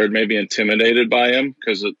scared, maybe intimidated by him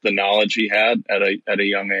because of the knowledge he had at a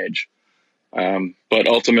young age. But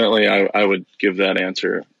ultimately, I would give that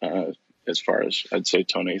answer as far as I'd say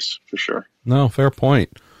Tonis for sure. No, fair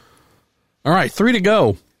point. All right, 3 to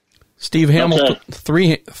go. Steve Hamilton,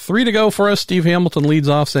 okay. three to go for us. Steve Hamilton leads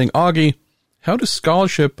off saying, Augie, how do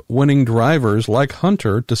scholarship-winning drivers like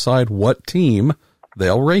Hunter decide what team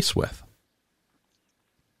they'll race with?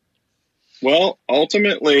 Well,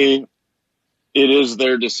 ultimately, it is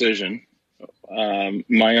their decision.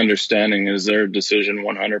 My understanding is their decision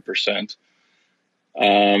 100%.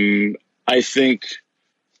 I think,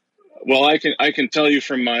 well, I can tell you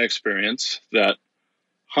from my experience that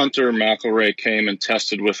Hunter McElroy came and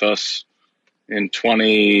tested with us at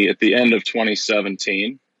the end of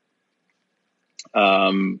 2017.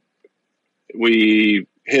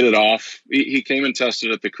 hit it off. He came and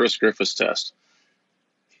tested at the Chris Griffiths test.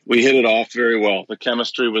 We hit it off very well. The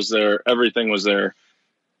chemistry was there. Everything was there.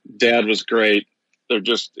 Dad was great.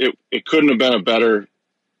 It couldn't have been a better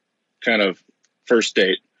kind of first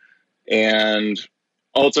date. And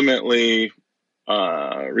ultimately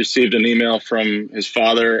received an email from his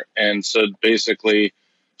father and said basically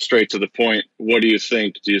straight to the point, what do you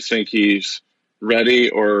think? Do you think he's ready,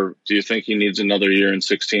 or do you think he needs another year in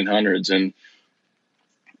 1600s? And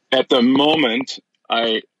at the moment,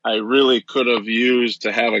 I really could have used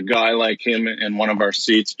to have a guy like him in one of our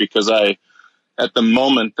seats, because at the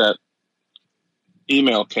moment that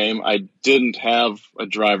email came, I didn't have a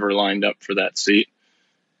driver lined up for that seat,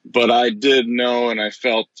 but I did know, and I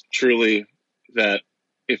felt truly that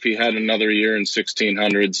if he had another year in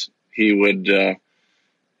 1600s, he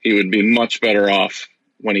would be much better off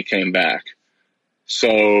when he came back.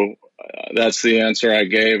 So that's the answer I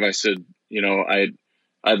gave. I said,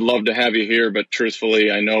 I'd love to have you here, but truthfully,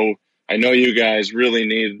 I know you guys really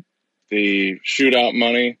need the shootout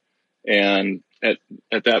money. And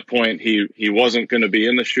at that point, he wasn't going to be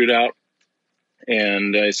in the shootout.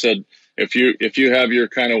 And I said, if you have your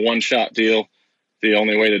kind of one shot deal, the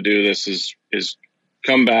only way to do this is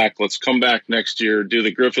come back. Let's come back next year, do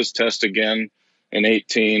the Griffiths test again in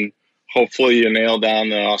 18. Hopefully you nail down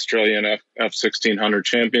the Australian F1600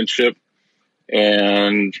 championship,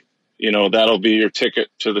 and that'll be your ticket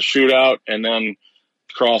to the shootout, and then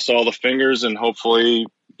cross all the fingers and hopefully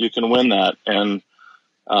you can win that. And,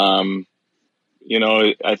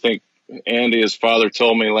 I think Andy, his father,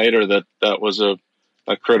 told me later that was a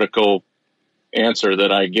critical answer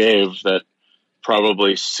that I gave that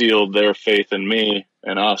probably sealed their faith in me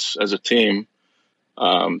and us as a team,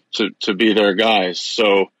 to be their guys.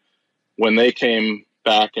 So when they came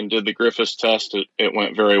back and did the Griffiths test, it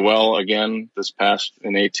went very well again this past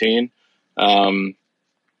in 18. And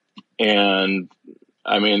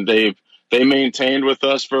I mean, they maintained with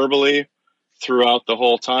us verbally throughout the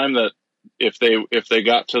whole time that if they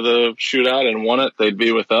got to the shootout and won it, they'd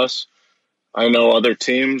be with us. I know other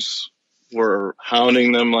teams were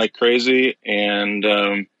hounding them like crazy, and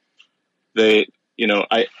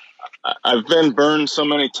I've been burned so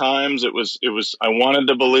many times. It was I wanted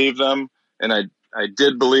to believe them, and I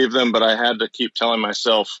did believe them, but I had to keep telling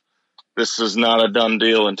myself this is not a done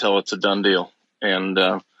deal until it's a done deal. And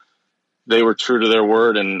they were true to their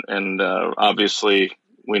word, and obviously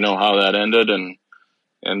we know how that ended, and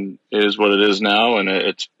it is what it is now, and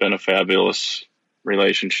it's been a fabulous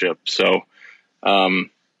relationship. So,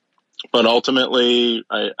 but ultimately,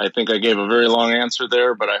 I think I gave a very long answer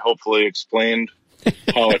there, but I hopefully explained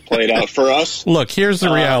how it played out for us. Look, here's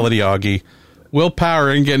the reality, Augie. Will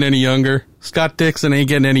Power ain't getting any younger. Scott Dixon ain't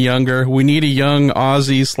getting any younger. We need a young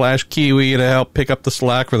Aussie/Kiwi to help pick up the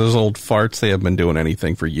slack for those old farts. They haven't been doing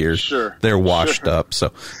anything for years. Sure. They're washed up.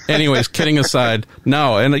 So anyways, kidding aside,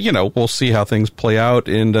 no, and we'll see how things play out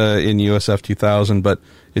in USF 2000, but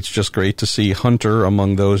it's just great to see Hunter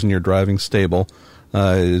among those in your driving stable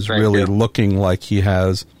is really looking like he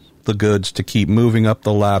has the goods to keep moving up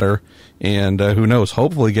the ladder, and who knows,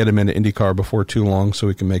 hopefully get him into IndyCar before too long so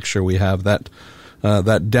we can make sure we have that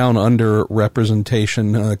down under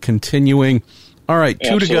representation continuing. All right,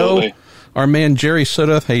 two Absolutely. to go. Our man Jerry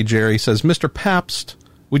Sudduth, hey Jerry, says, Mr. Pabst,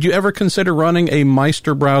 would you ever consider running a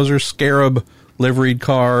Meisterbrowser Scarab liveried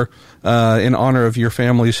car in honor of your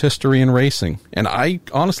family's history in racing? And I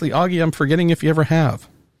honestly, Augie, I'm forgetting if you ever have.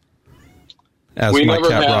 As we my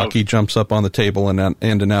cat have. Rocky jumps up on the table and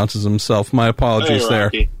announces himself. My apologies there.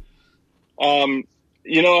 You know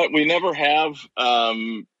what? We never have.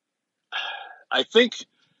 I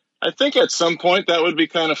think at some point that would be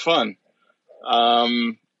kind of fun.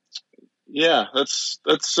 Yeah, that's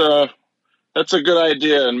a good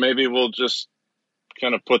idea, and maybe we'll just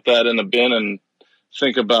kind of put that in a bin and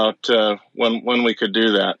think about when we could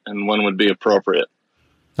do that and when would be appropriate.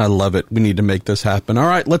 I love it. We need to make this happen. All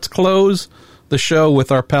right, let's close the show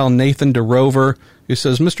with our pal Nathan DeRover, who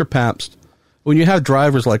says, Mr. Pabst, when you have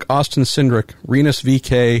drivers like Austin Cindric, Renus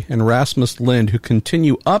VK, and Rasmus Lind who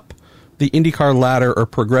continue up the IndyCar ladder or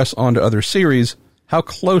progress onto other series, how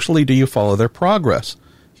closely do you follow their progress?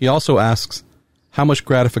 He also asks, how much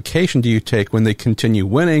gratification do you take when they continue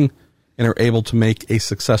winning and are able to make a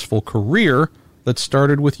successful career that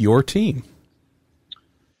started with your team?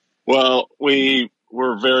 Well, we're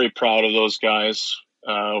very proud of those guys.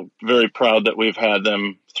 Very proud that we've had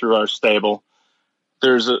them through our stable.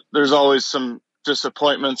 There's always some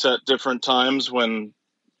disappointments at different times when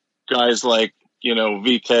guys like,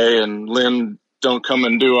 VK and Lynn don't come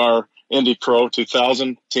and do our Indy Pro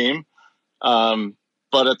 2000 team.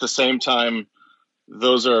 But at the same time,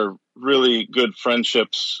 those are really good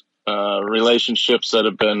friendships, relationships that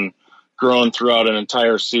have been grown throughout an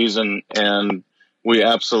entire season, and we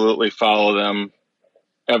absolutely follow them.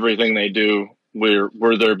 Everything they do,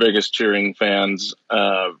 we're their biggest cheering fans.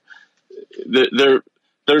 They're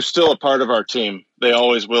still a part of our team. They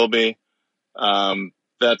always will be.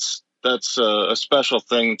 That's a special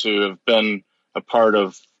thing to have been a part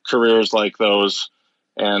of careers like those,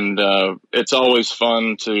 and it's always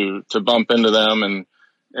fun to bump into them and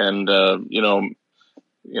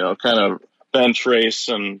kind of bench race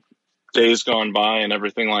and days gone by and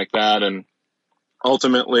everything like that. And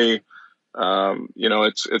ultimately,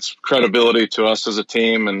 it's credibility to us as a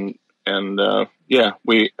team, and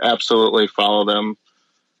we absolutely follow them.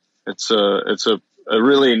 It's a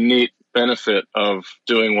really neat benefit of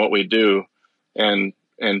doing what we do and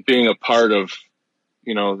being a part of,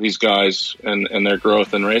 these guys and their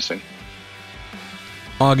growth in racing.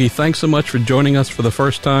 Augie, thanks so much for joining us for the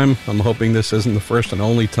first time. I'm hoping this isn't the first and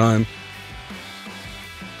only time.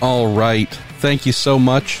 All right. Thank you so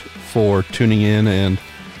much for tuning in and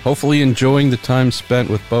hopefully enjoying the time spent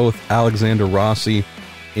with both Alexander Rossi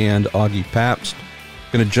and Augie Pabst.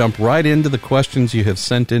 Going to jump right into the questions you have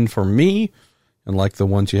sent in for me, and like the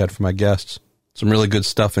ones you had for my guests. Some really good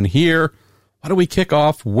stuff in here. Why don't we kick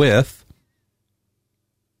off with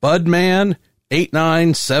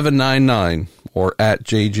Budman89799 or at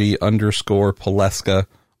JG_Paleska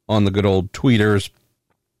on the good old tweeters.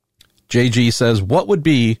 JG says, what would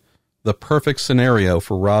be the perfect scenario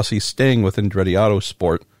for Rossi staying with Andretti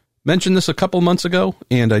Autosport? Mentioned this a couple months ago,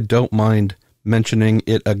 and I don't mind mentioning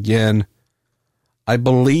it again. I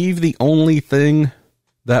believe the only thing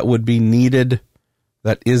that would be needed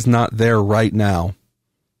that is not there right now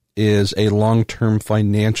is a long-term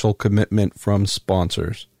financial commitment from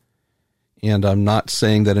sponsors. And I'm not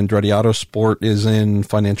saying that Andretti Autosport is in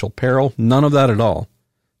financial peril. None of that at all.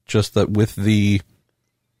 Just that with the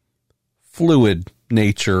fluid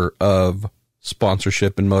nature of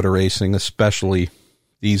sponsorship in motor racing, especially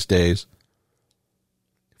these days.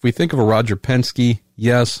 If we think of a Roger Penske,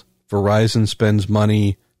 yes, Verizon spends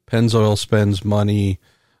money, Pennzoil spends money,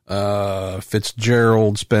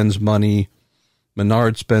 Fitzgerald spends money,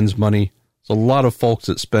 Menard spends money. There's a lot of folks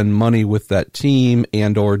that spend money with that team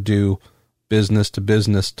and or do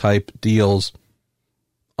business-to-business type deals.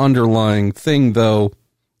 Underlying thing, though,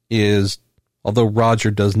 is although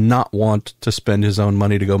Roger does not want to spend his own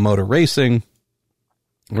money to go motor racing,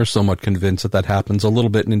 we're somewhat convinced that happens a little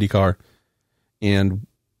bit in IndyCar, and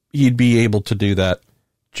he'd be able to do that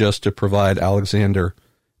just to provide Alexander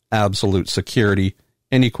absolute security.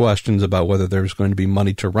 Any questions about whether there's going to be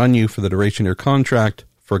money to run you for the duration of your contract,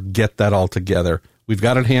 forget that altogether. We've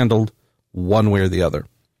got it handled one way or the other.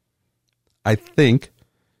 I think,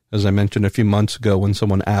 as I mentioned a few months ago when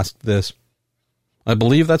someone asked this, I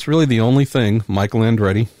believe that's really the only thing Michael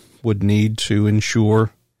Andretti would need to ensure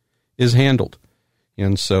is handled.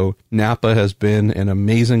 And so Napa has been an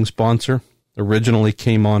amazing sponsor. Originally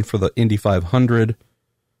came on for the Indy 500,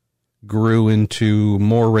 grew into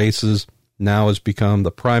more races, now has become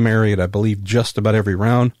the primary at, I believe, just about every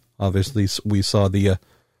round. Obviously, we saw the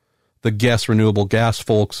Guess renewable gas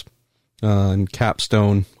folks and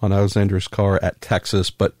Capstone on Alexander's car at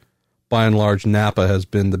Texas, but by and large, Napa has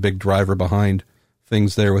been the big driver behind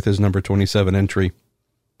things there with his number 27 entry.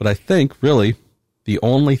 But I think, really, the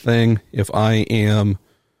only thing, if I am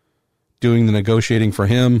doing the negotiating for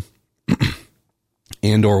him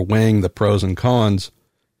and or weighing the pros and cons,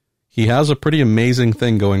 he has a pretty amazing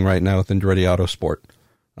thing going right now with Andretti Autosport.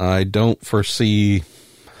 I don't foresee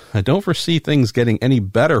things getting any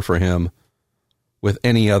better for him with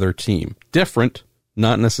any other team. Different,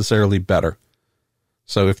 not necessarily better.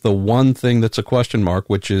 So if the one thing that's a question mark,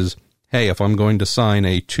 which is, hey, if I'm going to sign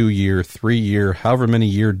a 2-year, 3-year, however many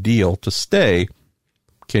year deal to stay,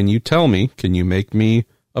 can you tell me, can you make me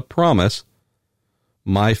a promise,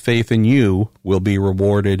 my faith in you will be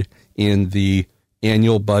rewarded in the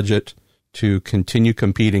annual budget to continue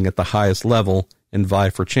competing at the highest level and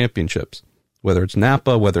vie for championships, whether it's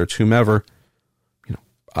Napa, whether it's whomever.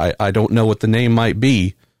 I don't know what the name might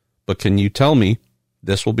be, but can you tell me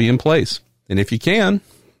this will be in place? And if you can,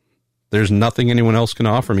 there's nothing anyone else can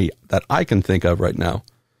offer me that I can think of right now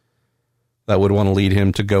that would want to lead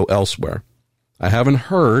him to go elsewhere. I haven't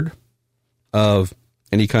heard of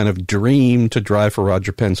any kind of dream to drive for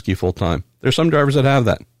Roger Penske full time. There's some drivers that have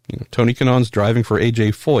that. Tony Kanaan's driving for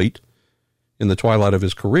AJ Foyt in the twilight of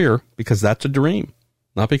his career because that's a dream,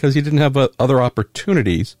 not because he didn't have other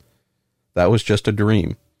opportunities. That was just a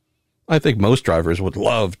dream. I think most drivers would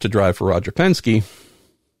love to drive for Roger Penske.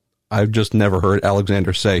 I've just never heard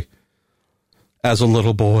Alexander say, As a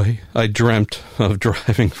little boy, I dreamt of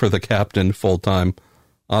driving for the captain full-time.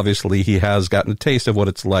 Obviously, he has gotten a taste of what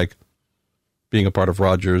it's like being a part of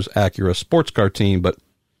Roger's Acura sports car team, but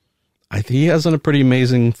I think he has a pretty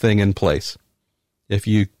amazing thing in place. If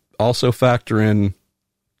you also factor in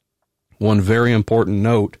one very important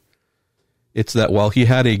note, it's that while he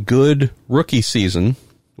had a good rookie season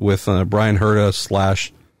with Brian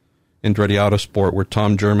Herta / Andretti Autosport, where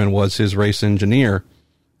Tom German was his race engineer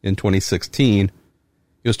in 2016,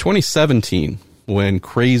 it was 2017 when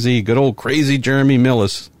good old crazy Jeremy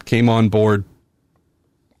Millis came on board,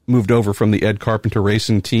 moved over from the Ed Carpenter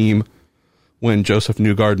Racing team when Joseph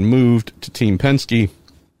Newgarden moved to Team Penske.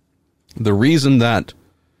 The reason that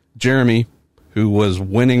Jeremy, who was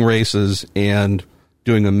winning races and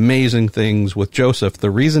doing amazing things with Joseph, the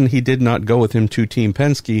reason he did not go with him to Team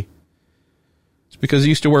Penske is because he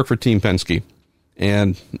used to work for Team Penske.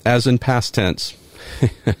 And as in past tense,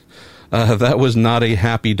 that was not a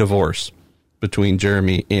happy divorce between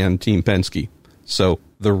Jeremy and Team Penske. So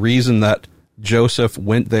the reason that Joseph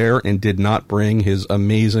went there and did not bring his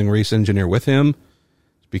amazing race engineer with him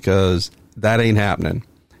is because that ain't happening.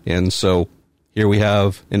 And so here we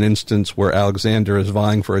have an instance where Alexander is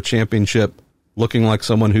vying for a championship, looking like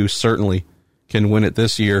someone who certainly can win it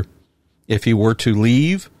this year. If he were to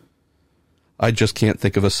leave, I just can't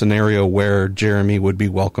think of a scenario where Jeremy would be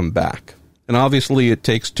welcome back. And obviously it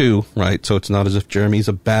takes two, right? So it's not as if Jeremy's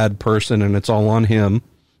a bad person and it's all on him.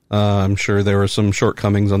 I'm sure there are some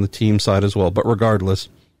shortcomings on the team side as well. But regardless,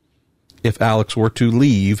 if Alex were to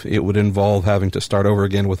leave, it would involve having to start over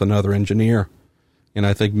again with another engineer. And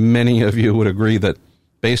I think many of you would agree that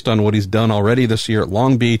based on what he's done already this year at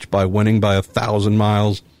Long Beach by winning by 1,000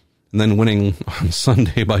 miles and then winning on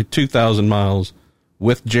Sunday by 2,000 miles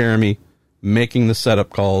with Jeremy making the setup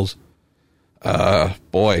calls,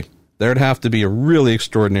 boy, there'd have to be a really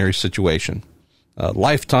extraordinary situation. A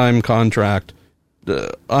lifetime contract,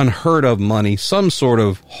 unheard of money, some sort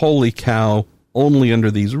of holy cow, only under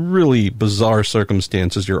these really bizarre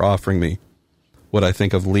circumstances you're offering me what I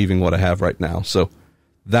think of leaving what I have right now. So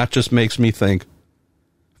that just makes me think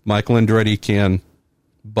Michael Andretti can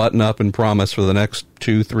button up and promise for the next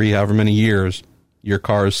 2, 3, however many years, your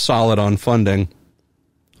car is solid on funding.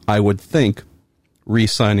 I would think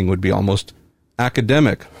re-signing would be almost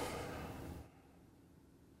academic.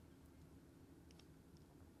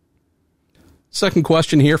 Second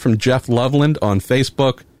question here from Jeff Loveland on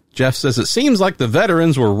Facebook. Jeff says, it seems like the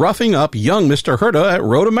veterans were roughing up young Mr. Herta at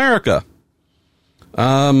Road America.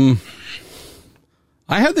 I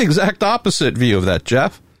had the exact opposite view of that,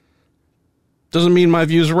 Jeff. Doesn't mean my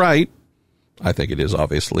view's right. I think it is,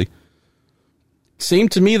 obviously. It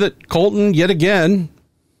seemed to me that Colton, yet again,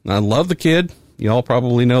 I love the kid. You all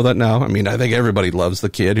probably know that now. I mean, I think everybody loves the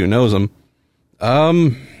kid who knows him.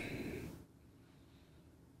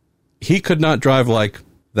 He could not drive like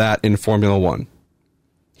that in Formula One.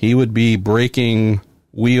 He would be breaking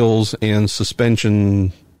wheels and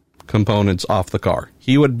suspension components off the car.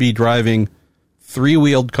 He would be driving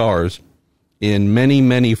three-wheeled cars in many,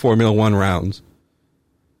 many Formula One rounds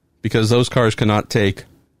because those cars cannot take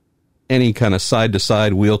any kind of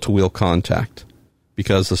side-to-side, wheel-to-wheel contact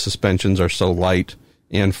because the suspensions are so light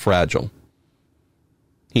and fragile.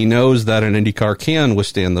 He knows that an IndyCar can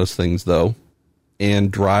withstand those things, though,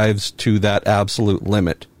 and drives to that absolute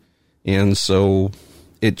limit. And so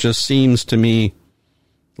it just seems to me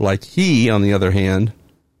like he, on the other hand,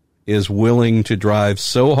 is willing to drive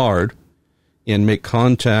so hard and make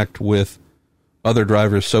contact with other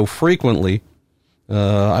drivers so frequently.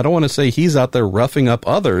 I don't want to say he's out there roughing up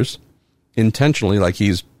others intentionally, like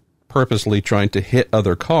he's purposely trying to hit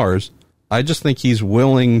other cars. I just think he's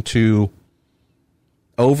willing to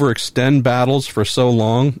overextend battles for so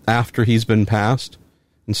long after he's been passed,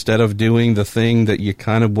 instead of doing the thing that you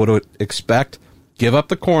kind of would expect. Give up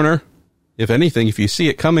the corner. If anything, if you see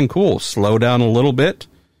it coming, cool, slow down a little bit,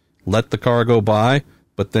 let the car go by,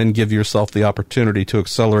 but then give yourself the opportunity to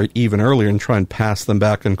accelerate even earlier and try and pass them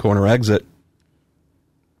back in corner exit.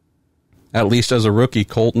 At least as a rookie,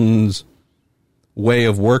 Colton's way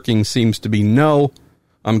of working seems to be, no,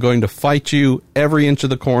 I'm going to fight you every inch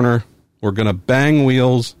of the corner. We're going to bang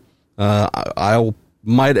wheels. I'll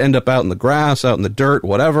might end up out in the grass, out in the dirt,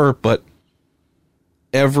 whatever, but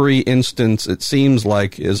every instance, it seems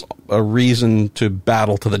like, is a reason to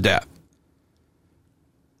battle to the death.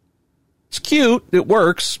 It's cute. It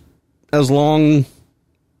works as long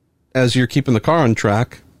as you're keeping the car on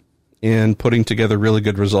track and putting together really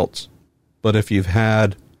good results. But if you've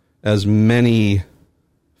had as many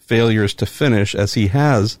failures to finish as he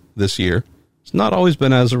has this year, it's not always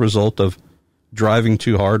been as a result of driving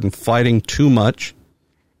too hard and fighting too much.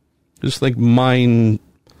 just think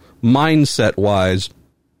mindset-wise,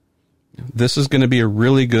 this is going to be a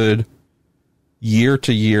really good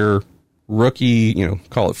year-to-year rookie,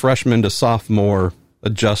 call it freshman to sophomore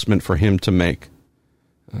adjustment for him to make.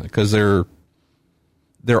 Because there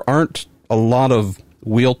aren't a lot of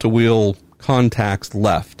wheel-to-wheel contacts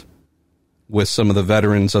left with some of the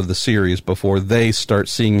veterans of the series before they start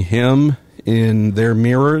seeing him in their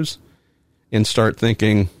mirrors and start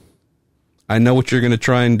thinking, I know what you're going to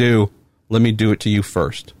try and do. Let me do it to you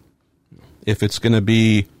first. If it's going to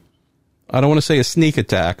be, I don't want to say a sneak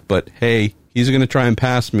attack, but hey, he's going to try and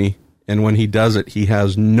pass me. And when he does it, he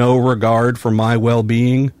has no regard for my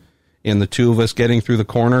well-being and the two of us getting through the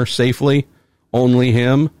corner safely, only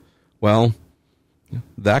him. Well,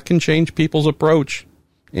 that can change people's approach.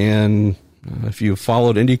 And if you've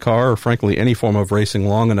followed IndyCar or frankly any form of racing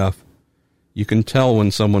long enough, you can tell when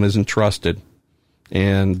someone isn't trusted.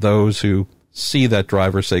 And those who see that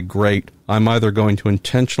driver say, great, I'm either going to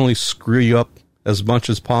intentionally screw you up as much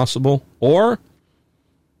as possible, or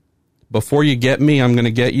before you get me, I'm going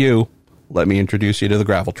to get you. Let me introduce you to the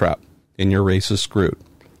gravel trap, and your race is screwed.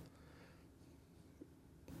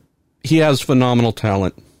 He has phenomenal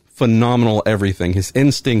talent, phenomenal everything. His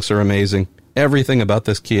instincts are amazing. Everything about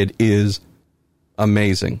this kid is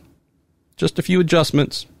amazing. Just a few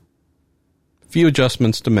adjustments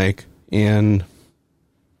to make, and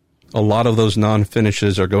a lot of those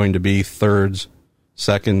non-finishes are going to be thirds,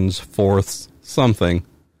 seconds, fourths, something,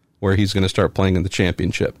 where he's going to start playing in the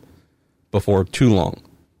championship before too long.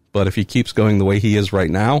 But if he keeps going the way he is right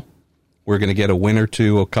now, we're going to get a win or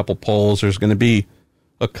two, a couple poles. There's going to be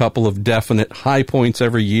a couple of definite high points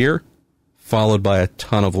every year, followed by a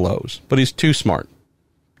ton of lows. But he's too smart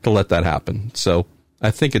to let that happen. So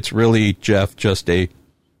I think it's really, Jeff, just a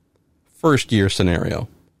first-year scenario.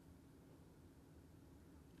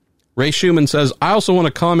 Ray Schumann says, I also want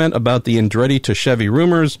to comment about the Andretti to Chevy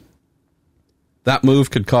rumors. That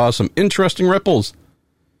move could cause some interesting ripples.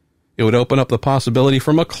 It would open up the possibility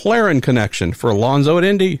for McLaren connection for Alonso at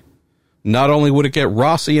Indy. Not only would it get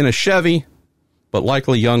Rossi in a Chevy, but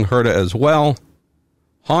likely young Herta as well.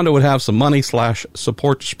 Honda would have some money /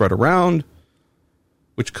 support to spread around,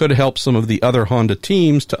 which could help some of the other Honda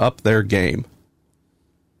teams to up their game.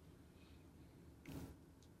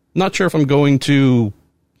 Not sure if I'm going to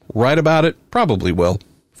write about it. Probably will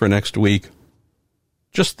for next week.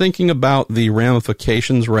 Just thinking about the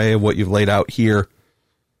ramifications, Ray, of what you've laid out here,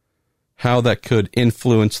 how that could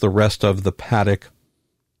influence the rest of the paddock.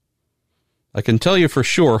 I can tell you for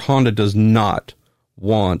sure Honda does not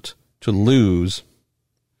want to lose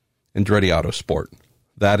Andretti Autosport.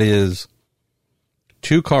 That is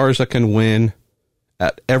two cars that can win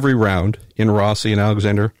at every round in Rossi and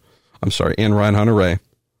Ryan Hunter-Ray.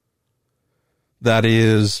 That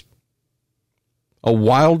is a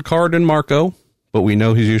wild card in Marco, but we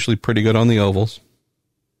know he's usually pretty good on the ovals.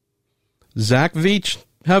 Zach Veach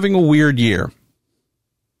having a weird year.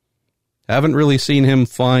 Haven't really seen him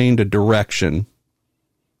find a direction,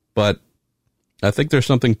 but I think there's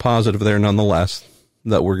something positive there nonetheless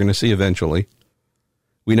that we're going to see eventually.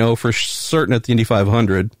 We know for certain at the Indy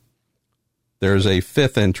 500, there's a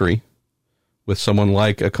fifth entry with someone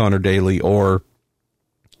like a Connor Daly or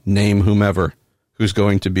name whomever who's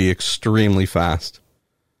going to be extremely fast.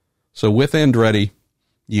 So with Andretti,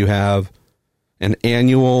 you have an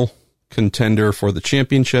annual contender for the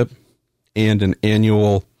championship and an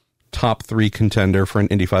annual top 3 contender for an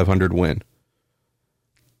Indy 500 win.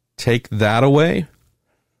 Take that away,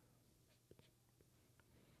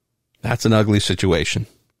 that's an ugly situation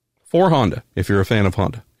for Honda, if you're a fan of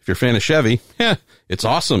Honda. If you're a fan of Chevy, it's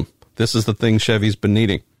awesome. This is the thing Chevy's been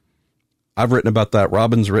needing. I've written about that.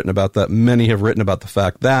 Robin's written about that. Many have written about the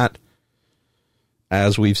fact that,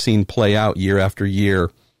 as we've seen play out year after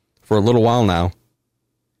year for a little while now,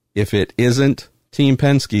 if it isn't Team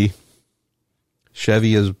Penske,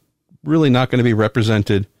 Chevy is really not going to be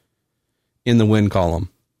represented in the win column.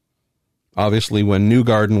 Obviously, when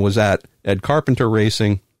Newgarden was at Ed Carpenter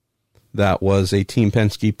Racing, that was a Team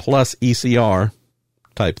Penske plus ECR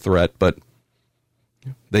type threat, but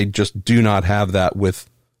they just do not have that with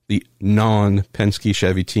the non-Penske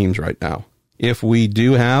Chevy teams right now. If we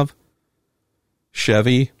do have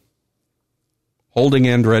Chevy holding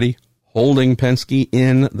Andretti, holding Penske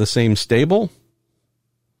in the same stable,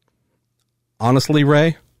 honestly,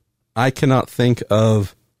 Ray, I cannot think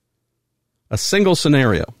of a single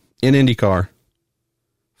scenario in IndyCar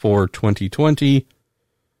for 2020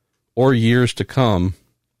 or years to come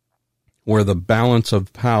where the balance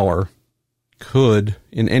of power could,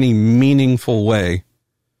 in any meaningful way,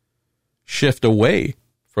 shift away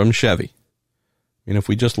from Chevy. And if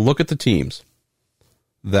we just look at the teams,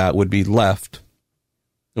 that would be left.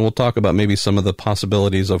 And we'll talk about maybe some of the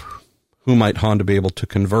possibilities of who might Honda be able to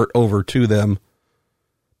convert over to them.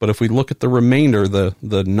 But if we look at the remainder, the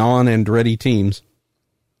non-Andretti teams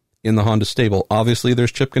in the Honda stable, obviously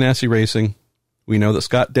there's Chip Ganassi Racing. We know that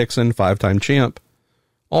Scott Dixon, 5-time champ,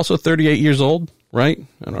 also 38 years old, right?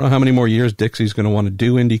 I don't know how many more years Dixie's going to want to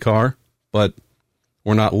do IndyCar, but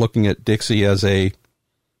we're not looking at Dixie as a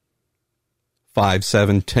 5,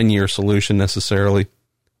 7, 10-year solution necessarily.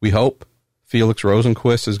 We hope Felix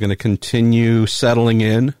Rosenqvist is going to continue settling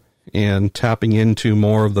in and tapping into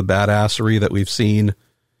more of the badassery that we've seen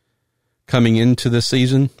coming into this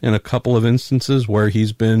season in a couple of instances where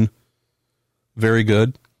he's been very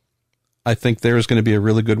good. I think there's going to be a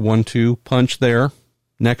really good 1-2 punch there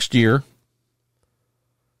next year.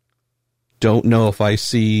 Don't know if I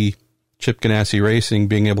see Chip Ganassi Racing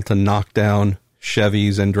being able to knock down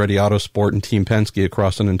Chevy's, Andretti Autosport, and Team Penske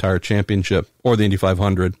across an entire championship, or the Indy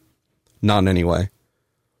 500. Not in any way.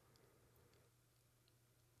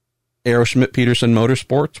 Aero Schmidt-Peterson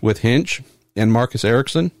Motorsports with Hinch and Marcus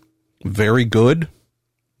Ericsson, very good.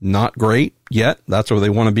 Not great yet. That's where they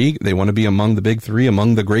want to be. They want to be among the big three,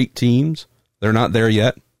 among the great teams. They're not there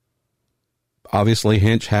yet. Obviously,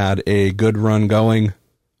 Hinch had a good run going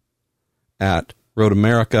at Road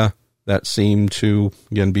America. That seemed to,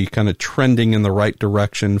 again, be kind of trending in the right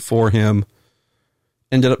direction for him.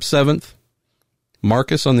 Ended up 7th.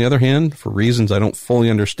 Marcus, on the other hand, for reasons I don't fully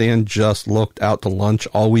understand, just looked out to lunch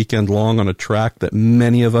all weekend long on a track that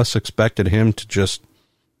many of us expected him to just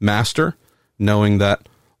master, knowing that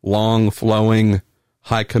long, flowing,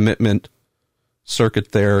 high-commitment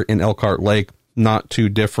circuit there in Elkhart Lake, not too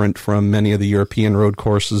different from many of the European road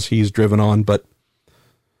courses he's driven on, but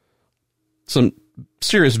some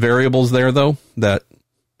serious variables there, though, that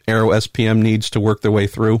Aero SPM needs to work their way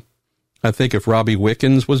through. I think if Robbie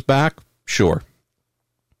Wickens was back, sure.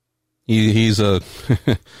 He's a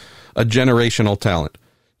a generational talent.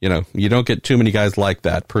 You know, you don't get too many guys like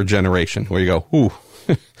that per generation where you go, ooh,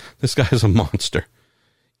 this guy's a monster.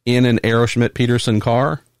 In an Aero Schmidt-Peterson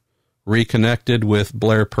car, reconnected with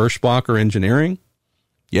Blair Perschbacher Engineering,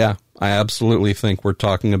 yeah, I absolutely think we're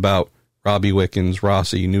talking about Robbie Wickens,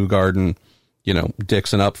 Rossi, Newgarden,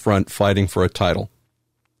 Dixon up front fighting for a title.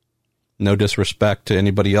 No disrespect to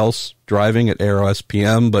anybody else driving at Aero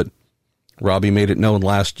SPM, but Robbie made it known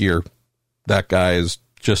last year that guy is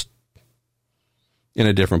just in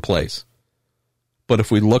a different place. But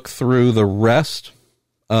if we look through the rest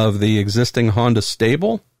of the existing Honda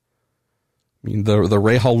stable, I mean, the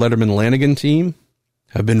Rahal Letterman Lanigan team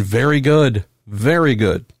have been very good, very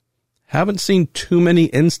good. Haven't seen too many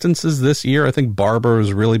instances this year. I think Barber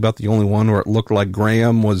is really about the only one where it looked like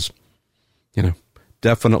Graham was,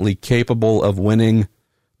 definitely capable of winning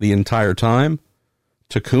the entire time.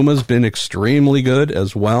 Takuma's been extremely good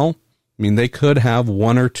as well. I mean, they could have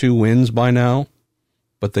 1 or 2 wins by now,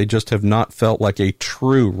 but they just have not felt like a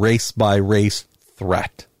true race-by-race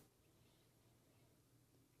threat.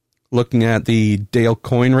 Looking at the Dale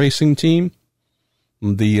Coyne Racing team,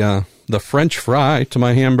 the French fry to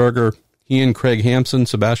my hamburger, he and Craig Hampson,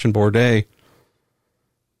 Sebastian Bourdais,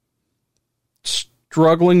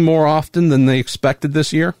 struggling more often than they expected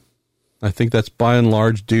this year. I think that's by and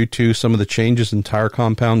large due to some of the changes in tire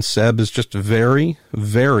compound. Seb is just very,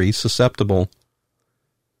 very susceptible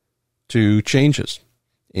to changes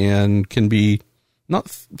and can be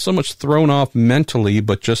not so much thrown off mentally,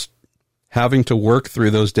 but just having to work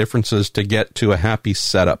through those differences to get to a happy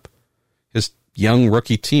setup. His young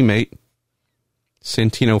rookie teammate,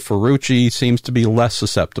 Santino Ferrucci, seems to be less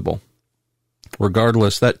susceptible.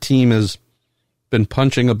 Regardless, that team has been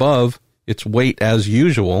punching above its weight as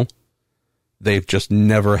usual. They've just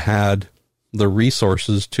never had the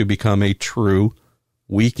resources to become a true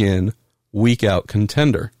week-in, week-out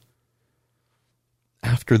contender.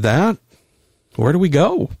 After that, where do we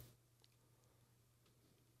go?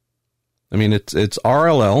 I mean, it's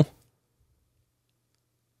RLL,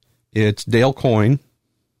 it's Dale Coyne,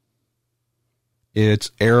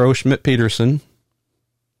 it's Aero Schmidt-Peterson.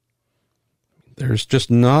 There's just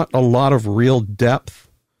not a lot of real depth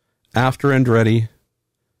after Andretti,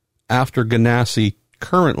 after Ganassi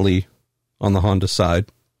currently on the Honda side.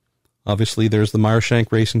 Obviously, there's the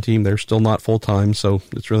Meyershank Racing team. They're still not full-time, so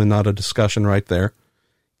it's really not a discussion right there.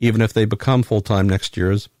 Even if they become full-time next year,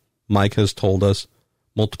 as Mike has told us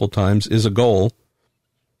multiple times, is a goal.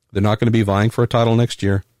 They're not going to be vying for a title next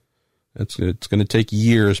year. It's going to take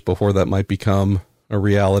years before that might become a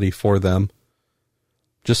reality for them.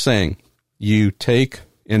 Just saying, you take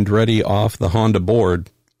Andretti off the Honda board,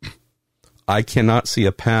 I cannot see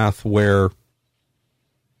a path where,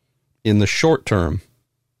 in the short term,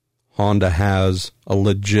 Honda has a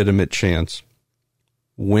legitimate chance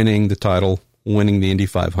winning the title, winning the Indy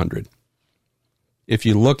 500. If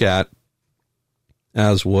you look at,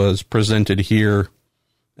 as was presented here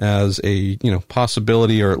as a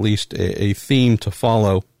possibility, or at least a theme to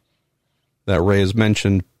follow that Ray has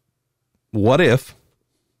mentioned, what if,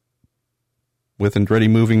 with Andretti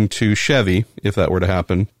moving to Chevy, if that were to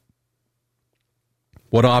happen,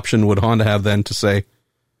 what option would Honda have then to say,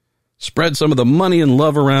 spread some of the money and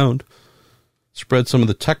love around, spread some of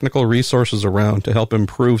the technical resources around to help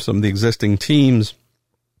improve some of the existing teams?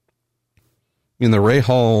 In the Ray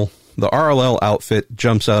Hall, the RLL outfit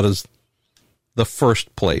jumps out as the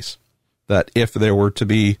first place that if there were to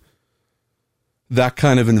be that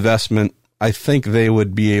kind of investment, I think they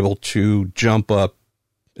would be able to jump up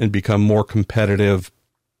and become more competitive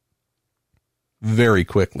very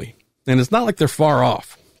quickly. And it's not like they're far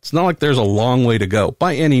off. It's not like there's a long way to go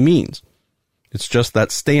by any means. It's just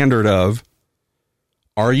that standard of,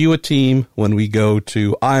 are you a team when we go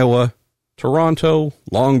to Iowa, Toronto,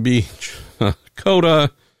 Long Beach, Coda,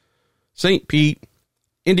 St. Pete,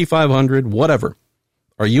 Indy 500, whatever?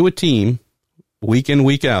 Are you a team week in,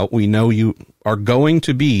 week out? We know you are going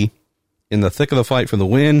to be in the thick of the fight for the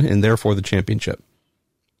win and therefore the championship.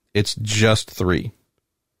 It's just three.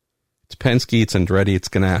 It's Penske, it's Andretti, it's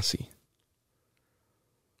Ganassi.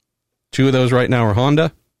 Two of those right now are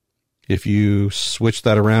Honda. If you switch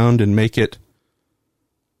that around and make it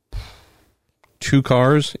two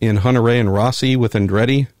cars in Hunter-Reay and Rossi with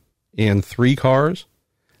Andretti and three cars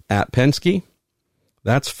at Penske,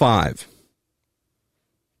 that's five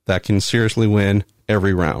that can seriously win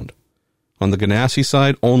every round. On the Ganassi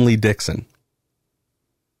side, only Dixon.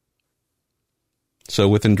 So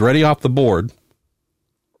with Andretti off the board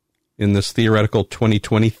in this theoretical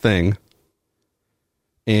 2020 thing,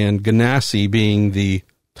 and Ganassi being the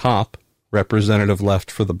top representative left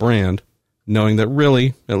for the brand, knowing that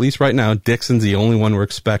really, at least right now, Dixon's the only one we're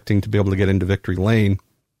expecting to be able to get into victory lane.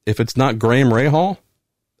 If it's not Graham Rahal,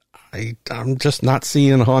 I'm just not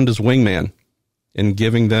seeing Honda's wingman and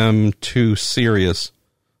giving them two serious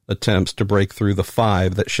attempts to break through the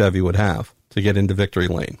five that Chevy would have to get into victory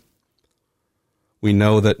lane. We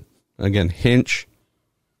know that, again, Hinch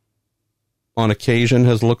on occasion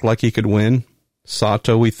has looked like he could win.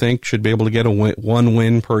 Sato, we think, should be able to get one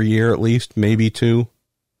win per year at least, maybe two.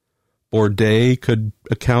 Bourdais could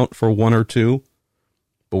account for one or two,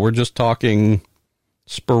 but we're just talking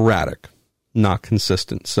sporadic, not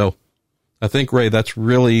consistent. So I think, Ray, that's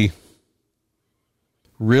really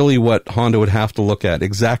what Honda would have to look at,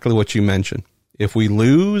 exactly what you mentioned. If we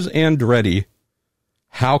lose Andretti,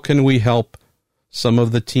 how can we help some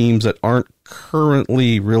of the teams that aren't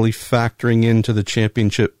currently really factoring into the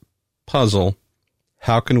championship puzzle?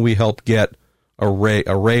 How can we help get a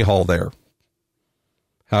Rahal there?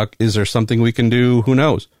 Is there something we can do, who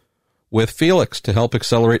knows, with Felix to help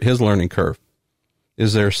accelerate his learning curve?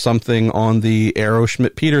 Is there something on the Aero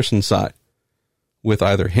Schmidt-Peterson side with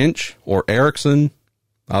either Hinch or Ericsson?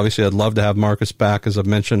 Obviously, I'd love to have Marcus back, as I've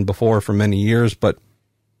mentioned before, for many years, but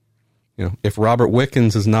if Robert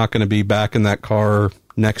Wickens is not going to be back in that car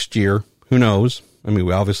next year, who knows? I mean,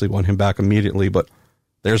 we obviously want him back immediately, but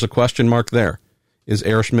there's a question mark there. Is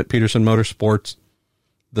Aero Schmidt-Peterson Motorsports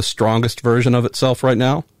the strongest version of itself right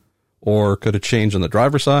now? Or could it change on the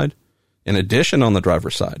driver's side? In addition on the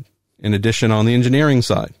driver's side? In addition on the engineering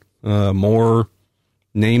side? More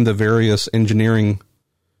name the various engineering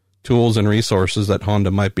tools and resources that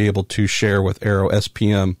Honda might be able to share with Aero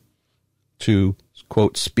SPM to,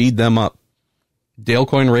 quote, speed them up. Dale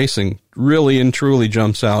Coyne Racing really and truly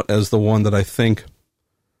jumps out as the one that I think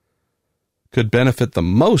could benefit the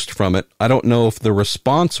most from it. I don't know if the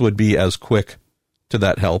response would be as quick to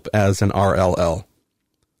that help as an RLL.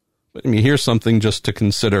 But I mean, here's something just to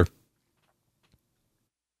consider.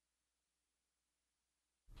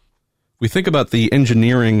 We think about the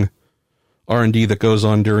engineering R&D that goes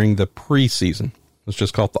on during the preseason. Let's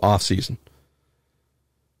just call it the off-season.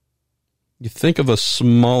 You think of a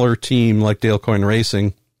smaller team like Dale Coyne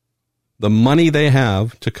Racing, the money they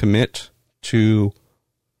have to commit to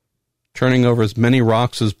turning over as many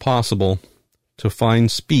rocks as possible to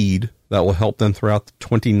find speed that will help them throughout the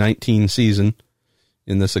 2019 season.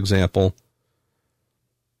 In this example,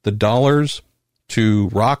 the dollars to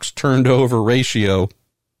rocks turned over ratio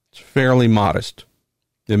is fairly modest.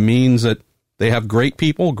 It means that they have great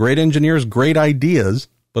people, great engineers, great ideas,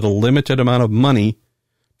 but a limited amount of money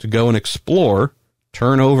to go and explore,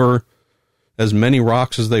 turn over as many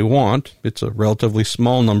rocks as they want. It's a relatively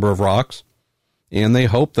small number of rocks, and they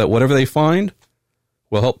hope that whatever they find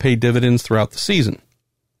will help pay dividends throughout the season.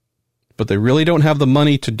 But they really don't have the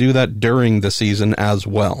money to do that during the season as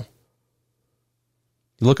well.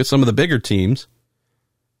 You look at some of the bigger teams,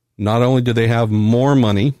 not only do they have more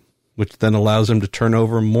money, which then allows them to turn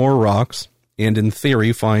over more rocks and, in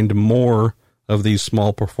theory, find more of these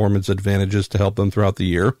small performance advantages to help them throughout the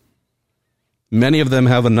year. Many of them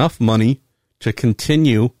have enough money to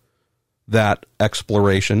continue that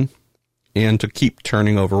exploration and to keep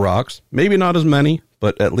turning over rocks. Maybe not as many,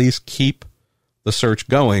 but at least keep the search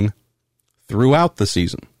going throughout the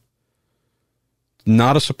season.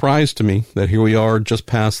 Not a surprise to me that here we are just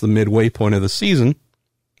past the midway point of the season,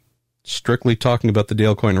 strictly talking about the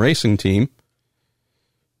Dale Coyne Racing team.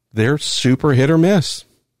 They're super hit or miss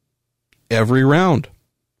every round.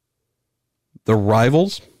 The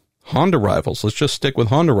rivals, Honda rivals, let's just stick with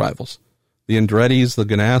Honda rivals. The Andretti's, the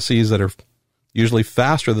Ganassis that are usually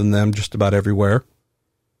faster than them just about everywhere.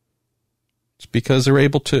 It's because they're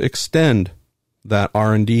able to extend that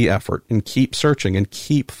R&D effort and keep searching and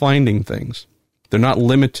keep finding things. They're not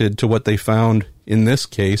limited to what they found in this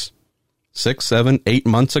case 6, 7, 8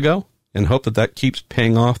 months ago and hope that that keeps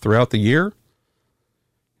paying off throughout the year.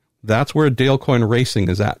 That's where Dale Coyne Racing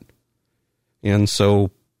is at. And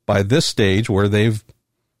so by this stage where they've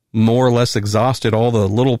more or less exhausted all the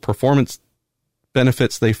little performance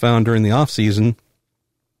benefits they found during the offseason,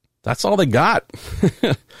 that's all they got.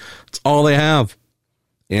 That's all they have.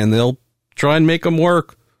 And they'll try and make them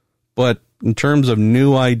work. But in terms of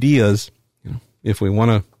new ideas, if we want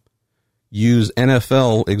to use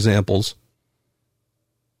NFL examples,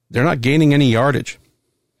 they're not gaining any yardage.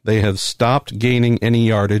 They have stopped gaining any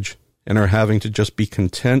yardage and are having to just be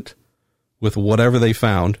content with whatever they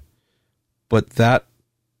found. But that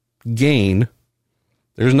gain,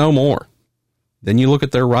 there's no more. Then you look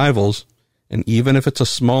at their rivals, and even if it's a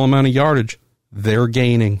small amount of yardage, they're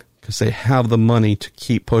gaining because they have the money to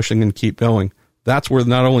keep pushing and keep going. That's where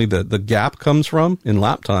not only the gap comes from in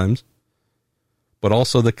lap times, but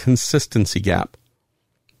also the consistency gap.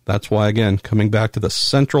 That's why, again, coming back to the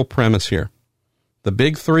central premise here, the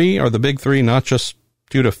big three are the big three not just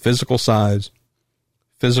due to physical size,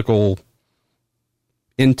 physical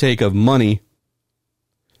intake of money.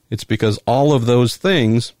 It's because all of those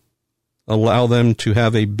things allow them to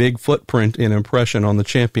have a big footprint and impression on the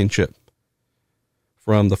championship.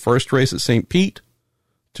 From the first race at St. Pete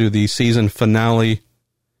to the season finale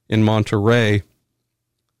in Monterey,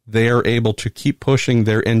 they are able to keep pushing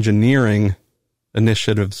their engineering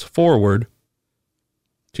initiatives forward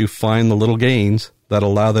to find the little gains that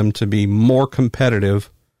allow them to be more competitive,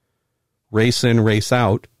 race in, race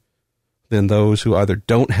out, than those who either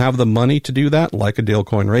don't have the money to do that, like a Dale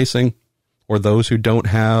Coyne Racing, or those who don't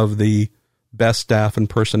have the best staff and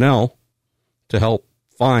personnel to help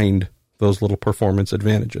find those little performance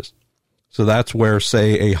advantages. So that's where,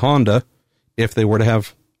 say, a Honda, if they were to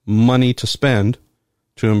have money to spend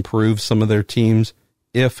to improve some of their teams,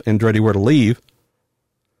 if Andretti were to leave,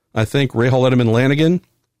 I think Rahal Letterman Lanigan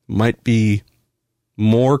might be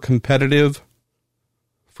more competitive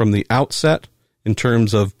from the outset in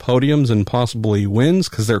terms of podiums and possibly wins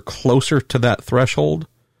because they're closer to that threshold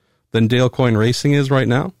than Dale Coyne Racing is right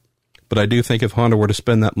now. But I do think if Honda were to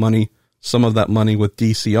spend that money, some of that money with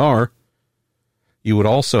DCR, you would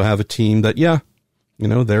also have a team that, they're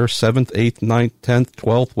 7th, 8th, 9th, 10th,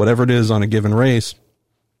 12th, whatever it is on a given race.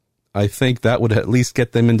 I think that would at least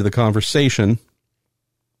get them into the conversation.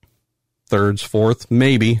 3rd, 4th,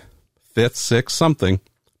 maybe 5th, 6th, something,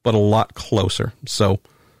 but a lot closer. So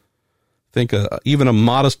I think even a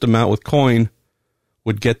modest amount with Coyne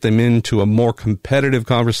would get them into a more competitive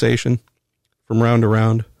conversation from round to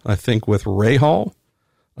round. I think with Rahal,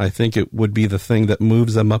 I think it would be the thing that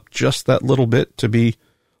moves them up just that little bit to be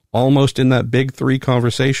almost in that big three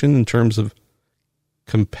conversation in terms of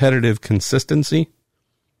competitive consistency.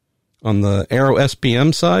 On the Aero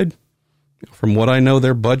SPM side, from what I know,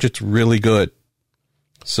 their budget's really good.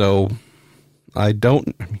 So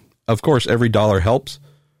of course, every dollar helps.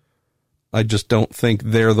 I just don't think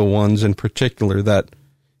they're the ones in particular that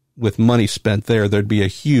with money spent there'd be a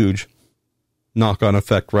huge knock-on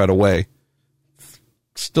effect right away.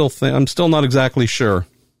 I'm still not exactly sure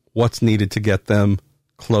what's needed to get them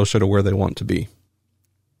closer to where they want to be.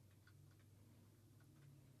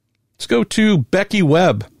 Let's go to Becky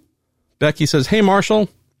Webb. Becky says, "Hey, Marshall,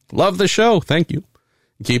 love the show. Thank you.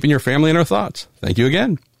 Keeping your family in our thoughts. Thank you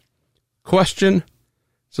again. Question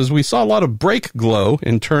says, we saw a lot of brake glow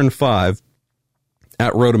in turn 5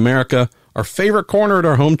 at Road America, our favorite corner at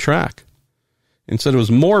our home track. And said it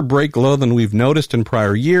was more brake glow than we've noticed in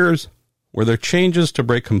prior years. Were there changes to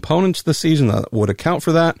brake components this season that would account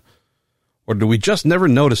for that? Or do we just never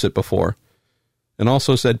notice it before?" And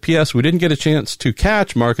also said, "P.S. We didn't get a chance to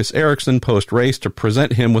catch Marcus Ericsson post-race to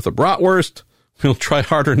present him with a bratwurst. We'll try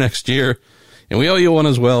harder next year And we owe you one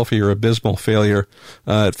as well for your abysmal failure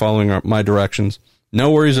at following my directions. No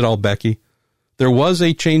worries at all, Becky. There was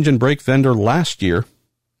a change in brake vendor last year.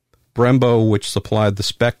 Brembo, which supplied the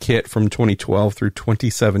spec kit from 2012 through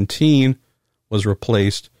 2017, was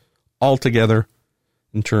replaced altogether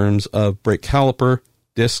in terms of brake caliper,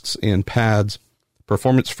 discs, and pads.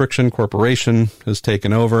 Performance Friction Corporation has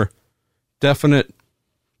taken over. Definite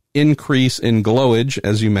increase in glowage,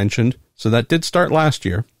 as you mentioned. So that did start last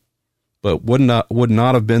year, but would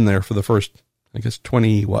not have been there for the first, I guess,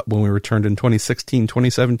 when we returned in 2016,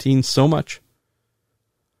 2017, so much.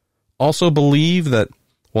 Also believe that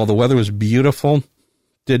while the weather was beautiful,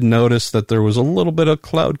 did notice that there was a little bit of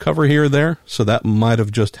cloud cover here or there, so that might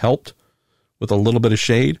have just helped with a little bit of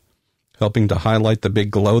shade, helping to highlight the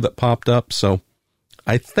big glow that popped up. So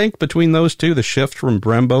I think between those two, the shift from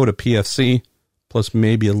Brembo to PFC, plus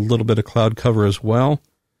maybe a little bit of cloud cover as well,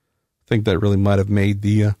 I think that really might have made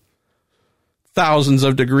the thousands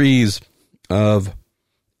of degrees of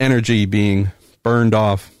energy being burned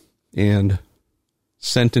off and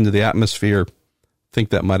sent into the atmosphere. I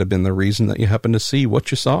think that might have been the reason that you happened to see what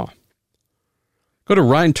you saw. Go to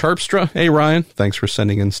Ryan Terpstra. Hey, Ryan, thanks for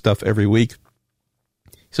sending in stuff every week.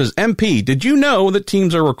 He says, MP, did you know that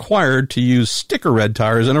teams are required to use sticker red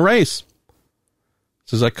tires in a race? He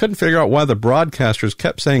says, I couldn't figure out why the broadcasters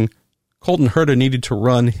kept saying Colton Herta needed to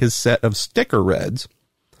run his set of sticker reds.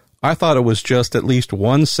 I thought it was just at least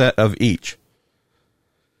one set of each.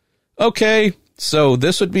 Okay, so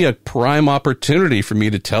this would be a prime opportunity for me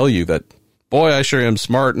to tell you that, boy, I sure am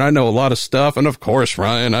smart and I know a lot of stuff. And of course,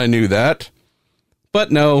 Ryan, I knew that.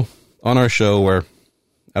 But no, on our show where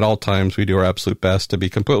at all times we do our absolute best to be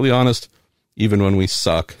completely honest, even when we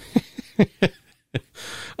suck.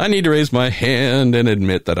 I need to raise my hand and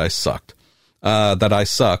admit that I sucked. That I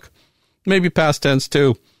suck. Maybe past tense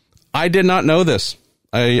too. I did not know this.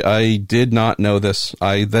 I did not know this.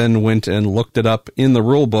 I then went and looked it up in the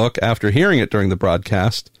rule book after hearing it during the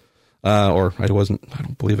broadcast. I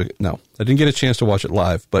don't believe it. No, I didn't get a chance to watch it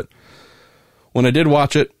live, but when I did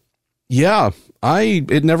watch it, yeah,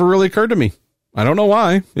 it never really occurred to me. I don't know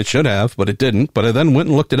why. It should have, but it didn't. But I then went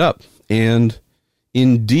and looked it up. And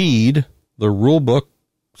indeed, the rule book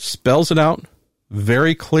spells it out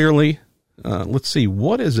very clearly. Let's see.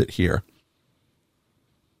 What is it here?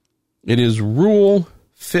 It is Rule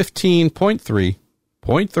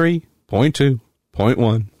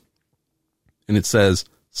 15.3.3.2.1. And it says,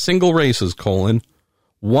 single races,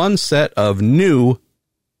 one set of new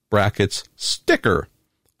brackets sticker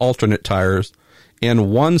alternate tires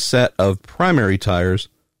and one set of primary tires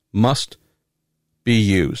must be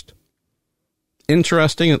used.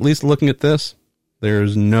 Interesting, at least looking at this,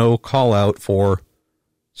 there's no call out for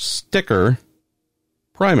sticker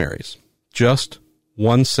primaries. Just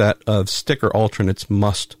one set of sticker alternates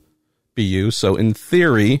must be used. So in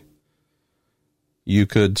theory, you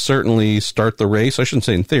could certainly start the race. I shouldn't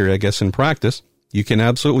say in theory, I guess in practice. You can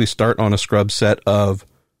absolutely start on a scrub set of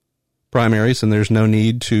primaries, and there's no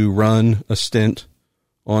need to run a stint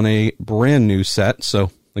on a brand new set.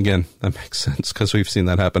 So again, that makes sense because we've seen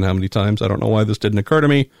that happen how many times. I don't know why this didn't occur to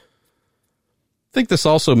me. I think this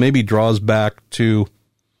also maybe draws back to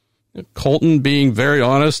Colton being very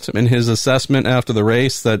honest in his assessment after the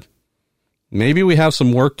race that maybe we have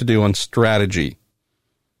some work to do on strategy.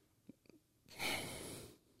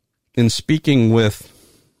 In speaking with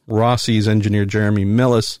Rossi's engineer, Jeremy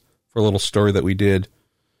Millis, for a little story that we did,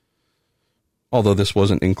 although this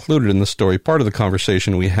wasn't included in the story, part of the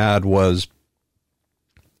conversation we had was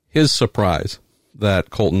his surprise that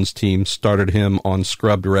Colton's team started him on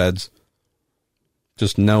scrubbed reds,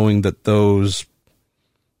 just knowing that those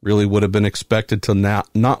really would have been expected to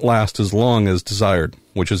not last as long as desired,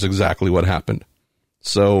 which is exactly what happened.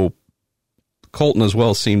 So Colton as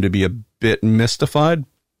well seemed to be a bit mystified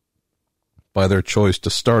by their choice to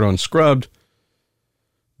start on scrubbed,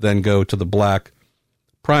 then go to the black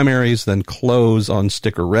primaries, then close on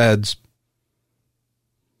sticker reds.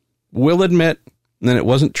 Will admit that it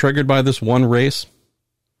wasn't triggered by this one race,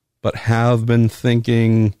 but have been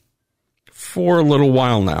thinking for a little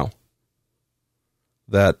while now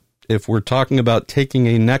that if we're talking about taking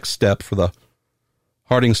a next step for the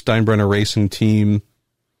Harding Steinbrenner racing team,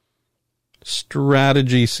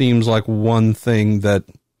 strategy seems like one thing that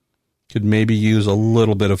could maybe use a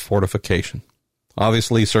little bit of fortification.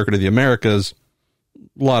 Obviously, Circuit of the Americas,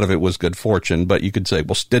 a lot of it was good fortune, but you could say,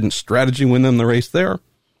 well, didn't strategy win them the race there?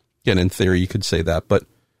 Again, in theory, you could say that, but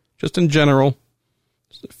just in general,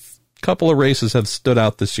 a couple of races have stood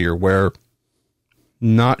out this year where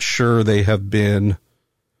not sure they have been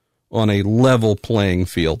on a level playing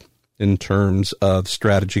field in terms of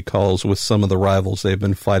strategy calls with some of the rivals they've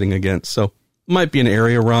been fighting against. So might be an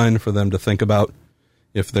area run for them to think about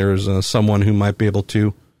if there's someone who might be able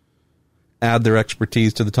to add their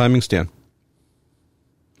expertise to the timing stand.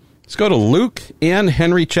 Let's go to Luke and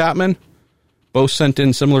Henry Chapman. Both sent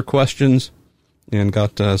in similar questions and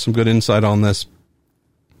got some good insight on this.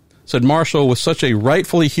 Said, Marshall, with such a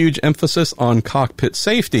rightfully huge emphasis on cockpit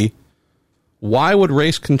safety, why would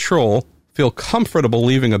race control feel comfortable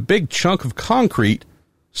leaving a big chunk of concrete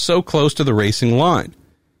so close to the racing line?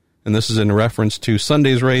 And this is in reference to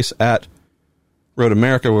Sunday's race at Road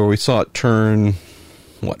America, where we saw it turn,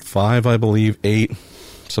 5, I believe, 8.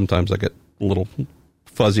 Sometimes I get a little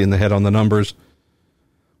fuzzy in the head on the numbers.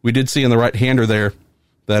 We did see in the right-hander there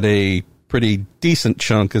that a pretty decent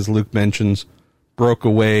chunk, as Luke mentions, broke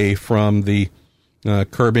away from the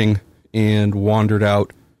curbing and wandered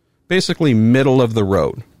out basically middle of the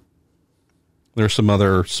road. There's some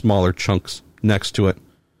other smaller chunks next to it.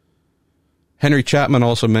 Henry Chapman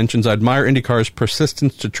also mentions, I admire IndyCar's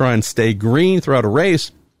persistence to try and stay green throughout a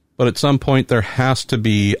race, but at some point there has to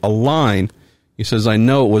be a line. He says, I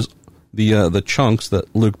know it was the chunks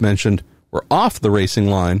that Luke mentioned were off the racing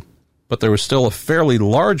line, but there was still a fairly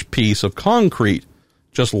large piece of concrete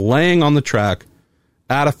just laying on the track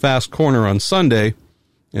at a fast corner on Sunday,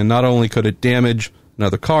 and not only could it damage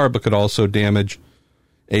another car, but could also damage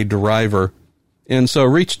a driver. And so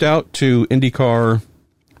reached out to IndyCar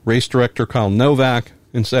race director Kyle Novak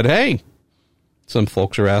and said, hey, some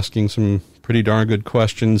folks are asking some pretty darn good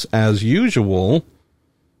questions as usual.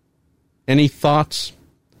 Any thoughts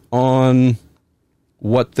on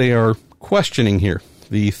what they are questioning here,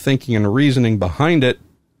 the thinking and reasoning behind it?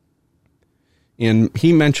 And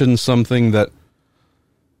he mentioned something that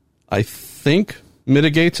I think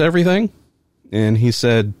mitigates everything. And he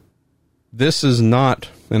said, this is not,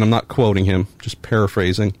 and I'm not quoting him, just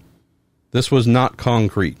paraphrasing, this was not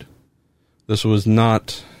concrete. This was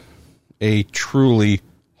not a truly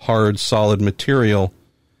hard, solid material.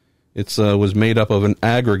 It was made up of an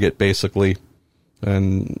aggregate, basically.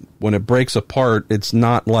 And when it breaks apart, it's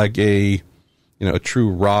not like a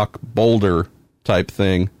true rock boulder type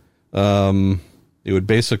thing. It would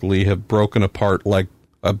basically have broken apart like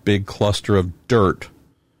a big cluster of dirt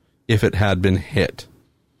if it had been hit.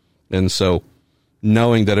 And so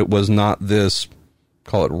knowing that it was not this,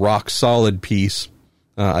 call it rock solid piece,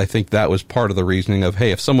 I think that was part of the reasoning of,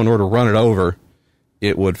 hey, if someone were to run it over,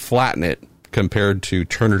 it would flatten it compared to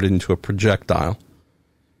turn it into a projectile.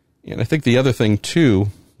 And I think the other thing, too,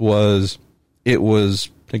 was it was,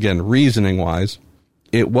 again, reasoning-wise,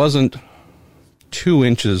 it wasn't 2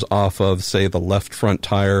 inches off of, say, the left front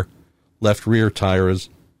tire, left rear tire as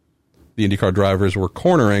the IndyCar drivers were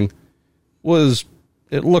cornering.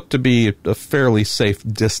 It looked to be a fairly safe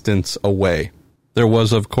distance away. There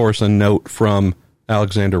was, of course, a note from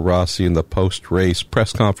Alexander Rossi in the post-race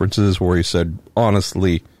press conferences where he said,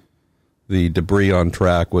 honestly, the debris on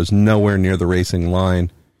track was nowhere near the racing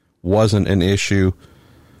line, wasn't an issue.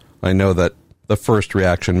 I know that the first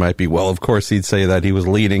reaction might be, well, of course he'd say that he was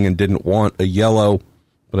leading and didn't want a yellow,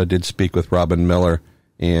 but I did speak with Robin Miller,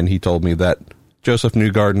 and he told me that Joseph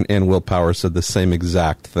Newgarden and Will Power said the same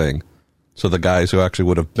exact thing. So the guys who actually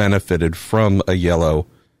would have benefited from a yellow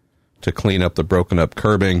to clean up the broken up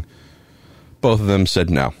curbing, both of them said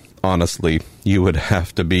no. Honestly, you would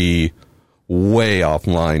have to be way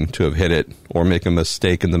offline to have hit it or make a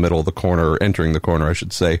mistake in the middle of the corner, or entering the corner, I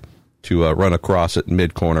should say, to run across it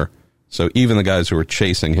mid-corner. So even the guys who were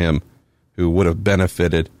chasing him, who would have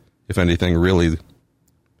benefited, if anything, really,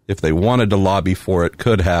 if they wanted to lobby for it,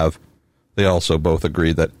 could have. They also both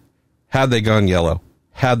agreed that had they gone yellow,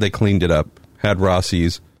 had they cleaned it up, had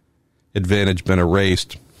Rossi's advantage been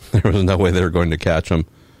erased, there was no way they were going to catch him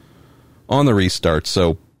on the restart.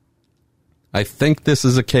 So I think this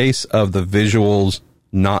is a case of the visuals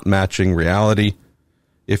not matching reality.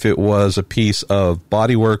 If it was a piece of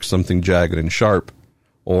bodywork, something jagged and sharp,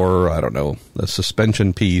 or, I don't know, a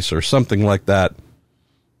suspension piece or something like that,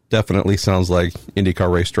 definitely sounds like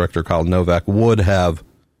IndyCar race director Kyle Novak would have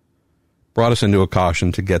brought us into a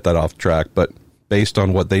caution to get that off track. But based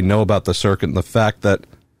on what they know about the circuit and the fact that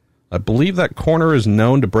I believe that corner is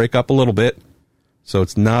known to break up a little bit, so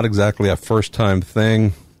it's not exactly a first-time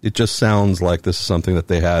thing. It just sounds like this is something that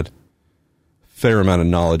they had a fair amount of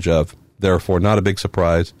knowledge of, therefore not a big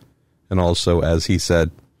surprise. And also, as he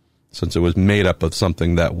said, since it was made up of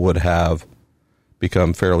something that would have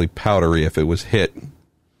become fairly powdery if it was hit,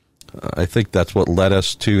 I think that's what led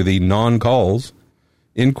us to the non-calls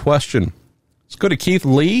in question. Let's go to Keith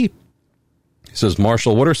Lee. He says,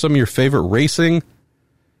 Marshall, what are some of your favorite racing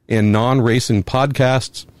and non-racing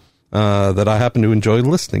podcasts that I happen to enjoy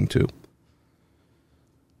listening to?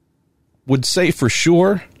 Would say for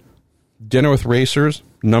sure Dinner with Racers,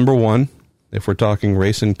 number one, if we're talking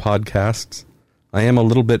racing podcasts. I am a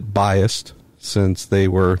little bit biased since they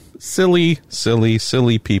were silly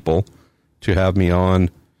people to have me on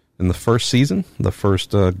in the first season, the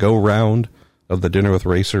first go-round of the Dinner with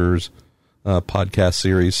Racers podcast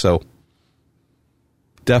series. So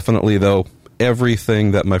definitely, though,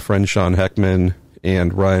 everything that my friend Sean Heckman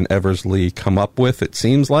and Ryan Eversley come up with, it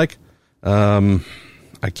seems like, I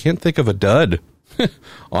can't think of a dud,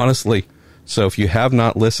 honestly. So if you have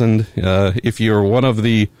not listened, if you're one of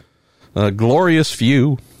the glorious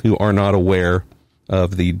few who are not aware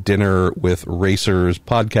of the Dinner with Racers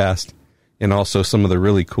podcast, and also some of the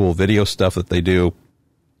really cool video stuff that they do,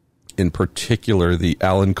 in particular the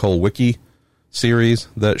Alan Cole Wiki series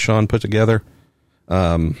that Sean put together,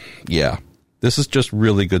 yeah, this is just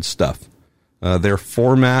really good stuff. Their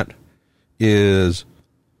format is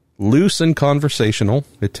loose and conversational.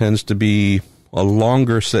 It tends to be a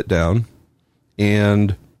longer sit down,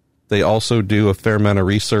 and they also do a fair amount of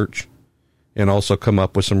research and also come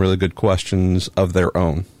up with some really good questions of their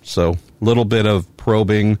own. So a little bit of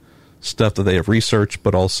probing stuff that they have researched,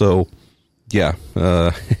 but also, yeah,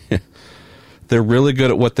 they're really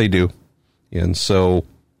good at what they do. And so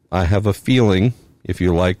I have a feeling if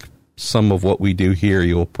you like some of what we do here,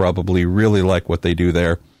 you'll probably really like what they do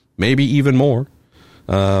there. Maybe even more.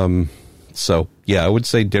 So, yeah, I would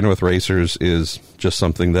say Dinner with Racers is just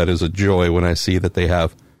something that is a joy when I see that they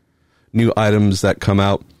have new items that come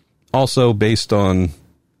out. Also based on,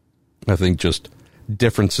 I think, just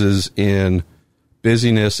differences in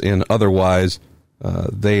busyness and otherwise.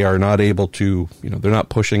 They are not able to, they're not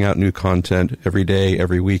pushing out new content every day,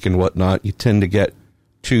 every week and whatnot. You tend to get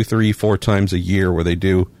 2, 3, 4 times a year where they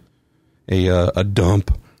do a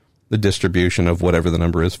dump, the distribution of whatever the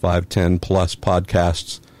number is, 5, 10 plus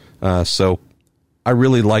podcasts. So I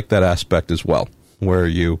really like that aspect as well, where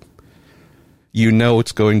you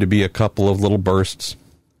it's going to be a couple of little bursts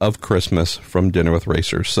of Christmas from Dinner with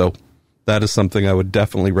Racers. So that is something I would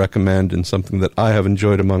definitely recommend and something that I have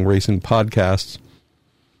enjoyed among racing podcasts.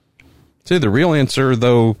 See, the real answer,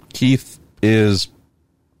 though, Keith, is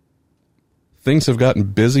things have gotten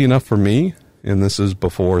busy enough for me, and this is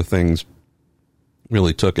before things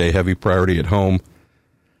really took a heavy priority at home.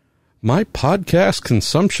 My podcast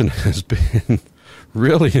consumption has been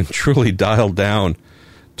really and truly dialed down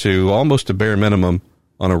to almost a bare minimum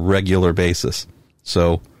on a regular basis.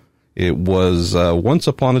 So it was once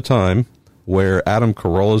upon a time where Adam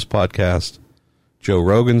Carolla's podcast, Joe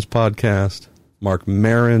Rogan's podcast, Mark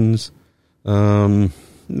Maron's,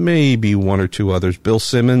 maybe one or two others, Bill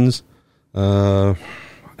Simmons.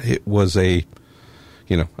 It was I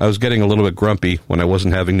was getting a little bit grumpy when I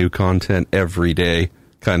wasn't having new content every day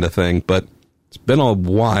kind of thing, but it's been a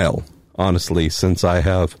while, honestly, since I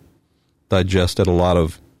have digested a lot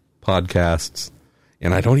of podcasts,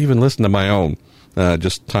 and I don't even listen to my own.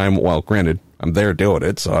 Just time, well, granted, I'm there doing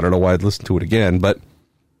it, so I don't know why I'd listen to it again, but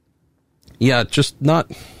yeah, just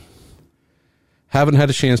haven't had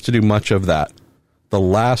a chance to do much of that. The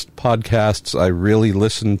last podcasts I really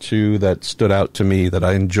listened to that stood out to me that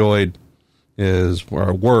I enjoyed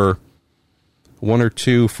were one or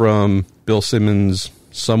two from Bill Simmons'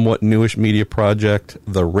 somewhat newish media project,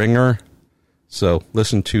 The Ringer. So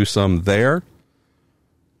listen to some there.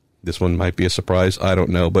 This one might be a surprise, I don't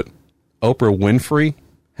know, but Oprah Winfrey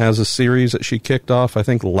has a series that she kicked off, I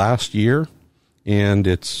think, last year, and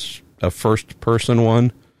it's a first-person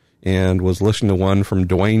one, and was listening to one from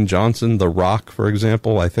Dwayne Johnson, The Rock, for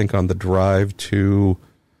example, I think on the drive to,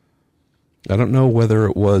 I don't know whether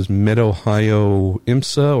it was Mid-Ohio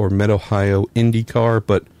IMSA or Mid-Ohio IndyCar,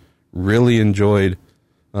 but really enjoyed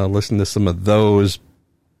listening to some of those,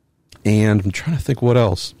 and I'm trying to think what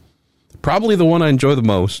else. Probably the one I enjoy the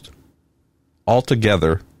most,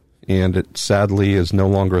 altogether, and it sadly is no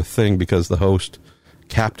longer a thing because the host,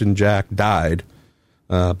 Captain Jack, died,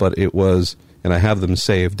 but it was, and I have them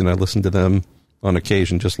saved, and I listen to them on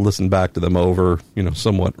occasion, just listen back to them over,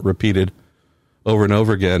 somewhat repeated over and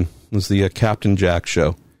over again, was the Captain Jack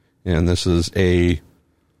Show, and this is a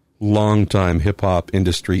longtime hip-hop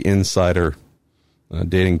industry insider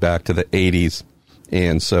dating back to the 80s,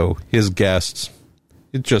 and so his guests,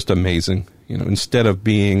 it's just amazing. Instead of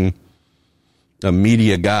being a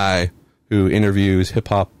media guy who interviews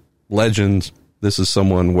hip-hop legends, this is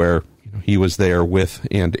someone where he was there with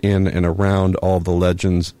and in and around all the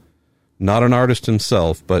legends. Not an artist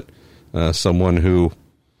himself, but someone who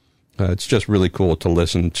it's just really cool to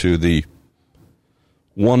listen to the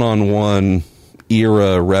one-on-one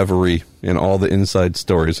era reverie and all the inside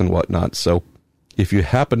stories and whatnot. So if you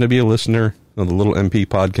happen to be a listener of the Little MP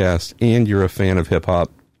podcast and you're a fan of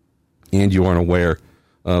hip-hop and you aren't aware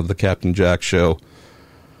of the Captain Jack Show.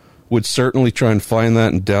 Would certainly try and find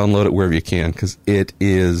that and download it wherever you can, because it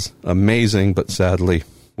is amazing, but sadly,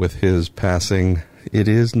 with his passing, it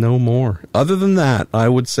is no more. Other than that, I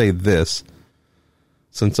would say this,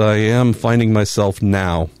 since I am finding myself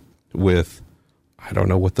now with, I don't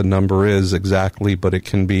know what the number is exactly, but it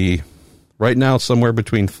can be right now somewhere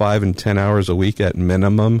between 5 and 10 hours a week at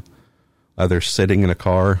minimum, either sitting in a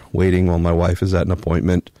car waiting while my wife is at an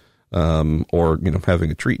appointment, or, having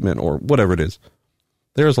a treatment or whatever it is.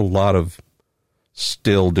 There's a lot of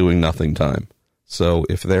still doing nothing time. So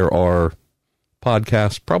if there are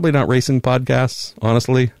podcasts, probably not racing podcasts,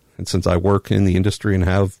 honestly, and since I work in the industry and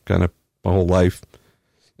have kind of my whole life,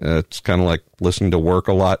 it's kind of like listening to work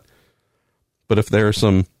a lot. But if there are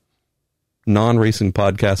some non-racing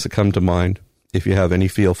podcasts that come to mind, if you have any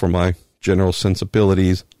feel for my general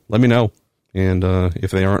sensibilities, let me know. And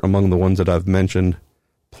if they aren't among the ones that I've mentioned,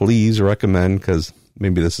 please recommend, because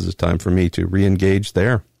maybe this is a time for me to re-engage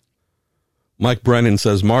there. Mike Brennan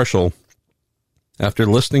says, Marshall, after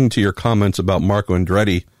listening to your comments about Marco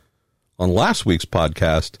Andretti on last week's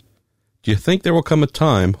podcast, do you think there will come a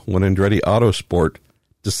time when Andretti Autosport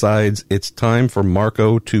decides it's time for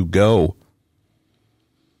Marco to go?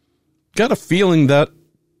 Got a feeling that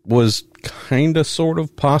was kind of, sort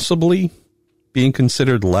of, possibly being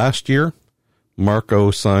considered last year.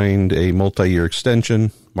 Marco signed a multi-year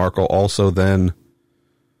extension. Marco also then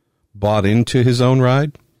bought into his own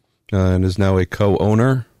ride and is now a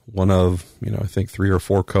co-owner, one of, I think 3 or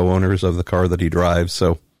 4 co-owners of the car that he drives.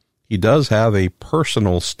 So he does have a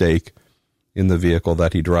personal stake in the vehicle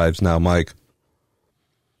that he drives now, Mike.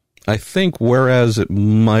 I think whereas it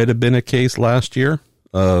might have been a case last year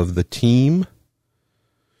of the team,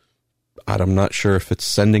 I'm not sure if it's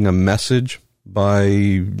sending a message by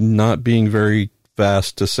not being very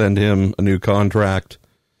fast to send him a new contract.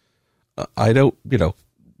 I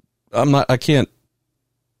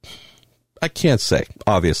can't say,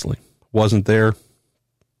 obviously. Wasn't there,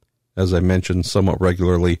 as I mentioned, somewhat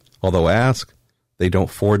regularly, although ask, they don't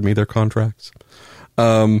forward me their contracts.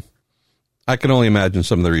 I can only imagine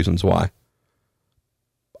some of the reasons why.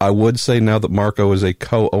 I would say now that Marco is a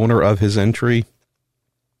co-owner of his entry,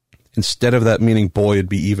 instead of that meaning, boy, it'd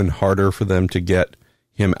be even harder for them to get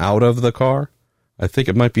him out of the car, I think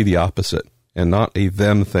it might be the opposite, and not a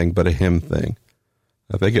them thing, but a him thing.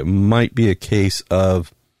 I think it might be a case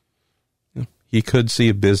of he could see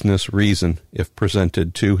a business reason if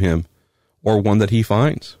presented to him, or one that he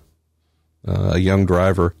finds. A young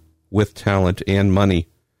driver with talent and money,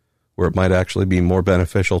 where it might actually be more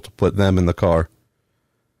beneficial to put them in the car.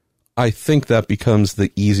 I think that becomes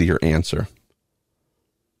the easier answer.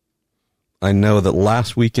 I know that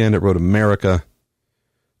last weekend at Road America,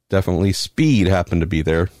 definitely speed happened to be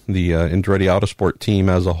there. The Andretti Autosport team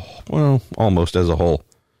almost as a whole,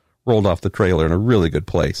 rolled off the trailer in a really good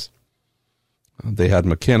place. They had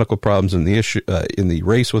mechanical problems in the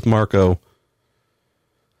race with Marco.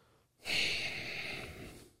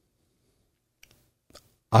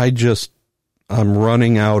 I'm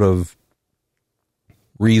running out of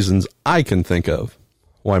reasons I can think of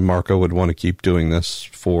why Marco would want to keep doing this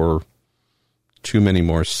for too many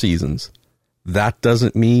more seasons. That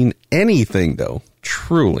doesn't mean anything, though.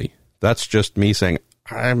 Truly. That's just me saying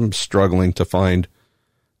I'm struggling to find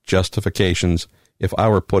justifications if I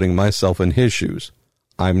were putting myself in his shoes.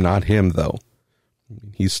 I'm not him, though.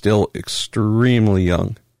 He's still extremely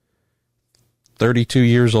young. 32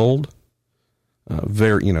 years old.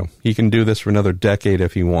 He can do this for another decade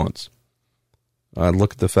if he wants.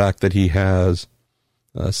 Look at the fact that he has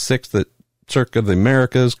a 6th at Circuit of the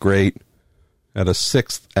Americas, great. At a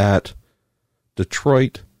 6th at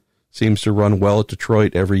Detroit, seems to run well at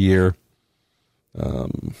Detroit every year. I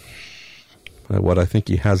think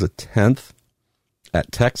he has a 10th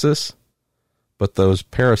at Texas, but those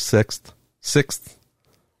pair of 6th,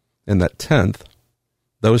 and that 10th,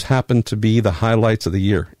 those happen to be the highlights of the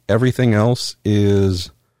year. Everything else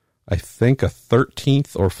is, I think, a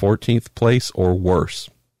 13th or 14th place or worse.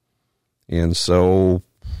 And so,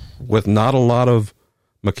 with not a lot of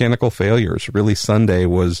mechanical failures, really Sunday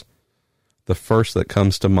was the first that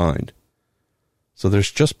comes to mind. So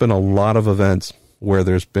there's just been a lot of events where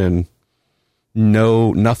there's been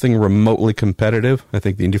nothing remotely competitive. I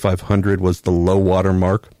think the Indy 500 was the low water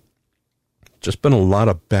mark. Just been a lot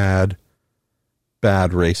of bad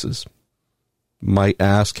races. Might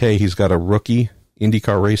ask, hey, he's got a rookie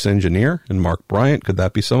IndyCar race engineer and Mark Bryant. Could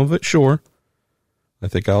that be some of it? Sure. I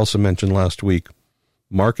think I also mentioned last week,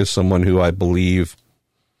 Mark is someone who I believe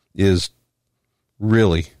is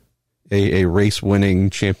really a race-winning,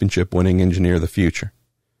 championship-winning engineer of the future.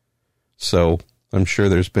 So I'm sure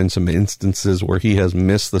there's been some instances where he has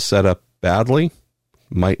missed the setup badly.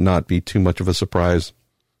 Might not be too much of a surprise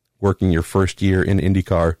working your first year in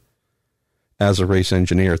IndyCar as a race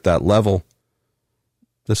engineer at that level.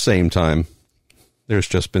 The same time, there's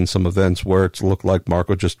just been some events where it's looked like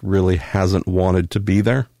Marco just really hasn't wanted to be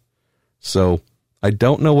there. So I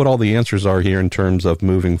don't know what all the answers are here in terms of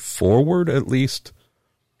moving forward, at least,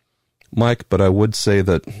 Mike, but I would say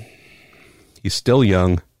that he's still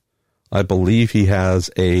young. I believe he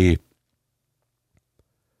has a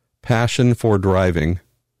passion for driving.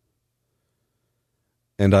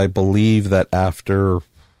 And I believe that after,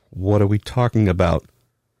 what are we talking about?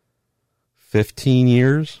 15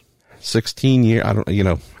 years? 16 years? I don't,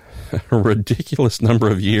 a ridiculous number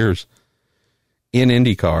of years in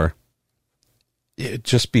IndyCar. It'd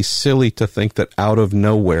just be silly to think that out of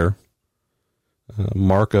nowhere,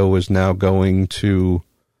 Marco is now going to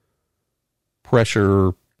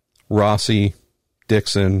pressure Rossi,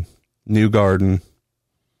 Dixon, Newgarden,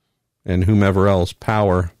 and whomever else,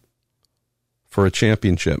 Power, for a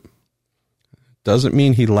championship. Doesn't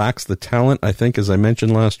mean he lacks the talent, I think, as I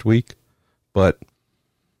mentioned last week, but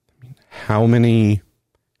how many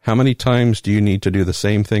times do you need to do the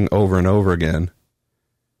same thing over and over again?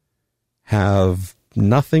 Have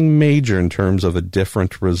nothing major in terms of a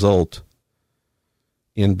different result,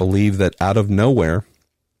 and believe that out of nowhere,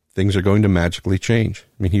 things are going to magically change.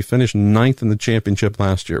 I mean, he finished 9th in the championship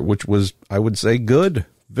last year, which was, I would say, good.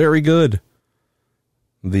 Very good.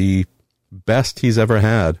 The best he's ever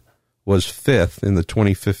had was 5th in the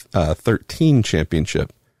 2013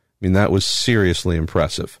 championship. I mean, that was seriously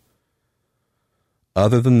impressive.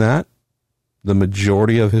 Other than that, the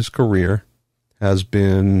majority of his career has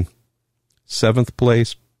been 7th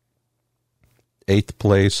place, 8th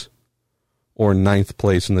place, or 9th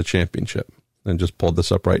place in the championship. And just pulled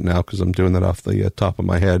this up right now because I'm doing that off the top of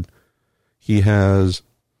my head. He's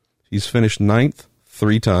finished 9th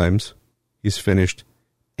 3 times. He's finished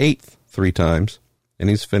 8th 3 times. And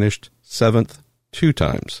he's finished 7th 2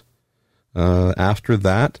 times. After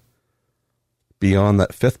that, beyond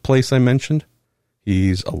that 5th place I mentioned,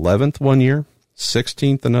 he's 11th one year,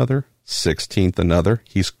 16th another, 16th another.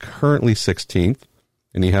 He's currently 16th,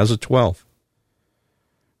 and he has a 12th.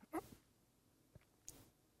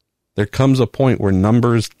 There comes a point where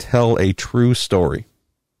numbers tell a true story.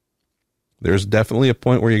 There's definitely a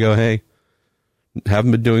point where you go, hey,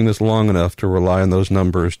 haven't been doing this long enough to rely on those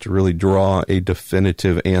numbers to really draw a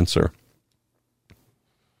definitive answer.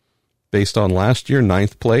 Based on last year,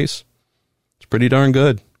 9th place, it's pretty darn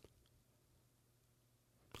good.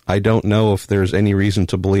 I don't know if there's any reason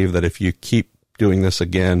to believe that if you keep doing this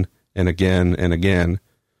again and again and again,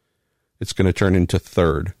 it's going to turn into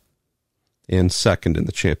 3rd and 2nd in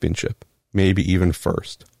the championship, maybe even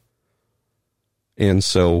 1st. And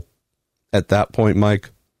so at that point, Mike,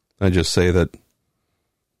 I just say that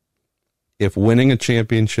if winning a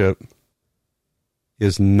championship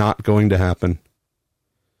is not going to happen,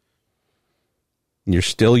 you're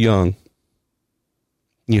still young,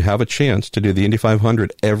 you have a chance to do the Indy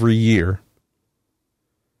 500 every year,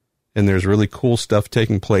 and there's really cool stuff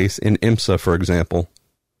taking place in IMSA, for example,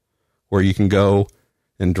 where you can go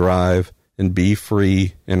and drive and be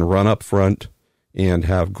free and run up front and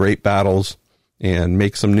have great battles and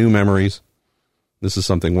make some new memories. This is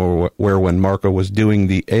something where when Marco was doing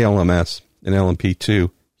the ALMS and LMP2,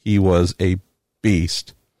 he was a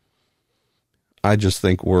beast. I just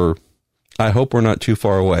think I hope we're not too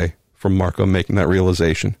far away from Marco making that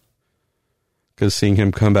realization. Because seeing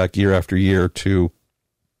him come back year after year to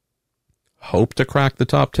hope to crack the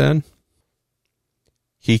top 10,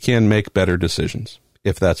 he can make better decisions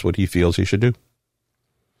if that's what he feels he should do.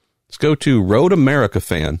 Let's go to Road America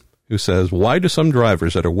Fan, who says, why do some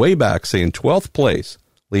drivers that are way back, say in 12th place,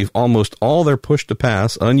 leave almost all their push to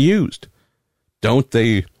pass unused? Don't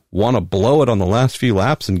they want to blow it on the last few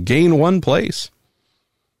laps and gain 1 place?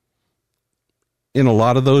 In a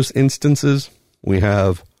lot of those instances, we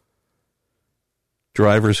have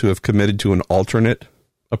drivers who have committed to an alternate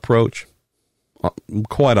approach.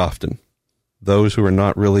 Quite often, those who are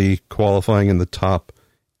not really qualifying in the top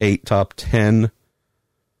 8, top 10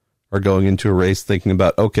 are going into a race thinking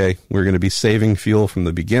about, okay, we're going to be saving fuel from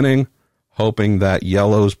the beginning, hoping that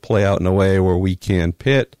yellows play out in a way where we can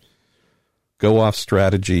pit, go off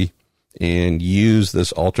strategy, and use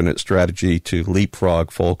this alternate strategy to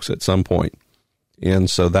leapfrog folks at some point.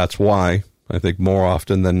 And so that's why I think more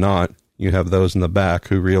often than not, you have those in the back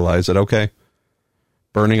who realize that, okay,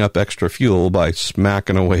 burning up extra fuel by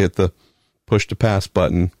smacking away at the push to pass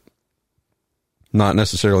button, not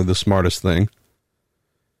necessarily the smartest thing.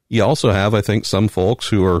 You also have, I think, some folks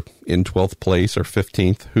who are in 12th place or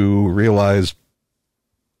 15th who realize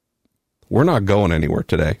we're not going anywhere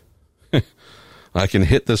today. I can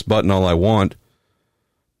hit this button all I want,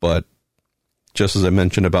 but just as I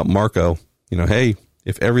mentioned about Marco, hey,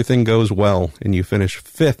 if everything goes well and you finish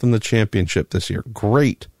 5th in the championship this year,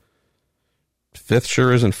 great. 5th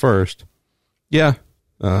sure isn't first. Yeah,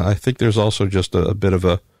 I think there's also just a bit of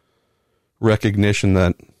a recognition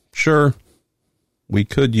that, sure, we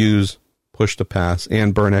could use push to pass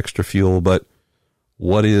and burn extra fuel, but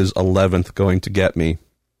what is 11th going to get me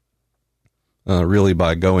really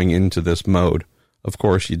by going into this mode? Of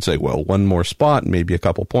course, you'd say, well, one more spot, maybe a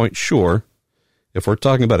couple points. Sure. If we're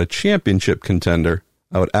talking about a championship contender,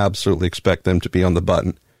 I would absolutely expect them to be on the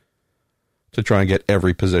button to try and get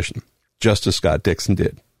every position, just as Scott Dixon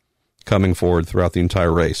did, coming forward throughout the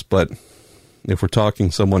entire race. But if we're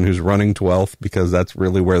talking someone who's running 12th, because that's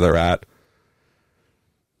really where they're at,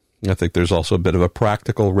 I think there's also a bit of a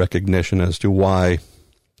practical recognition as to why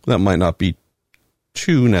that might not be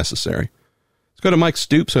too necessary. Let's go to Mike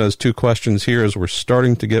Stoops, who has 2 questions here as we're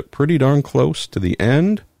starting to get pretty darn close to the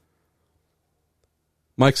end.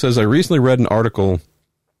 Mike says, I recently read an article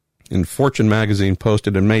in Fortune magazine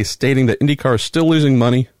posted in May stating that IndyCar is still losing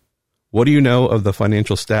money. What do you know of the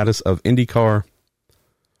financial status of IndyCar?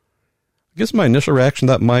 I guess my initial reaction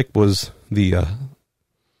to that, Mike, was the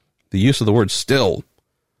use of the word still.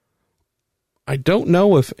 I don't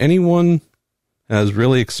know if anyone has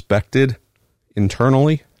really expected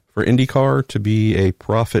internally for IndyCar to be a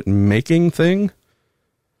profit-making thing.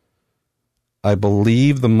 I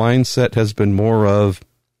believe the mindset has been more of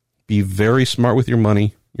be very smart with your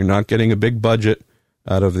money. You're not getting a big budget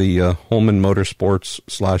out of the Holman Motorsports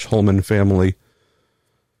 / Holman family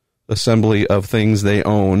assembly of things they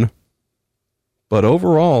own. But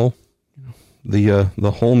overall, the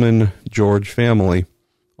Holman George family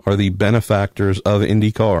are the benefactors of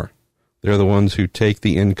IndyCar. They're the ones who take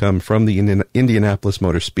the income from the Indianapolis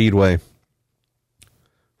Motor Speedway,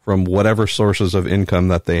 from whatever sources of income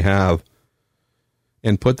that they have,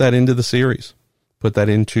 and put that into the series. Put that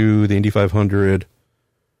into the Indy 500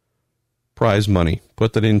 prize money.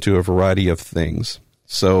 Put that into a variety of things.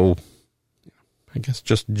 So, I guess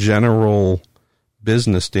just general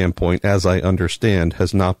business standpoint, as I understand,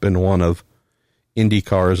 has not been one of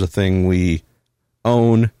IndyCar as a thing we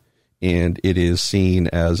own, and it is seen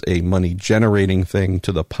as a money-generating thing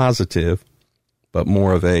to the positive, but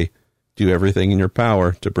more of a do everything in your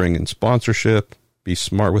power to bring in sponsorship, be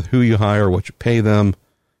smart with who you hire, what you pay them,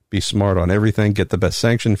 be smart on everything, get the best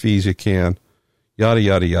sanction fees you can, yada,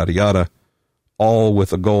 yada, yada, yada, all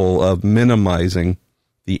with a goal of minimizing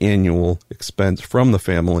the annual expense from the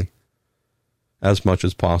family as much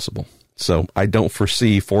as possible. So I don't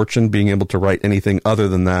foresee Fortune being able to write anything other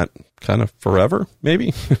than that kind of forever,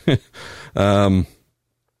 maybe. It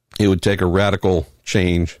would take a radical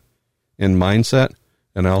change in mindset,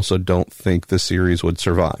 and I also don't think the series would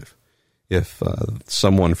survive. If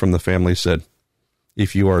someone from the family said,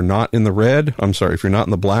 if you are not in the red, if you're not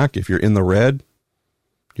in the black, if you're in the red,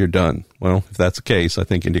 you're done. Well, if that's the case, I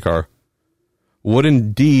think IndyCar would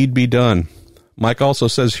indeed be done. Mike also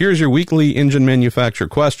says, here's your weekly engine manufacturer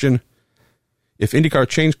question. If IndyCar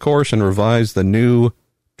changed course and revised the new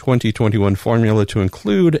 2021 formula to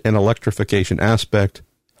include an electrification aspect,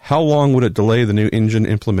 how long would it delay the new engine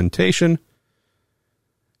implementation?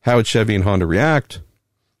 How would Chevy and Honda react?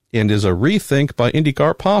 And is a rethink by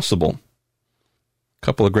IndyCar possible? A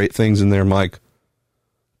couple of great things in there, Mike.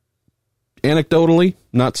 Anecdotally,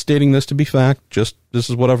 not stating this to be fact, just this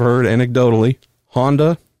is what I've heard anecdotally.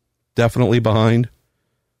 Honda, definitely behind.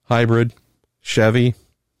 Hybrid, Chevy,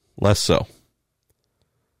 less so.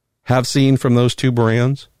 Have seen from those two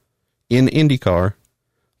brands in IndyCar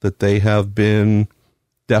that they have been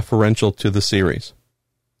deferential to the series.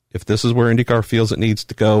 If this is where IndyCar feels it needs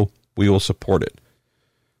to go, we will support it.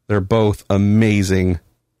 They're both amazing,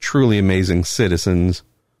 truly amazing citizens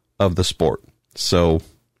of the sport. So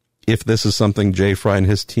if this is something Jay Fry and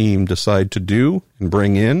his team decide to do and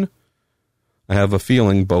bring in, I have a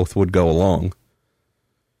feeling both would go along.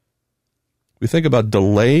 We think about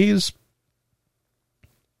delays.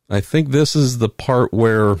 I think this is the part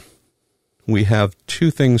where we have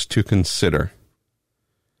two things to consider.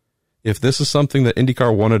 If this is something that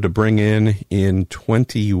IndyCar wanted to bring in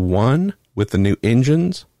 21 with the new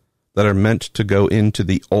engines that are meant to go into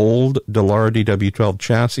the old Dallara DW12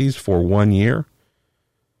 chassis for 1 year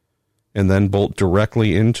and then bolt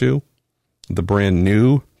directly into the brand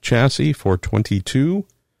new chassis for 22,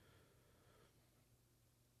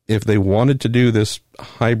 if they wanted to do this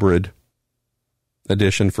hybrid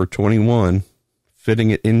edition for 21, fitting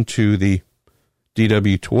it into the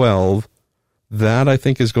DW12, that I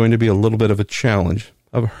think is going to be a little bit of a challenge.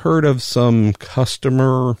 I've heard of some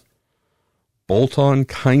customer bolt-on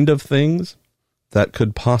kind of things that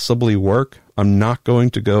could possibly work. I'm not going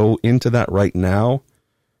to go into that right now,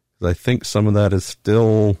 because I think some of that is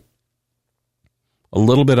still a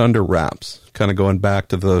little bit under wraps, kind of going back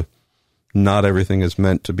to the not everything is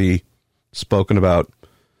meant to be spoken about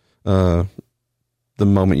the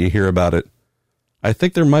moment you hear about it. I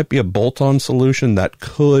think there might be a bolt-on solution that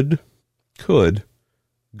could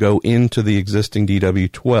go into the existing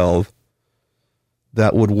DW12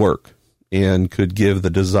 that would work and could give the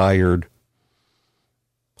desired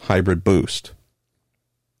hybrid boost.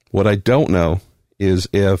 What I don't know is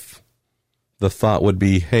if the thought would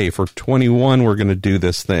be, hey, for 21, we're going to do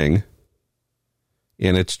this thing,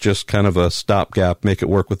 and it's just kind of a stopgap, make it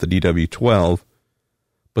work with the DW12.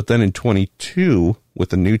 But then in 22,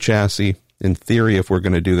 with the new chassis, in theory, if we're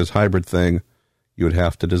going to do this hybrid thing, you would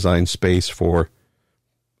have to design space for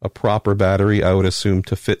a proper battery, I would assume,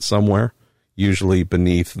 to fit somewhere, usually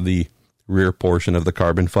beneath the rear portion of the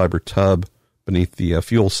carbon fiber tub, beneath the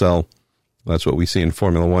fuel cell. That's what we see in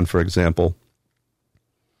Formula One, for example.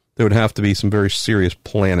 There would have to be some very serious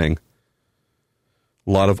planning,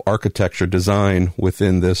 a lot of architecture design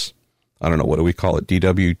within this, I don't know, what do we call it,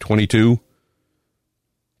 DW22,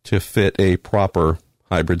 to fit a proper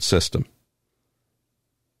hybrid system.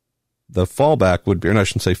 The fallback would be, or I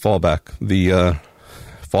shouldn't say fallback, the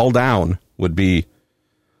fall down would be,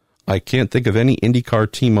 I can't think of any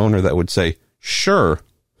IndyCar team owner that would say, sure,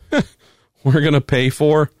 we're going to pay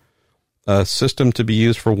for a system to be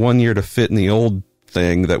used for 1 year to fit in the old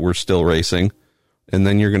thing that we're still racing, and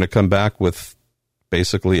then you're going to come back with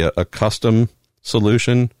basically a custom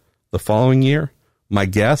solution the following year. My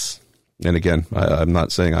guess, and again, I'm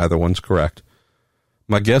not saying either one's correct,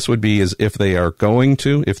 my guess would be is if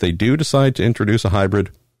they do decide to introduce a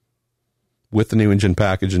hybrid with the new engine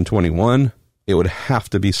package in 21, it would have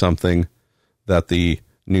to be something that the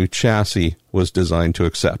new chassis was designed to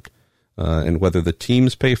accept. And whether the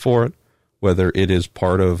teams pay for it, whether it is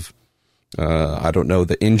part of, I don't know,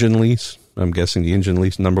 the engine lease. I'm guessing the engine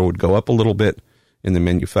lease number would go up a little bit, and the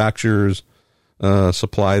manufacturers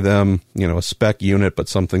supply them, a spec unit, but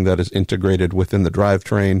something that is integrated within the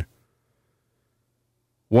drivetrain.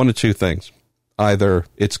 One of two things. Either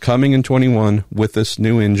it's coming in 21 with this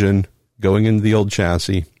new engine going into the old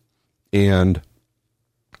chassis, and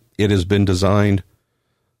it has been designed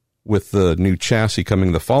with the new chassis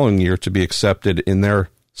coming the following year to be accepted in their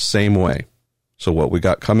same way. So what we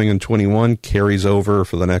got coming in 21 carries over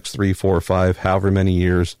for the next 3, 4, 5, however many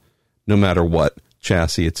years, no matter what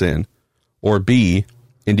chassis it's in. Or B,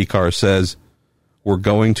 IndyCar says, we're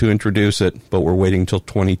going to introduce it, but we're waiting till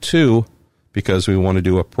 22 because we want to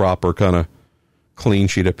do a proper kind of clean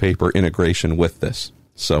sheet of paper integration with this.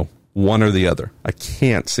 So one or the other. I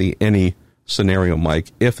can't see any scenario,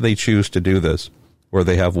 Mike, if they choose to do this, where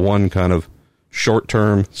they have one kind of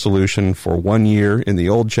short-term solution for 1 year in the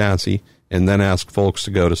old chassis and then ask folks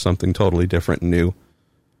to go to something totally different and new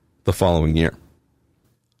the following year.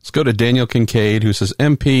 Let's go to Daniel Kincaid, who says,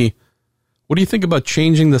 MP, what do you think about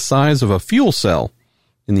changing the size of a fuel cell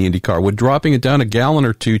in the IndyCar? Would dropping it down a gallon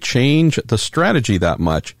or two change the strategy that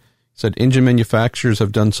much? He said, engine manufacturers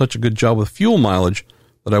have done such a good job with fuel mileage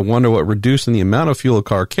that I wonder what reducing the amount of fuel a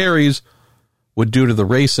car carries would do to the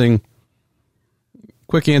racing.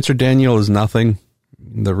 Quick answer, Daniel, is nothing.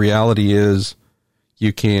 The reality is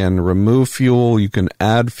you can remove fuel, you can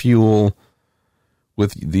add fuel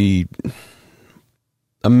with the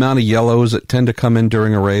amount of yellows that tend to come in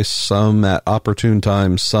during a race, some at opportune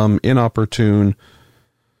times, some inopportune.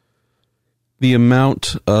 The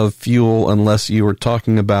amount of fuel, unless you were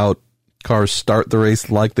talking about cars start the race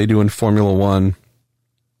like they do in Formula One,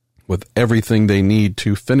 with everything they need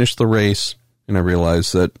to finish the race, and I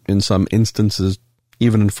realize that in some instances,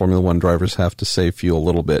 even in Formula One, drivers have to save fuel a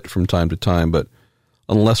little bit from time to time, but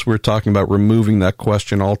unless we're talking about removing that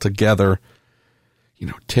question altogether,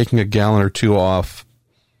 taking a gallon or two off,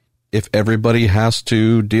 if everybody has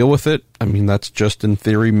to deal with it, I mean, that's just in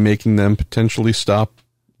theory making them potentially stop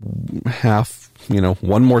half,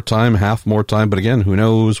 one more time, half more time, but again, who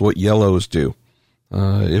knows what yellows do.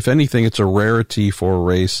 If anything, it's a rarity for a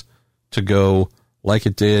race to go like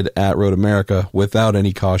it did at Road America without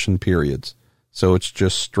any caution periods. So it's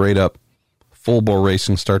just straight up full bore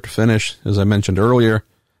racing start to finish. As I mentioned earlier,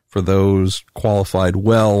 for those qualified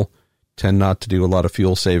well, tend not to do a lot of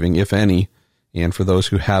fuel saving, if any. And for those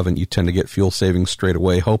who haven't, you tend to get fuel saving straight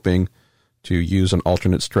away, hoping to use an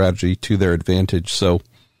alternate strategy to their advantage. So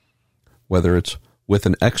whether it's with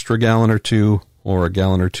an extra gallon or two or a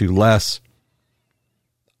gallon or two less,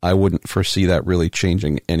 I wouldn't foresee that really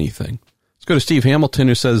changing anything. Let's go to Steve Hamilton,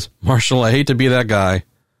 who says, Marshall, I hate to be that guy,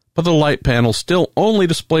 but the light panel still only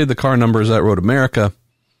displayed the car numbers at Road America.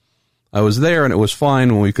 I was there and it was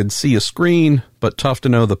fine when we could see a screen, but tough to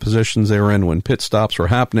know the positions they were in when pit stops were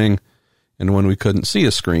happening and when we couldn't see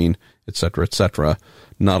a screen, etc., etc.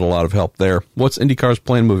 Not a lot of help there. What's IndyCar's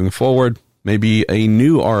plan moving forward? Maybe a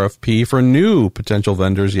new RFP for new potential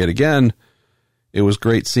vendors yet again. It was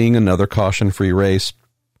great seeing another caution-free race.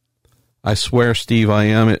 I swear, Steve, I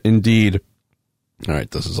am indeed. All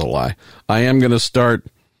right, this is a lie. I am going to start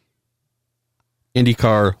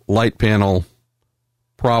IndyCar light panel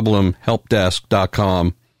problem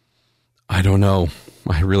helpdesk.com. I don't know.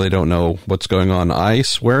 I really don't know what's going on. I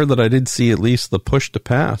swear that I did see at least the push to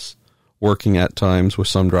pass working at times with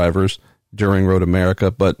some drivers during Road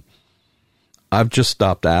America, but I've just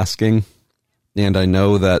stopped asking. And I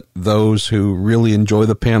know that those who really enjoy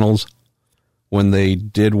the panels, when they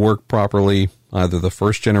did work properly, either the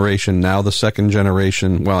first generation, now the second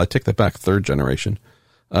generation, well, I take that back, third generation.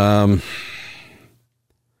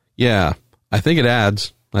 Yeah, I think it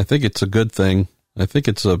adds. I think it's a good thing. I think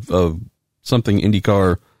it's a something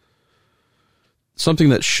IndyCar, something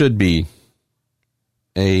that should be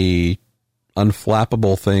a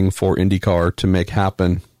unflappable thing for IndyCar to make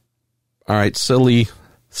happen. All right, silly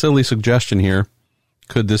suggestion here.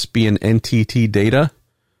 Could this be an NTT data?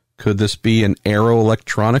 Could this be an Aero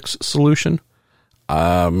Electronics solution?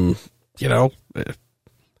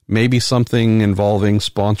 Maybe something involving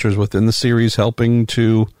sponsors within the series helping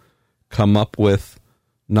to come up with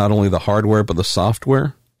not only the hardware but the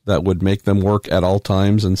software that would make them work at all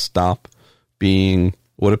times and stop being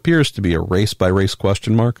what appears to be a race-by-race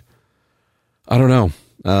question mark. I don't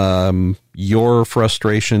know. Your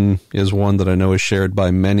frustration is one that I know is shared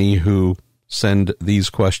by many who send these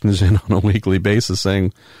questions in on a weekly basis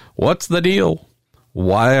saying, what's the deal?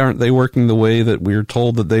 Why aren't they working the way that we're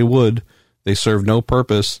told that they would? They serve no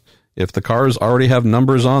purpose. If the cars already have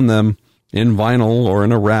numbers on them in vinyl or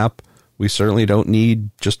in a wrap, we certainly don't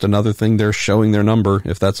need just another thing they're showing their number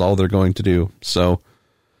if that's all they're going to do. So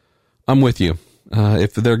I'm with you.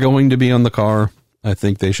 If they're going to be on the car, I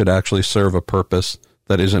think they should actually serve a purpose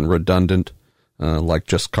that isn't redundant, like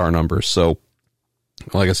just car numbers. So,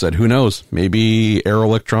 like I said, who knows? Maybe Aero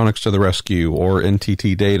Electronics to the rescue, or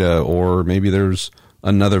NTT Data, or maybe there's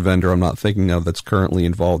another vendor I'm not thinking of that's currently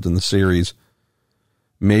involved in the series.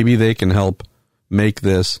 Maybe they can help make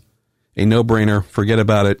this a no-brainer, forget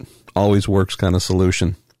about it, always works kind of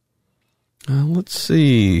solution. Let's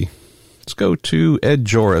see. Let's go to Ed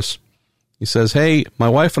Joris. He says, hey, my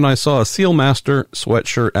wife and I saw a Sealmaster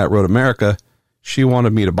sweatshirt at Road America. She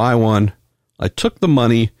wanted me to buy one. I took the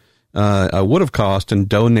money I would have cost and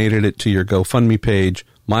donated it to your GoFundMe page.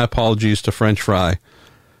 My apologies to French Fry.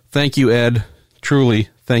 Thank you, Ed. Truly,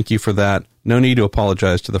 thank you for that. No need to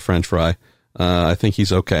apologize to the French Fry. I think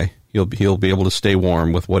he's okay. He'll be able to stay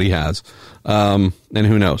warm with what he has. And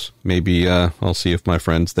who knows? Maybe I'll see if my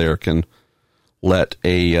friends there can let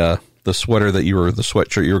the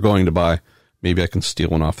sweatshirt you were going to buy, maybe I can steal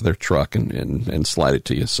one off of their truck and slide it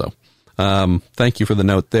to you. So thank you for the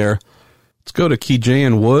note there. Let's go to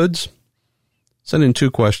Keejan Woods. Send in two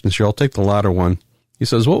questions here. I'll take the latter one. He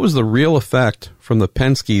says, what was the real effect from the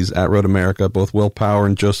Penske's at Road America, both Will Power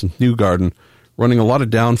and Joseph Newgarden, running a lot of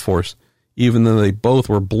downforce, even though they both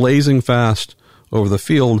were blazing fast over the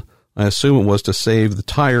field? I assume it was to save the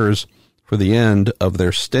tires for the end of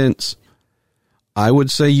their stints. I would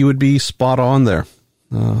say you would be spot on there.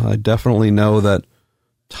 I definitely know that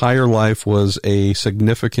tire life was a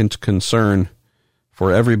significant concern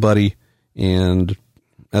for everybody. And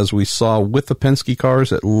as we saw with the Penske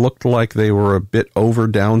cars, it looked like they were a bit over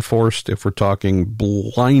downforced if we're talking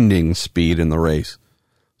blinding speed in the race.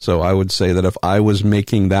 So I would say that if I was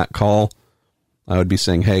making that call, I would be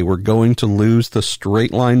saying, hey, we're going to lose the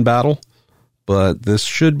straight line battle, but this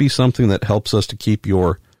should be something that helps us to keep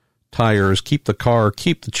your tires, keep the car,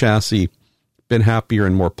 keep the chassis, been happier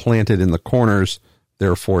and more planted in the corners,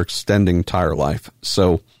 therefore extending tire life.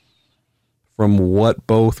 So from what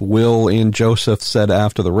both Will and Joseph said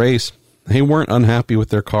after the race, they weren't unhappy with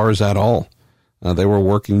their cars at all. They were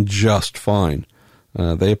working just fine.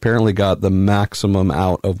 They apparently got the maximum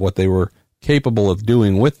out of what they were capable of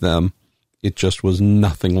doing with them. It just was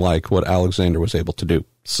nothing like what Alexander was able to do.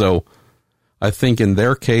 So I think in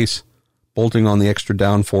their case, bolting on the extra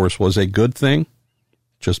downforce was a good thing.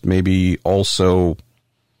 Just maybe also,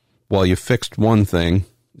 while you fixed one thing,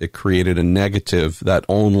 it created a negative that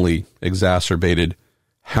only exacerbated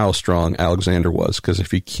how strong Alexander was. Because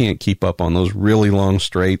if he can't keep up on those really long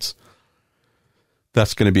straights,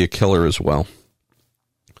 that's going to be a killer as well.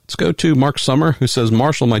 Let's go to Mark Summer, who says,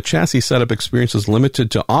 Marshall, my chassis setup experience is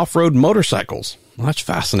limited to off-road motorcycles. Well, that's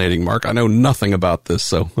fascinating, Mark. I know nothing about this,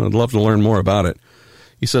 so I'd love to learn more about it.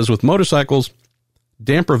 He says, with motorcycles,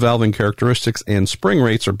 damper valving characteristics and spring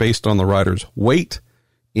rates are based on the rider's weight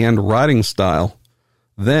and riding style.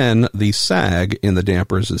 Then the sag in the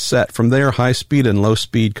dampers is set. From there, high speed and low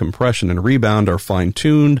speed compression and rebound are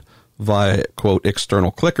fine-tuned via, quote,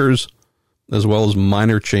 external clickers, as well as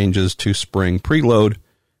minor changes to spring preload.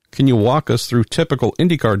 Can you walk us through typical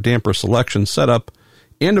IndyCar damper selection setup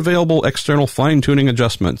and available external fine-tuning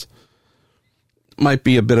adjustments? Might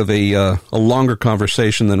be a bit of a longer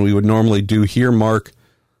conversation than we would normally do here, Mark.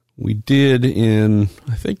 We did in,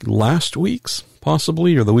 I think, last week's,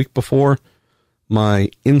 possibly, or the week before,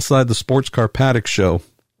 my Inside the Sports Car Paddock show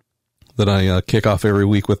that I kick off every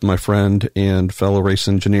week with my friend and fellow race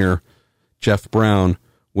engineer, Jeff Brown,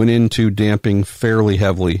 went into damping fairly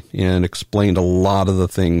heavily and explained a lot of the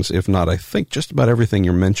things, if not, I think, just about everything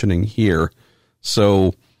you're mentioning here.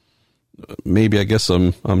 So maybe I guess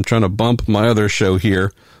I'm trying to bump my other show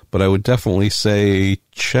here, but I would definitely say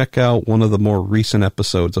check out one of the more recent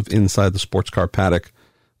episodes of Inside the Sports Car Paddock.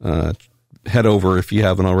 Head over, if you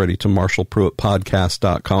haven't already, to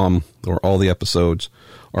marshallpruittpodcast.com, where all the episodes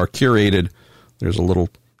are curated. There's a little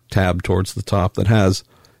tab towards the top that has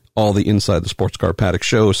all the Inside the Sports Car Paddock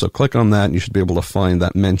shows, so click on that and you should be able to find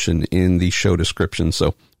that mention in the show description.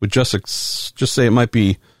 So would just say it might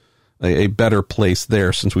be a better place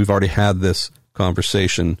there, since we've already had this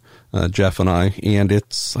conversation, Jeff and I, and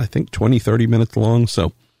it's, I think, 20-30 minutes long,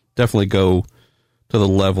 so definitely go to the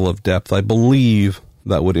level of depth I believe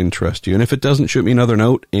that would interest you. And if it doesn't, shoot me another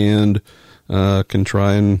note, and can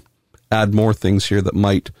try and add more things here that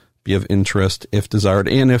might be of interest if desired.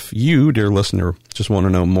 And if you, dear listener, just want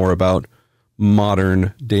to know more about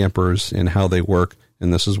modern dampers and how they work,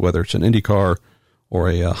 and this is whether it's an IndyCar or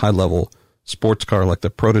a high-level sports car like the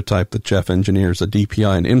prototype that Jeff engineers at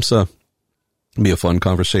DPI and IMSA, it'll be a fun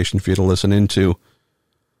conversation for you to listen into.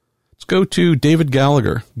 Let's go to David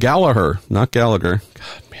Gallagher, not Gallagher.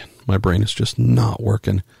 God, man, my brain is just not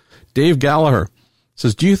working. Dave Gallagher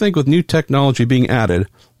says, do you think with new technology being added,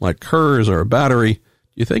 like KERS or a battery, do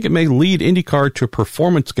you think it may lead IndyCar to a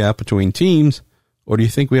performance gap between teams, or do you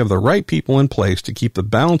think we have the right people in place to keep the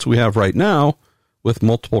balance we have right now with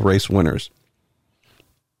multiple race winners?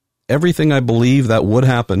 Everything I believe that would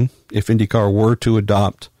happen if IndyCar were to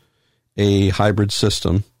adopt a hybrid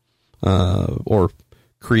system or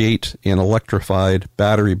create an electrified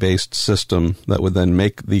battery-based system that would then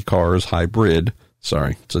make the cars hybrid.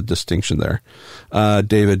 Sorry, it's a distinction there.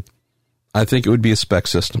 David, I think it would be a spec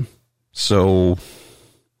system. So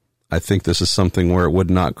I think this is something where it would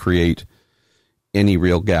not create any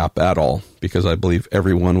real gap at all, because I believe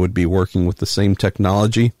everyone would be working with the same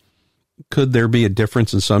technology. Could there be a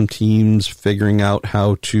difference in some teams figuring out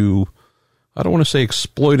how to, I don't want to say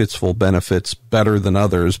exploit its full benefits better than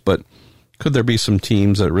others, but could there be some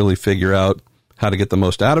teams that really figure out how to get the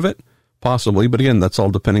most out of it? Possibly, but again, that's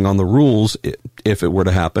all depending on the rules, if it were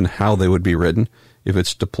to happen, how they would be written, if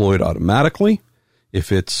it's deployed automatically,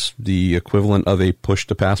 if it's the equivalent of a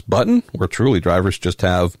push-to-pass button, where truly drivers just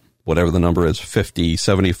have whatever the number is, 50,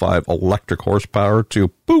 75 electric horsepower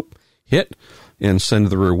to, boop, hit, and send to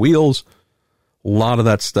the rear wheels. A lot of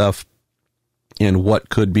that stuff in what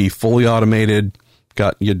could be fully automated,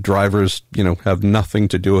 got your drivers, have nothing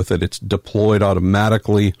to do with it. It's deployed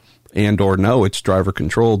automatically, and or no, it's driver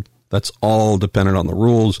controlled. That's all dependent on the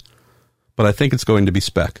rules. But I think it's going to be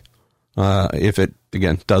spec if it,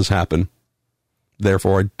 again, does happen.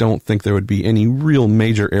 Therefore, I don't think there would be any real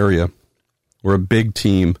major area where a big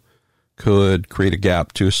team could create a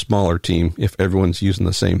gap to a smaller team if everyone's using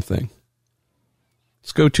the same thing.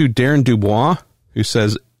 Let's go to Darren Dubois, who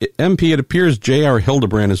says, MP, it appears J.R.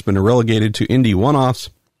 Hildebrand has been relegated to Indy one-offs.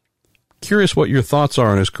 Curious what your thoughts are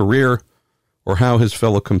on his career or how his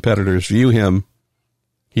fellow competitors view him.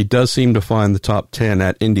 He does seem to find the top 10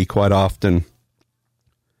 at Indy quite often.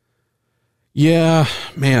 Yeah,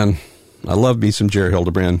 man, I love me some Jerry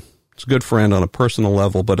Hildebrand. He's a good friend on a personal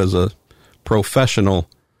level, but as a professional,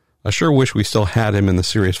 I sure wish we still had him in the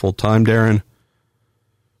series full time, Darren.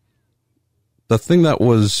 The thing that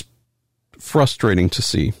was frustrating to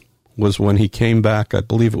see was when he came back, I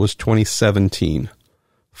believe it was 2017,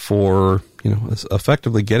 for,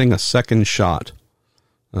 effectively getting a second shot,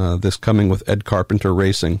 this coming with Ed Carpenter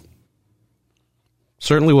Racing.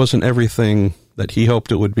 Certainly wasn't everything that he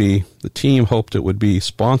hoped it would be, the team hoped it would be,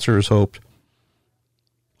 sponsors hoped.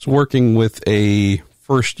 It's working with a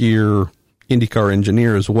first-year IndyCar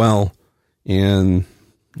engineer as well, and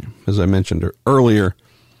as I mentioned earlier,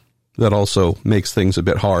 that also makes things a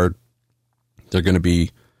bit hard. They're going to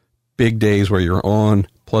be big days where you're on,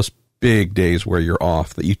 plus big days where you're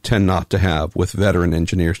off that you tend not to have with veteran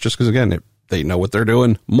engineers, just because, again, they know what they're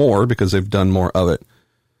doing more because they've done more of it.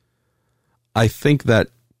 I think that,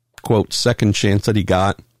 quote, second chance that he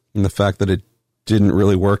got, and the fact that it didn't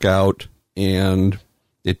really work out and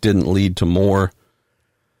it didn't lead to more,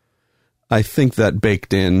 I think that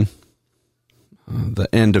baked in the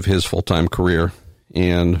end of his full-time career,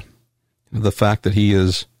 and the fact that he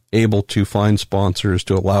is able to find sponsors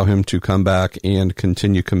to allow him to come back and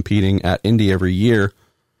continue competing at Indy every year,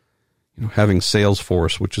 having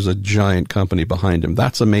Salesforce, which is a giant company behind him.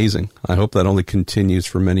 That's amazing. I hope that only continues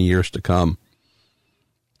for many years to come.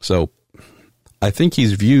 So I think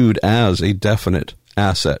he's viewed as a definite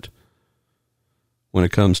asset when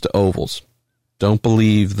it comes to ovals. Don't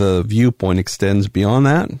believe the viewpoint extends beyond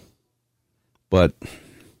that, but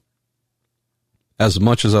as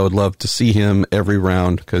much as I would love to see him every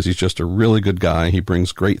round, because he's just a really good guy, he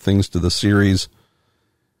brings great things to the series,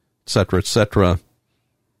 etc., etc.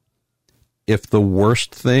 If the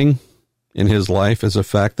worst thing in his life is the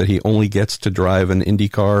fact that he only gets to drive an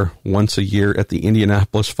IndyCar once a year at the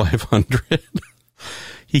Indianapolis 500,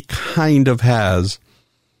 he kind of has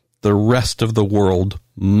the rest of the world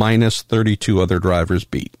minus 32 other drivers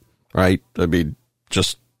beat, right? I mean,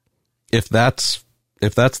 just if that's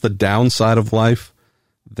the downside of life,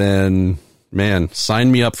 then, man,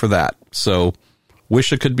 sign me up for that. So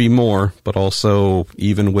wish it could be more, but also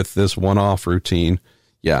even with this one-off routine,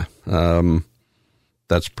 yeah,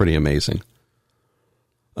 that's pretty amazing.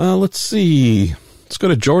 Let's see. Let's go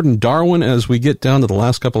to Jordan Darwin as we get down to the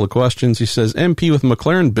last couple of questions. He says, MP with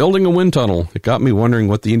McLaren building a wind tunnel. It got me wondering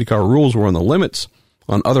what the IndyCar rules were on the limits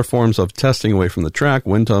on other forms of testing away from the track,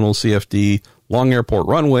 wind tunnels, CFD, long airport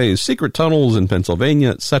runways, secret tunnels in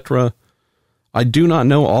Pennsylvania, etc. I do not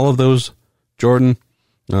know all of those, Jordan.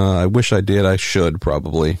 I wish I did. I should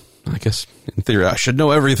probably. I guess in theory I should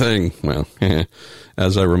know everything. Well,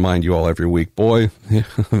 as I remind you all every week, boy,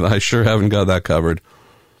 I sure haven't got that covered.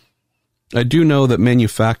 I do know that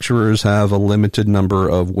manufacturers have a limited number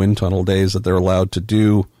of wind tunnel days that they're allowed to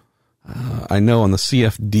do. I know on the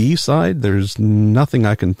CFD side, there's nothing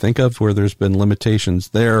I can think of where there's been limitations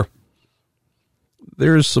there.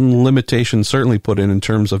 There's some limitations certainly put in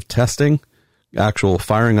terms of testing, actual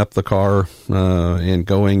firing up the car and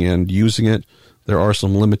going and using it. There are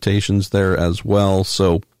some limitations there as well.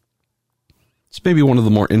 So it's maybe one of the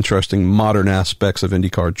more interesting modern aspects of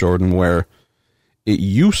IndyCar, Jordan, where it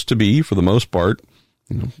used to be, for the most part,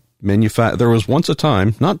 there was once a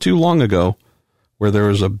time, not too long ago, where there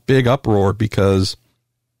was a big uproar because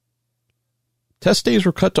test days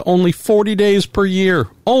were cut to only 40 days per year.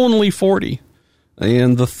 Only 40.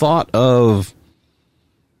 And the thought of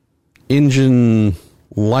engine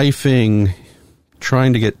lifing,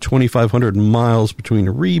 trying to get 2,500 miles between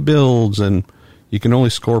rebuilds, and you can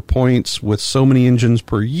only score points with so many engines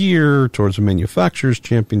per year towards a manufacturer's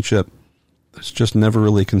championship. That's just never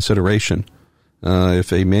really a consideration.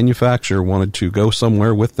 If a manufacturer wanted to go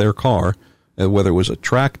somewhere with their car, whether it was a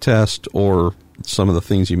track test or some of the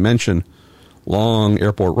things you mentioned, long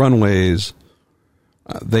airport runways,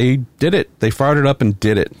 they did it. They fired it up and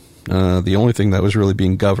did it. The only thing that was really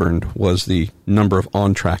being governed was the number of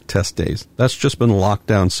on-track test days. That's just been locked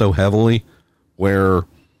down so heavily where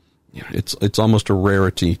it's almost a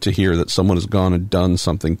rarity to hear that someone has gone and done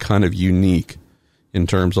something kind of unique in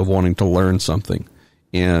terms of wanting to learn something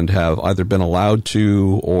and have either been allowed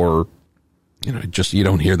to or, just you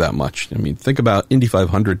don't hear that much. I mean, think about Indy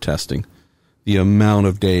 500 testing, the amount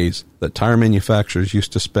of days that tire manufacturers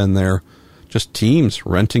used to spend there, just teams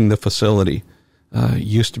renting the facility.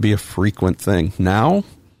 Used to be a frequent thing. Now,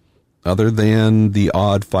 other than the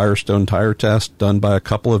odd Firestone tire test done by a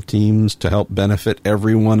couple of teams to help benefit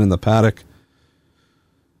everyone in the paddock,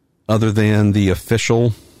 other than the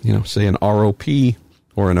official, say an ROP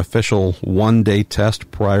or an official one-day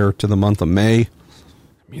test prior to the month of May, I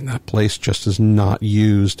mean, that place just is not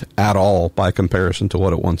used at all by comparison to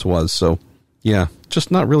what it once was. So, yeah,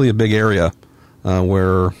 just not really a big area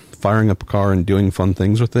where firing up a car and doing fun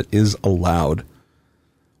things with it is allowed.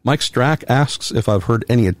 Mike Strack asks if I've heard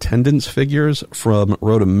any attendance figures from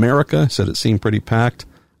Road America. Said it seemed pretty packed.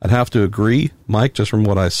 I'd have to agree, Mike, just from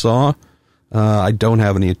what I saw. I don't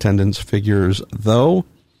have any attendance figures, though.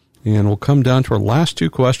 And we'll come down to our last two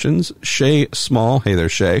questions. Shay Small, hey there,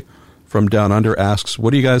 Shay, from Down Under asks,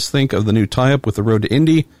 what do you guys think of the new tie-up with the Road to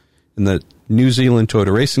Indy and the New Zealand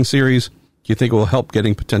Toyota Racing Series? Do you think it will help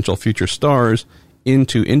getting potential future stars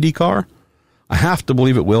into IndyCar? I have to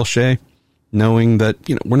believe it will, Shay, knowing that,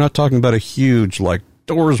 we're not talking about a huge,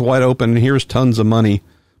 doors wide open, here's tons of money,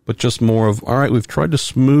 but just more of, all right, we've tried to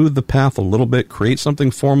smooth the path a little bit, create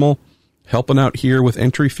something formal, helping out here with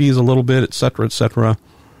entry fees a little bit, et cetera, et cetera.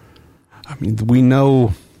 I mean, we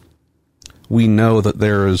know that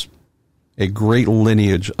there is a great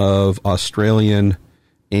lineage of Australian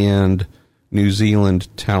and New Zealand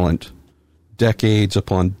talent, decades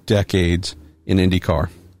upon decades in IndyCar.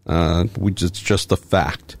 It's just the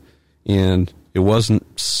fact. And it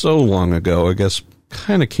wasn't so long ago, I guess,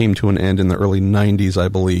 kind of came to an end in the early 90s, I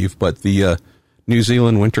believe, but the New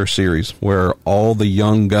Zealand Winter Series, where all the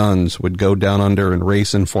young guns would go down under and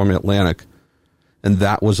race in Formula Atlantic, and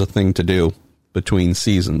that was a thing to do between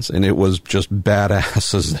seasons, and it was just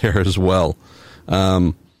badasses there as well.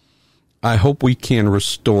 I hope we can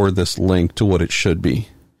restore this link to what it should be,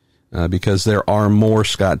 because there are more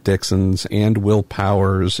Scott Dixons and Will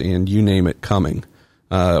Powers and you name it coming,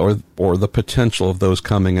 or the potential of those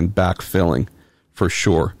coming and backfilling for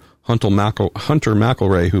sure. Hunter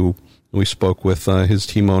McElrea, who we spoke with his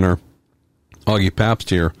team owner, Augie Pabst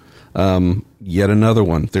here, yet another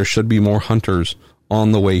one. There should be more Hunters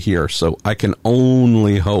on the way here. So I can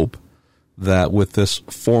only hope that with this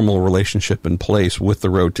formal relationship in place with the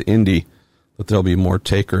road to Indy, that there'll be more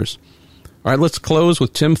takers. All right, let's close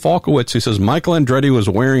with Tim Falkowitz, who says Michael Andretti was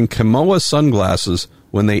wearing Kamoa sunglasses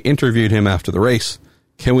when they interviewed him after the race.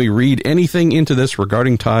 Can we read anything into this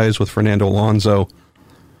regarding ties with Fernando Alonso?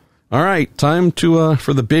 All right, time to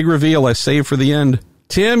for the big reveal I saved for the end.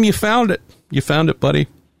 Tim, you found it. You found it, buddy.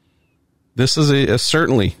 This is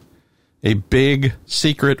certainly a big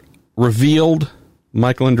secret revealed.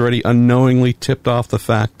 Michael Andretti unknowingly tipped off the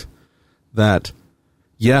fact that,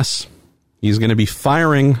 yes, he's going to be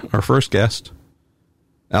firing our first guest,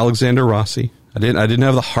 Alexander Rossi. I didn't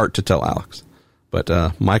have the heart to tell Alex, but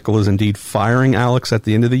Michael is indeed firing Alex at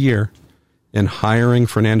the end of the year and hiring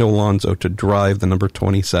Fernando Alonso to drive the number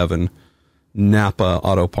 27 Napa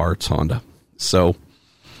Auto Parts Honda. So,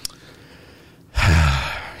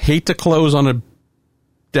 hate to close on a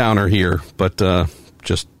downer here, but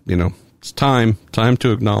just, it's time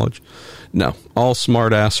to acknowledge. No, all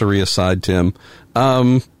smartassery aside, Tim.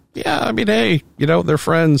 Yeah, I mean, hey, they're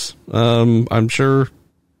friends. I'm sure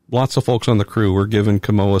lots of folks on the crew were given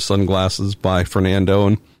Kamoa sunglasses by Fernando,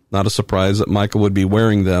 and not a surprise that Michael would be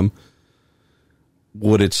wearing them.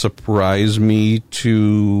 Would it surprise me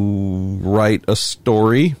to write a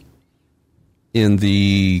story in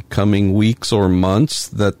the coming weeks or months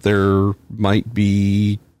that there might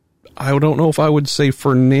be, I don't know if I would say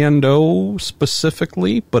Fernando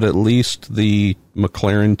specifically, but at least the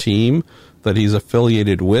McLaren team that he's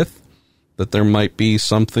affiliated with, that there might be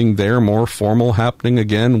something there more formal happening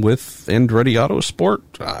again with Andretti Autosport?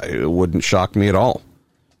 It wouldn't shock me at all.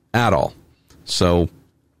 At all. So,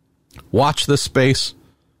 watch this space.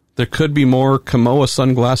 There could be more Kamoa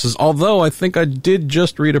sunglasses, although I think I did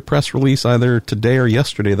just read a press release either today or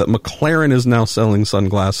yesterday that McLaren is now selling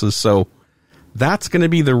sunglasses, so that's going to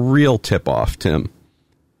be the real tip-off, Tim.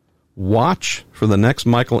 Watch for the next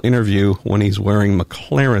Michael interview when he's wearing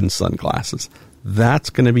McLaren sunglasses. That's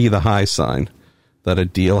going to be the high sign that a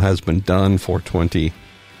deal has been done for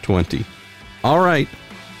 2020. All right.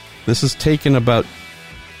 This has taken about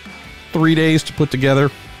 3 days to put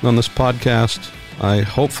together on this podcast.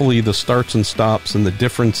 Hopefully the starts and stops and the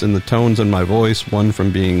difference in the tones in my voice, one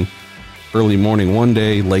from being early morning one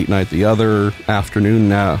day, late night the other, afternoon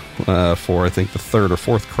now for I think the third or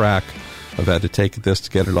fourth crack I've had to take this to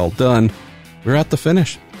get it all done. We're at the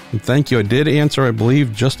finish. And thank you. I did answer, I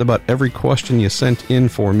believe, just about every question you sent in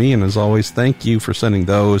for me. And as always, thank you for sending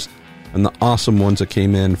those and the awesome ones that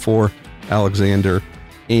came in for Alexander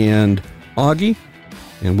and Augie.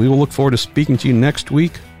 And we will look forward to speaking to you next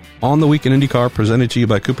week on the Week in IndyCar, presented to you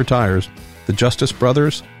by Cooper Tires, the Justice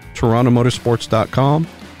Brothers, TorontoMotorsports.com,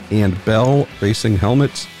 and Bell Racing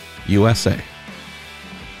Helmets USA.